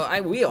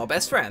 We are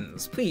best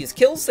friends. Please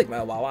kill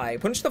Sigma while I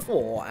punch the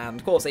floor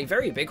and cause a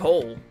very big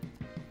hole.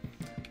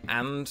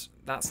 And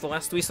that's the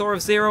last we saw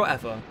of Zero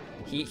ever.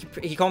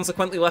 He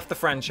consequently left the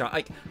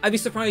franchise. I'd be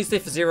surprised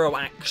if Zero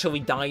actually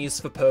dies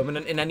for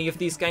permanent in any of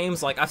these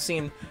games. I've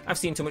seen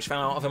too much fan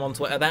art of him on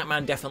Twitter. That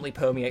man definitely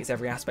permeates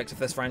every aspect of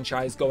this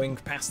franchise, going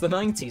past the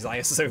 90s, I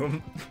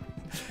assume.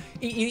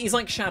 He's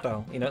like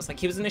Shadow, it's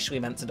he was initially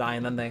meant to die,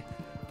 and then they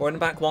brought him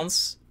back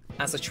once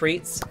as a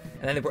treat,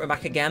 and then they brought him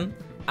back again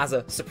as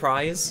a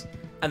surprise,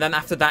 and then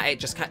after that it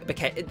just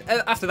became.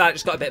 After that it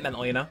just got a bit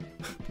mental,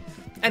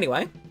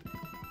 Anyway,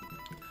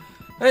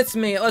 it's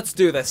me. Let's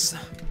do this.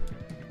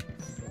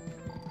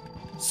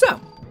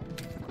 So,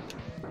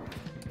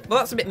 well,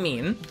 that's a bit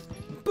mean,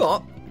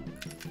 but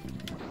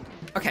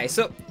okay.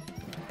 So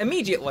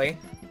immediately,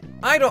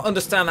 I don't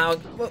understand how.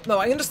 Well, no,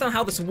 I understand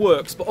how this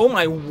works, but oh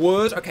my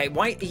word! Okay,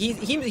 why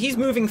he's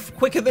moving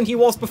quicker than he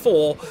was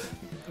before.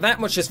 That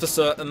much is for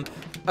certain.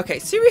 Okay,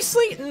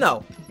 seriously,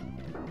 no.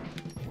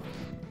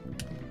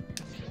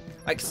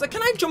 So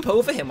can I jump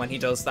over him when he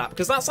does that?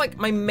 Because that's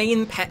my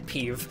main pet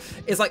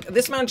peeve. Is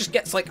this man just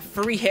gets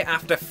free hit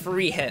after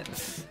free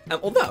hit.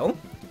 Although,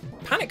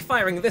 panic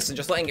firing this and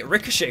just letting it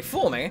ricochet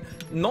for me,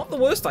 not the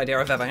worst idea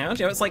I've ever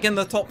had. It's in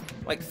the top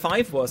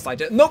 5 worst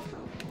idea. Nope,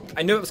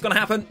 I knew it was gonna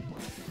happen.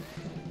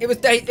 It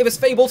was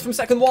fabled from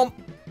second one.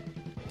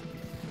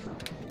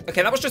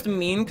 Okay, that was just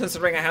mean,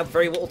 considering I had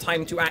very little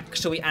time to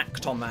actually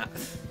act on that.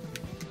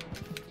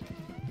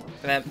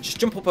 And then just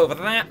jump up over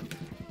that,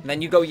 and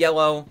then you go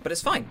yellow, but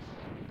it's fine.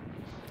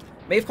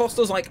 May have cost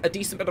us, like, a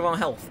decent bit of our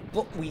health,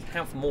 but we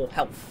have more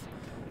health.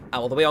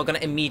 Although we are going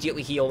to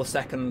immediately heal the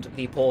second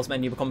the pause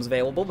menu becomes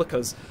available,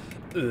 because...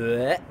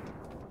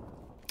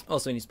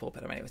 Also, we need to pull up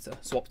anyway to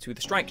swap to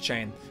the strike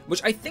chain,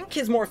 which I think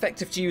is more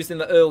effective to use in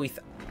the early...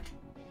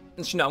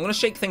 No, I'm going to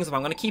shake things up.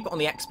 I'm going to keep it on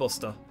the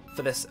X-Buster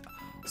for this.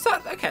 So,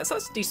 okay, so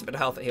that's a decent bit of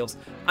health it heals.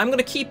 I'm going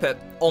to keep it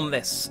on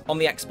this, on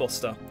the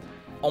X-Buster.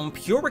 On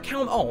pure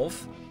account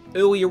of,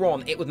 earlier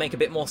on, it would make a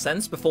bit more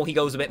sense before he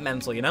goes a bit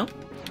mental, you know?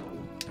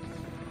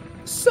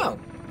 So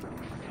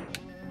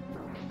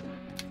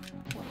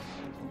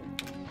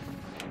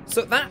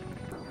that...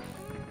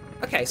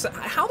 Okay, so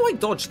how do I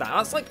dodge that?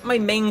 That's like my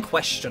main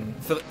question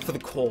for the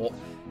court.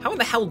 How in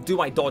the hell do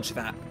I dodge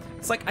that?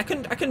 It's like, I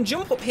can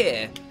jump up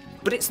here,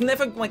 but it's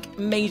never, like,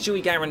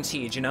 majorly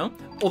guaranteed, you know?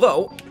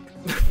 Although,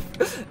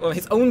 well,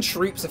 his own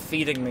troops are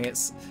feeding me.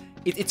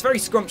 It's very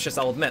scrumptious,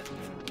 I'll admit.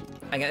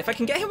 Again, if I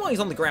can get him while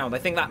he's on the ground, I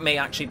think that may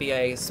actually be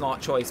a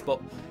smart choice,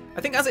 but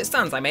I think as it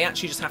stands, I may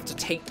actually just have to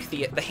take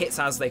the hits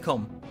as they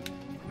come.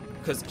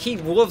 Because he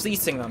loves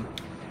eating them.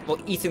 Well,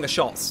 eating the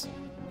shots.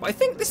 But I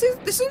think this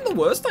isn't the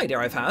worst idea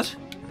I've had.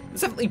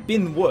 It's definitely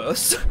been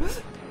worse.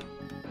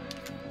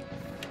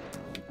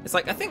 It's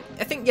like, I think,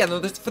 yeah,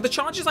 for the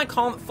charges I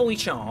can't fully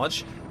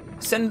charge,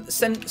 spend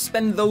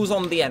those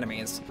on the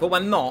enemies. But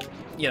when not,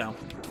 you know.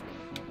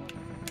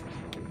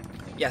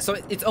 Yeah, so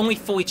it's only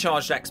fully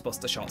charged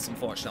X-Buster shots,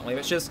 unfortunately,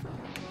 which is...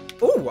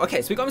 Ooh,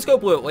 okay, so we got him to go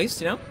blue at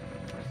least, you know?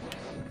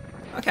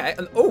 Okay,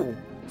 and ooh,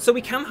 so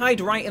we can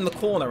hide right in the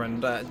corner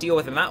and deal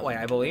with him that way,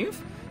 I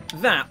believe.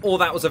 That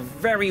was a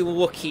very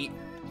lucky...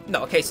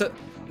 No, okay, so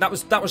that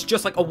was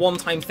just like a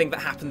one-time thing that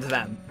happened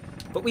then.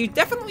 But we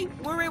definitely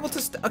were able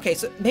to... Okay,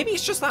 so maybe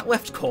it's just that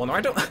left corner.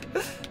 I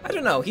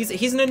don't know.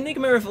 He's an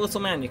enigma of a little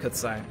man, you could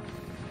say.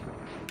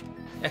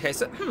 Okay,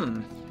 so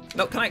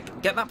no, can I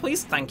get that,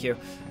 please? Thank you.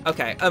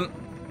 Okay,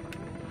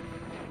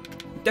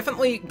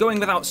 definitely going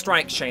without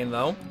strike chain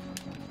though.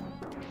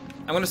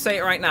 I'm gonna say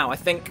it right now. I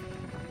think.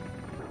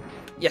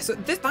 Yeah, so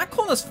that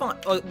corner's fine.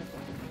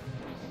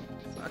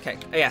 Okay,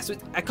 yeah, so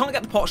I can't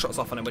get the pot shots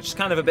off on him, which is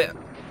kind of a bit...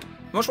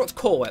 I'm not sure what to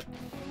call it.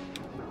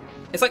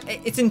 It's like,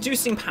 it's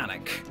inducing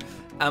panic.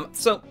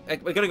 So,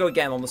 we're gonna go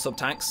again on the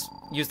sub-tanks.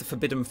 Use the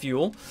forbidden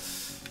fuel.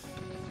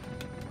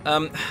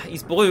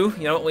 He's blue,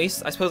 you know, at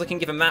least. I suppose I can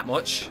give him that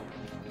much.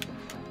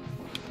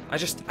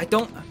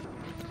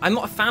 I'm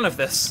not a fan of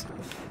this.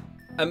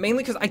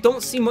 Mainly because I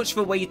don't see much of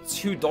a way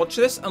to dodge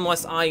this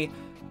unless I,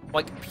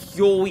 like,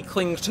 purely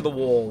cling to the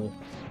wall.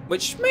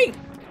 Which may...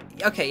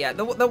 Okay, yeah,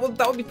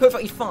 that would be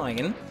perfectly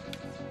fine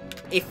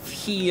if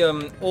he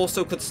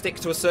also could stick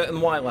to a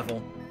certain Y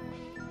level.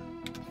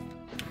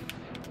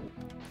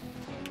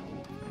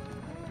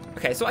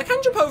 Okay, so I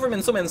can jump over him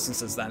in some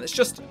instances then. It's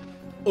just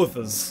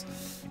others.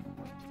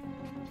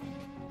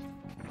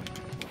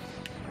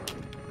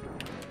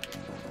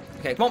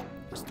 Okay, come on.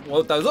 Just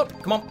load those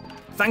up. Come on.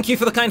 Thank you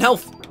for the kind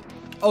health.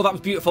 Oh, that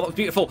was beautiful. That was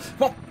beautiful.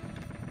 Come on.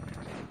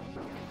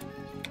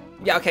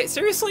 Yeah, okay,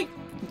 seriously?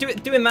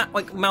 Doing that,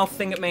 like, mouth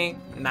thing at me?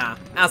 Nah,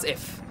 as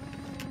if.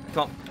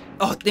 Come on.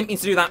 Oh, didn't mean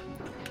to do that.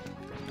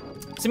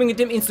 Seemingly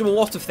didn't mean to do a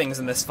lot of things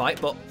in this fight,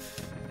 but...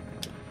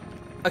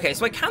 Okay,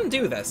 so I can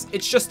do this.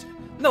 It's just...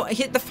 No, I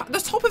hit the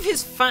top of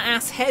his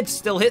fat-ass head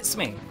still hits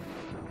me.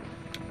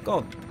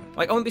 God.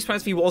 Like, I wouldn't be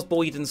surprised if he was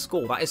bullied in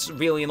school. That is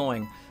really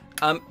annoying.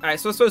 Alright,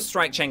 so I suppose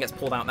strike chain gets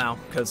pulled out now,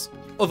 because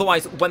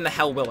otherwise, when the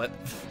hell will it?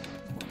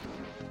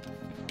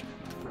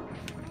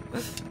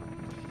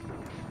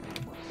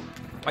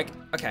 Like,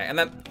 okay, and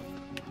then...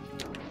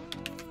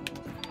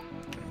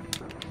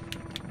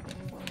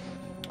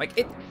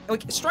 Like,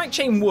 strike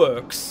chain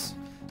works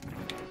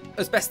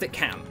as best it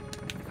can.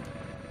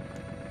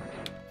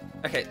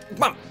 Okay,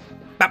 come on.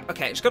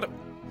 Okay, just gotta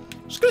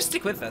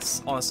stick with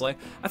this, honestly.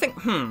 I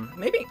think,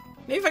 maybe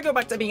if I go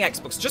back to being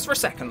Xbox just for a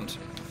second.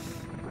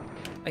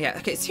 Yeah,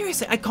 okay,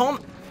 seriously, I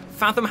can't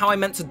fathom how I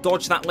meant to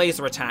dodge that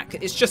laser attack.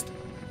 It's just,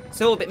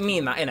 it's a little bit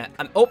mean, that, innit?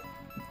 And, oh,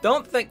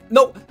 don't think,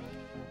 no!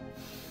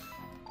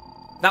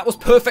 That was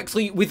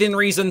perfectly within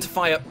reason to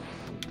fire.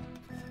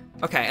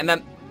 Okay, and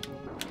then...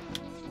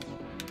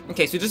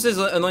 Okay, so this is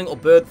an annoying little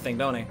bird thing,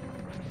 don't he?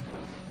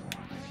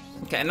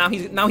 Okay, and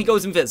now he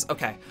goes invis.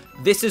 Okay,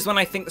 this is when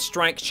I think the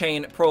strike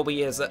chain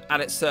probably is at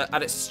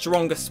its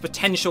strongest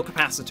potential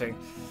capacity.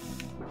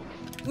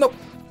 No.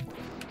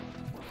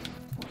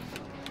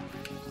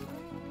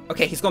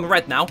 Okay, he's gone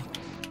red now.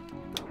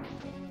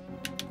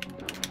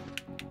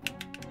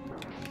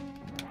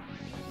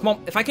 Come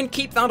on, if I can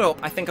keep that up,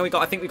 I think we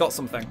got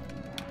something.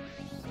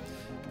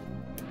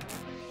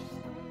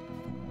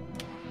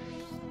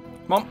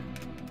 Come on.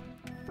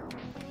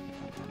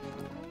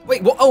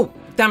 Wait, what? Oh,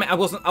 damn it! I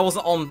wasn't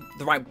on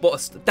the right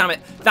button. Damn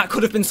it! That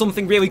could have been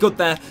something really good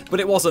there,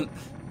 but it wasn't,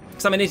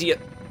 because I'm an idiot.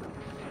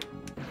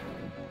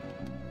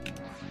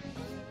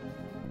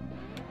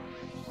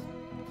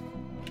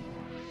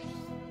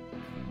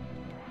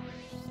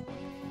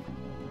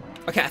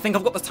 Okay, Okay, I think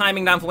I've got the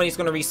timing down for when he's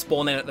going to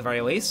respawn in at the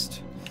very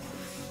least.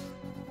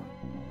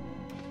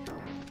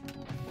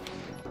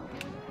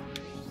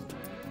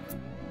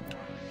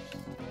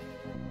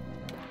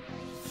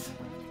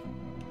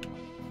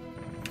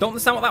 Don't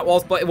understand what that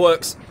was, but it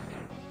works.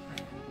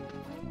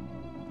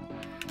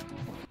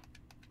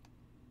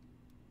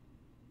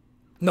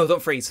 No,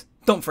 don't freeze.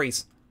 Don't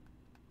freeze.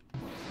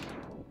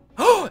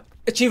 Oh!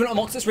 Achievement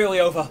unlocked, it's really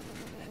over.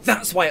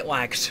 That's why it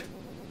lagged.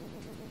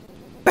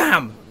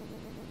 Bam!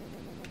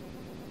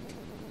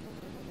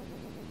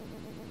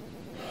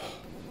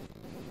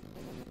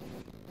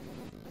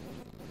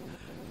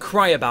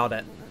 Cry about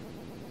it.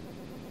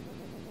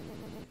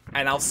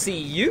 And I'll see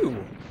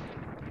you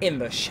in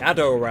the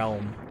Shadow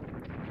Realm.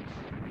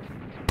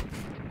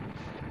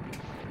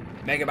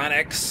 Megaman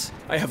X,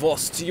 I have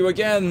lost to you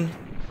again.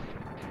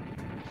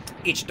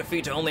 Each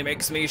defeat only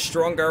makes me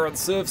stronger and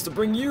serves to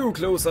bring you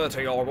closer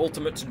to your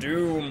ultimate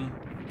doom.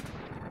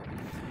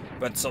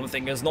 But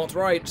something is not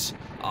right.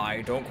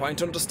 I don't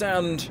quite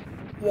understand.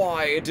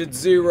 Why did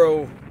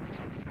Zero?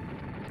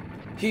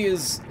 He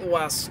is the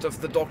last of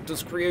the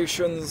Doctor's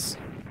creations.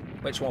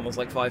 Which one was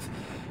like 5?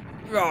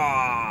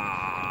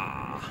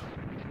 Ah!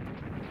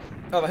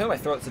 Oh, I hurt my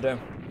throat to do.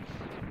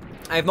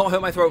 I have not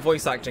hurt my throat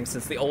voice acting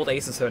since the old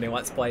Ace Attorney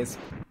Let's Plays.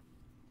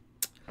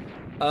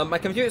 My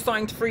computer's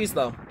starting to freeze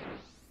though.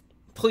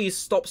 Please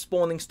stop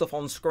spawning stuff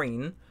on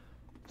screen.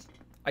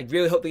 I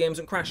really hope the game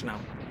doesn't crash now.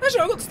 Actually,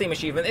 I got the Steam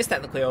achievement. It's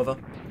technically over.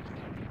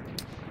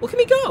 Look at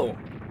me go.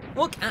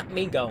 Look at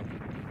me go.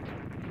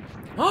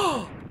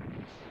 Oh!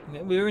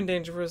 We were in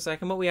danger for a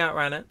second, but we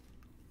outran it.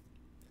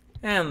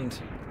 And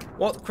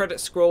what credit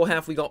scroll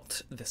have we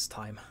got this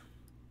time?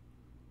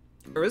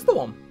 Or is there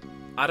one?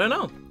 I don't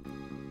know.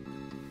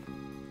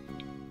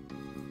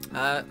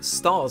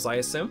 Stars, I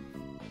assume.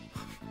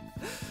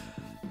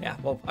 Yeah,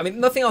 well, I mean,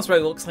 nothing else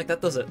really looks like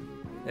that, does it?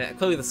 Yeah,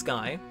 clearly the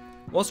sky.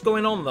 What's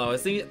going on, though? Are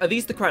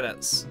these the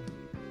credits?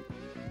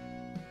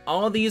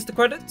 Are these the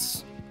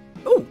credits?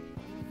 Oh,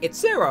 it's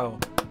Zero.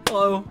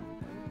 Hello.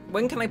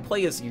 When can I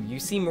play as you? You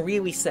seem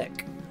really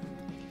sick.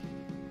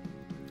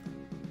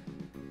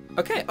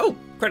 Okay, oh,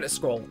 credit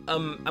scroll.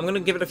 I'm gonna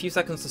give it a few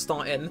seconds to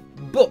start in,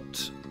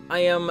 but I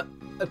am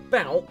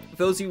about, for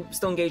those of you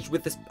still engaged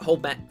with this whole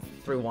bet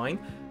through line,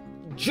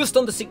 just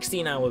under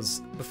 16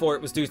 hours before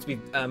it was due to be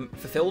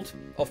fulfilled.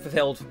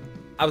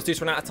 I was due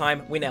to run out of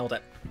time. We nailed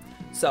it.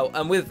 So,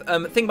 with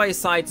Thing by his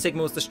side,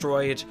 Sigma was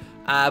destroyed,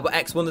 but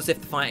X wonders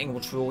if the fighting will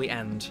truly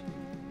end.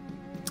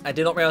 I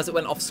did not realise it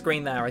went off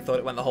screen there. I thought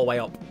it went the whole way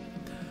up.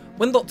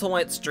 When Dr.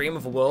 Light's dream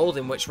of a world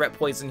in which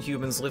Reploids and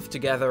humans live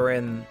together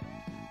in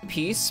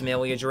peace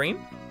merely a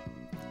dream?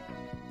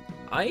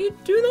 I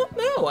do not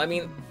know. I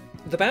mean,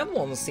 the bad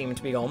ones seem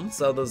to be gone,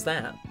 so there's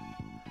that.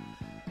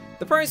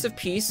 The price of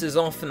peace is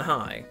often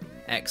high,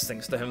 X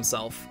thinks to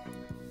himself.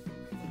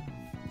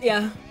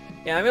 Yeah,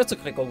 I mean, it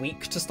took like a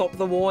week to stop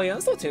the war, yeah,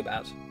 it's not too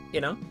bad, you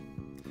know?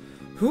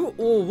 Who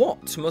or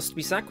what must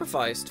be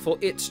sacrificed for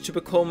it to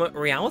become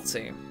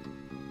reality?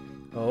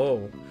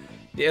 Oh.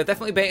 You're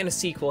definitely baiting a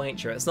sequel,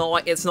 ain't you? It's not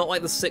like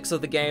there's 6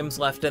 other games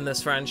left in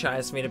this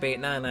franchise for me to beat,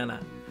 nah.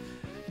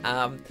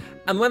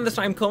 And when the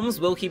time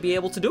comes, will he be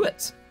able to do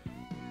it?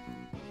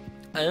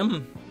 I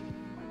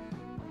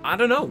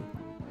don't know.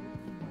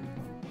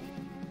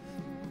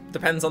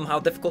 Depends on how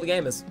difficult the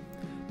game is.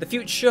 The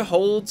future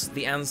holds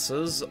the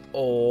answers,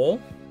 or...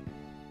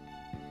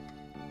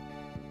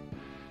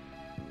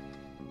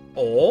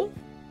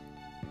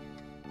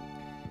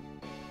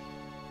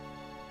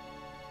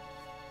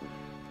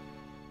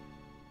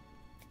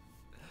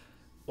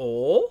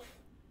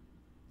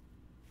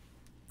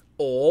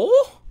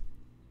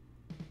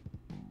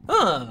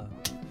 Huh.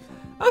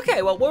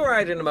 Okay, well, we're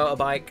riding a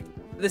motorbike.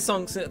 This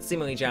song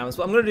seemingly jams,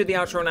 but I'm going to do the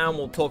outro now and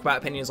we'll talk about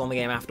opinions on the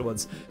game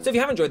afterwards. So if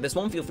you have enjoyed this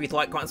one, feel free to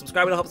like, comment, and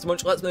subscribe. It helps so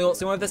much. Let us know you want to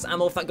see more of this and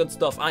all of that good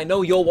stuff. I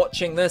know you're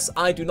watching this.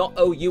 I do not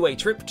owe you a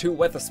trip to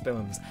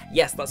Wetherspoons.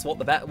 Yes, that's what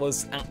the bet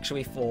was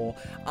actually for.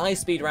 I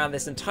speed around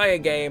this entire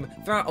game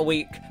throughout a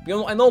week,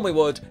 beyond what I normally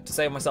would, to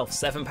save myself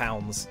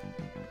 £7.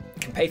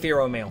 You can pay for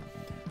your own meal.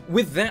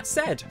 With that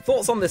said,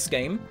 thoughts on this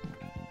game?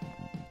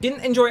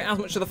 Didn't enjoy it as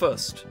much as the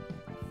first.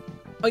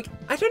 Like,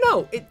 I don't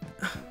know,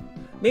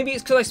 maybe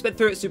it's because I sped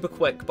through it super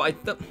quick, but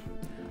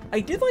I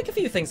did like a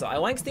few things though. I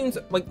liked things,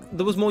 like,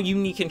 there was more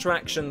unique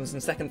interactions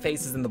and second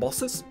phases in the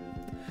bosses.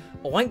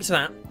 I liked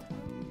that.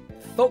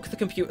 Fuck the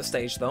computer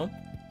stage though.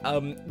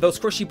 Those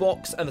crushy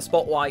blocks and the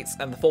spotlights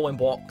and the falling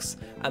blocks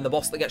and the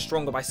boss that gets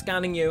stronger by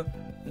scanning you,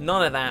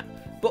 none of that.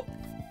 But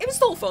it was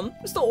still fun,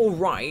 it was still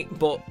alright,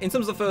 but in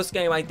terms of the first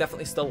game, I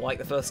definitely still like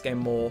the first game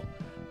more.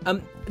 I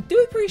do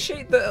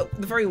appreciate that at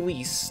the very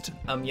least,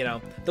 you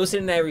know, those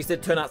hidden areas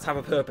did turn out to have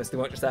a purpose. They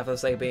weren't just there for the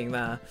sake of being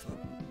there.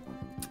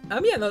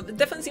 Yeah, no, it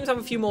definitely seems to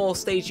have a few more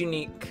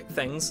stage-unique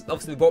things.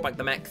 Obviously, they brought back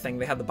the mech thing.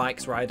 They had the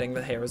bikes riding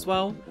here as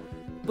well.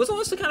 But it was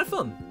honestly kind of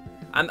fun.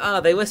 And,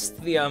 they list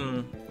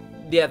the,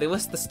 yeah, they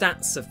list the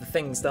stats of the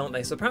things, don't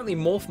they? So apparently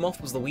Morph Moth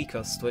was the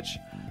weakest, which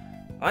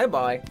I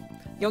buy.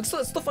 You know,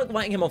 stuff like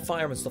lighting him on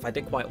fire and stuff I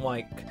did quite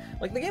like.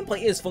 Like, the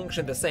gameplay is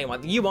functioning the same.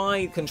 Like, the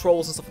UI,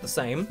 controls and stuff are the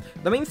same.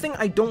 The main thing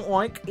I don't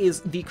like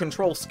is the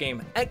control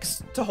scheme.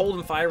 X to hold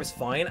and fire is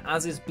fine,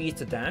 as is B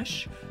to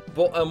dash.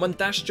 But when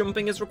dash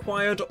jumping is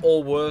required,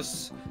 or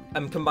worse,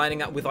 combining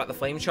that with, like, the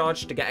flame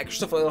charge to get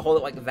extra stuff, like, hold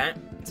it like that.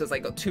 So it's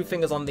like got 2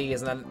 fingers on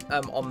these, and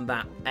then on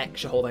that,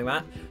 X you're holding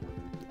that.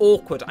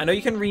 Awkward. I know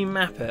you can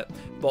remap it,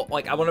 but,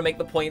 like, I want to make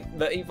the point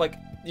that, like,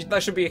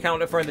 that should be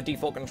accounted for in the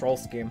default control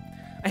scheme.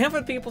 I have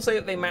heard people say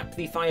that they mapped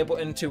the fire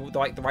button to,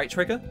 like, the right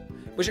trigger,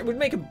 which it would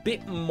make a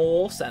bit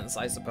more sense,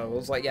 I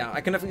suppose. Like, yeah,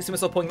 I can definitely see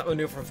myself pulling that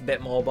maneuver for a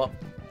bit more, but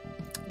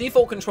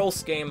default control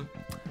scheme,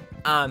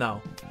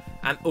 no.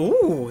 And,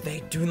 ooh,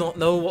 they do not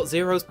know what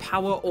Zero's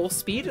power or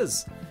speed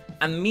is.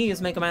 And me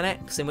is Megaman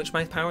X, in which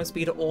my power and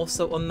speed are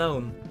also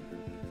unknown.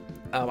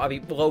 I'd be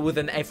lower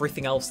than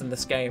everything else in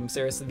this game.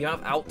 Seriously, the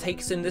amount of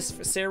outtakes in this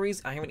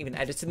series, I haven't even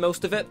edited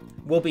most of it,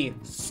 will be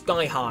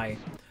sky high.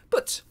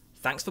 But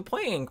thanks for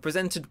playing,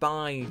 presented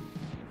by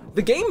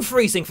the game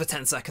freezing for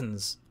 10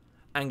 seconds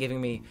and giving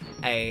me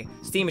a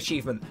Steam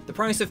achievement. The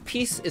price of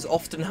peace is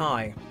often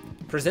high.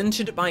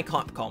 Presented by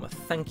Capcom.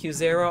 Thank you,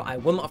 Zero. I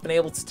wouldn't have been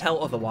able to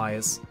tell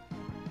otherwise.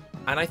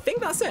 And I think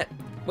that's it.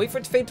 Wait for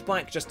it to fade to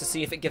black just to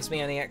see if it gives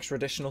me any extra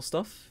additional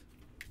stuff.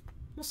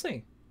 We'll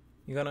see.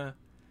 You gonna...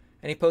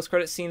 Any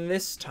post-credit scene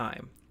this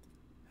time?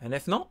 And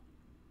if not...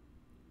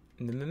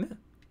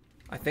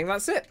 I think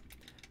that's it.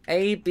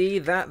 A, B,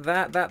 that,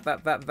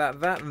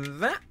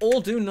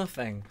 all do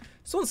nothing.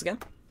 So once again,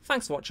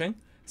 thanks for watching.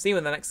 See you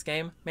in the next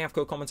game. May have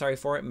co-commentary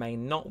for it, may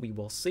not, we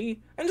will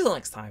see. Until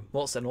next time,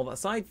 well said and all that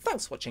aside,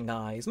 thanks for watching,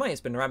 guys. My name's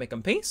been Neremik,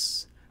 and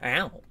peace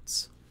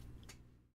out.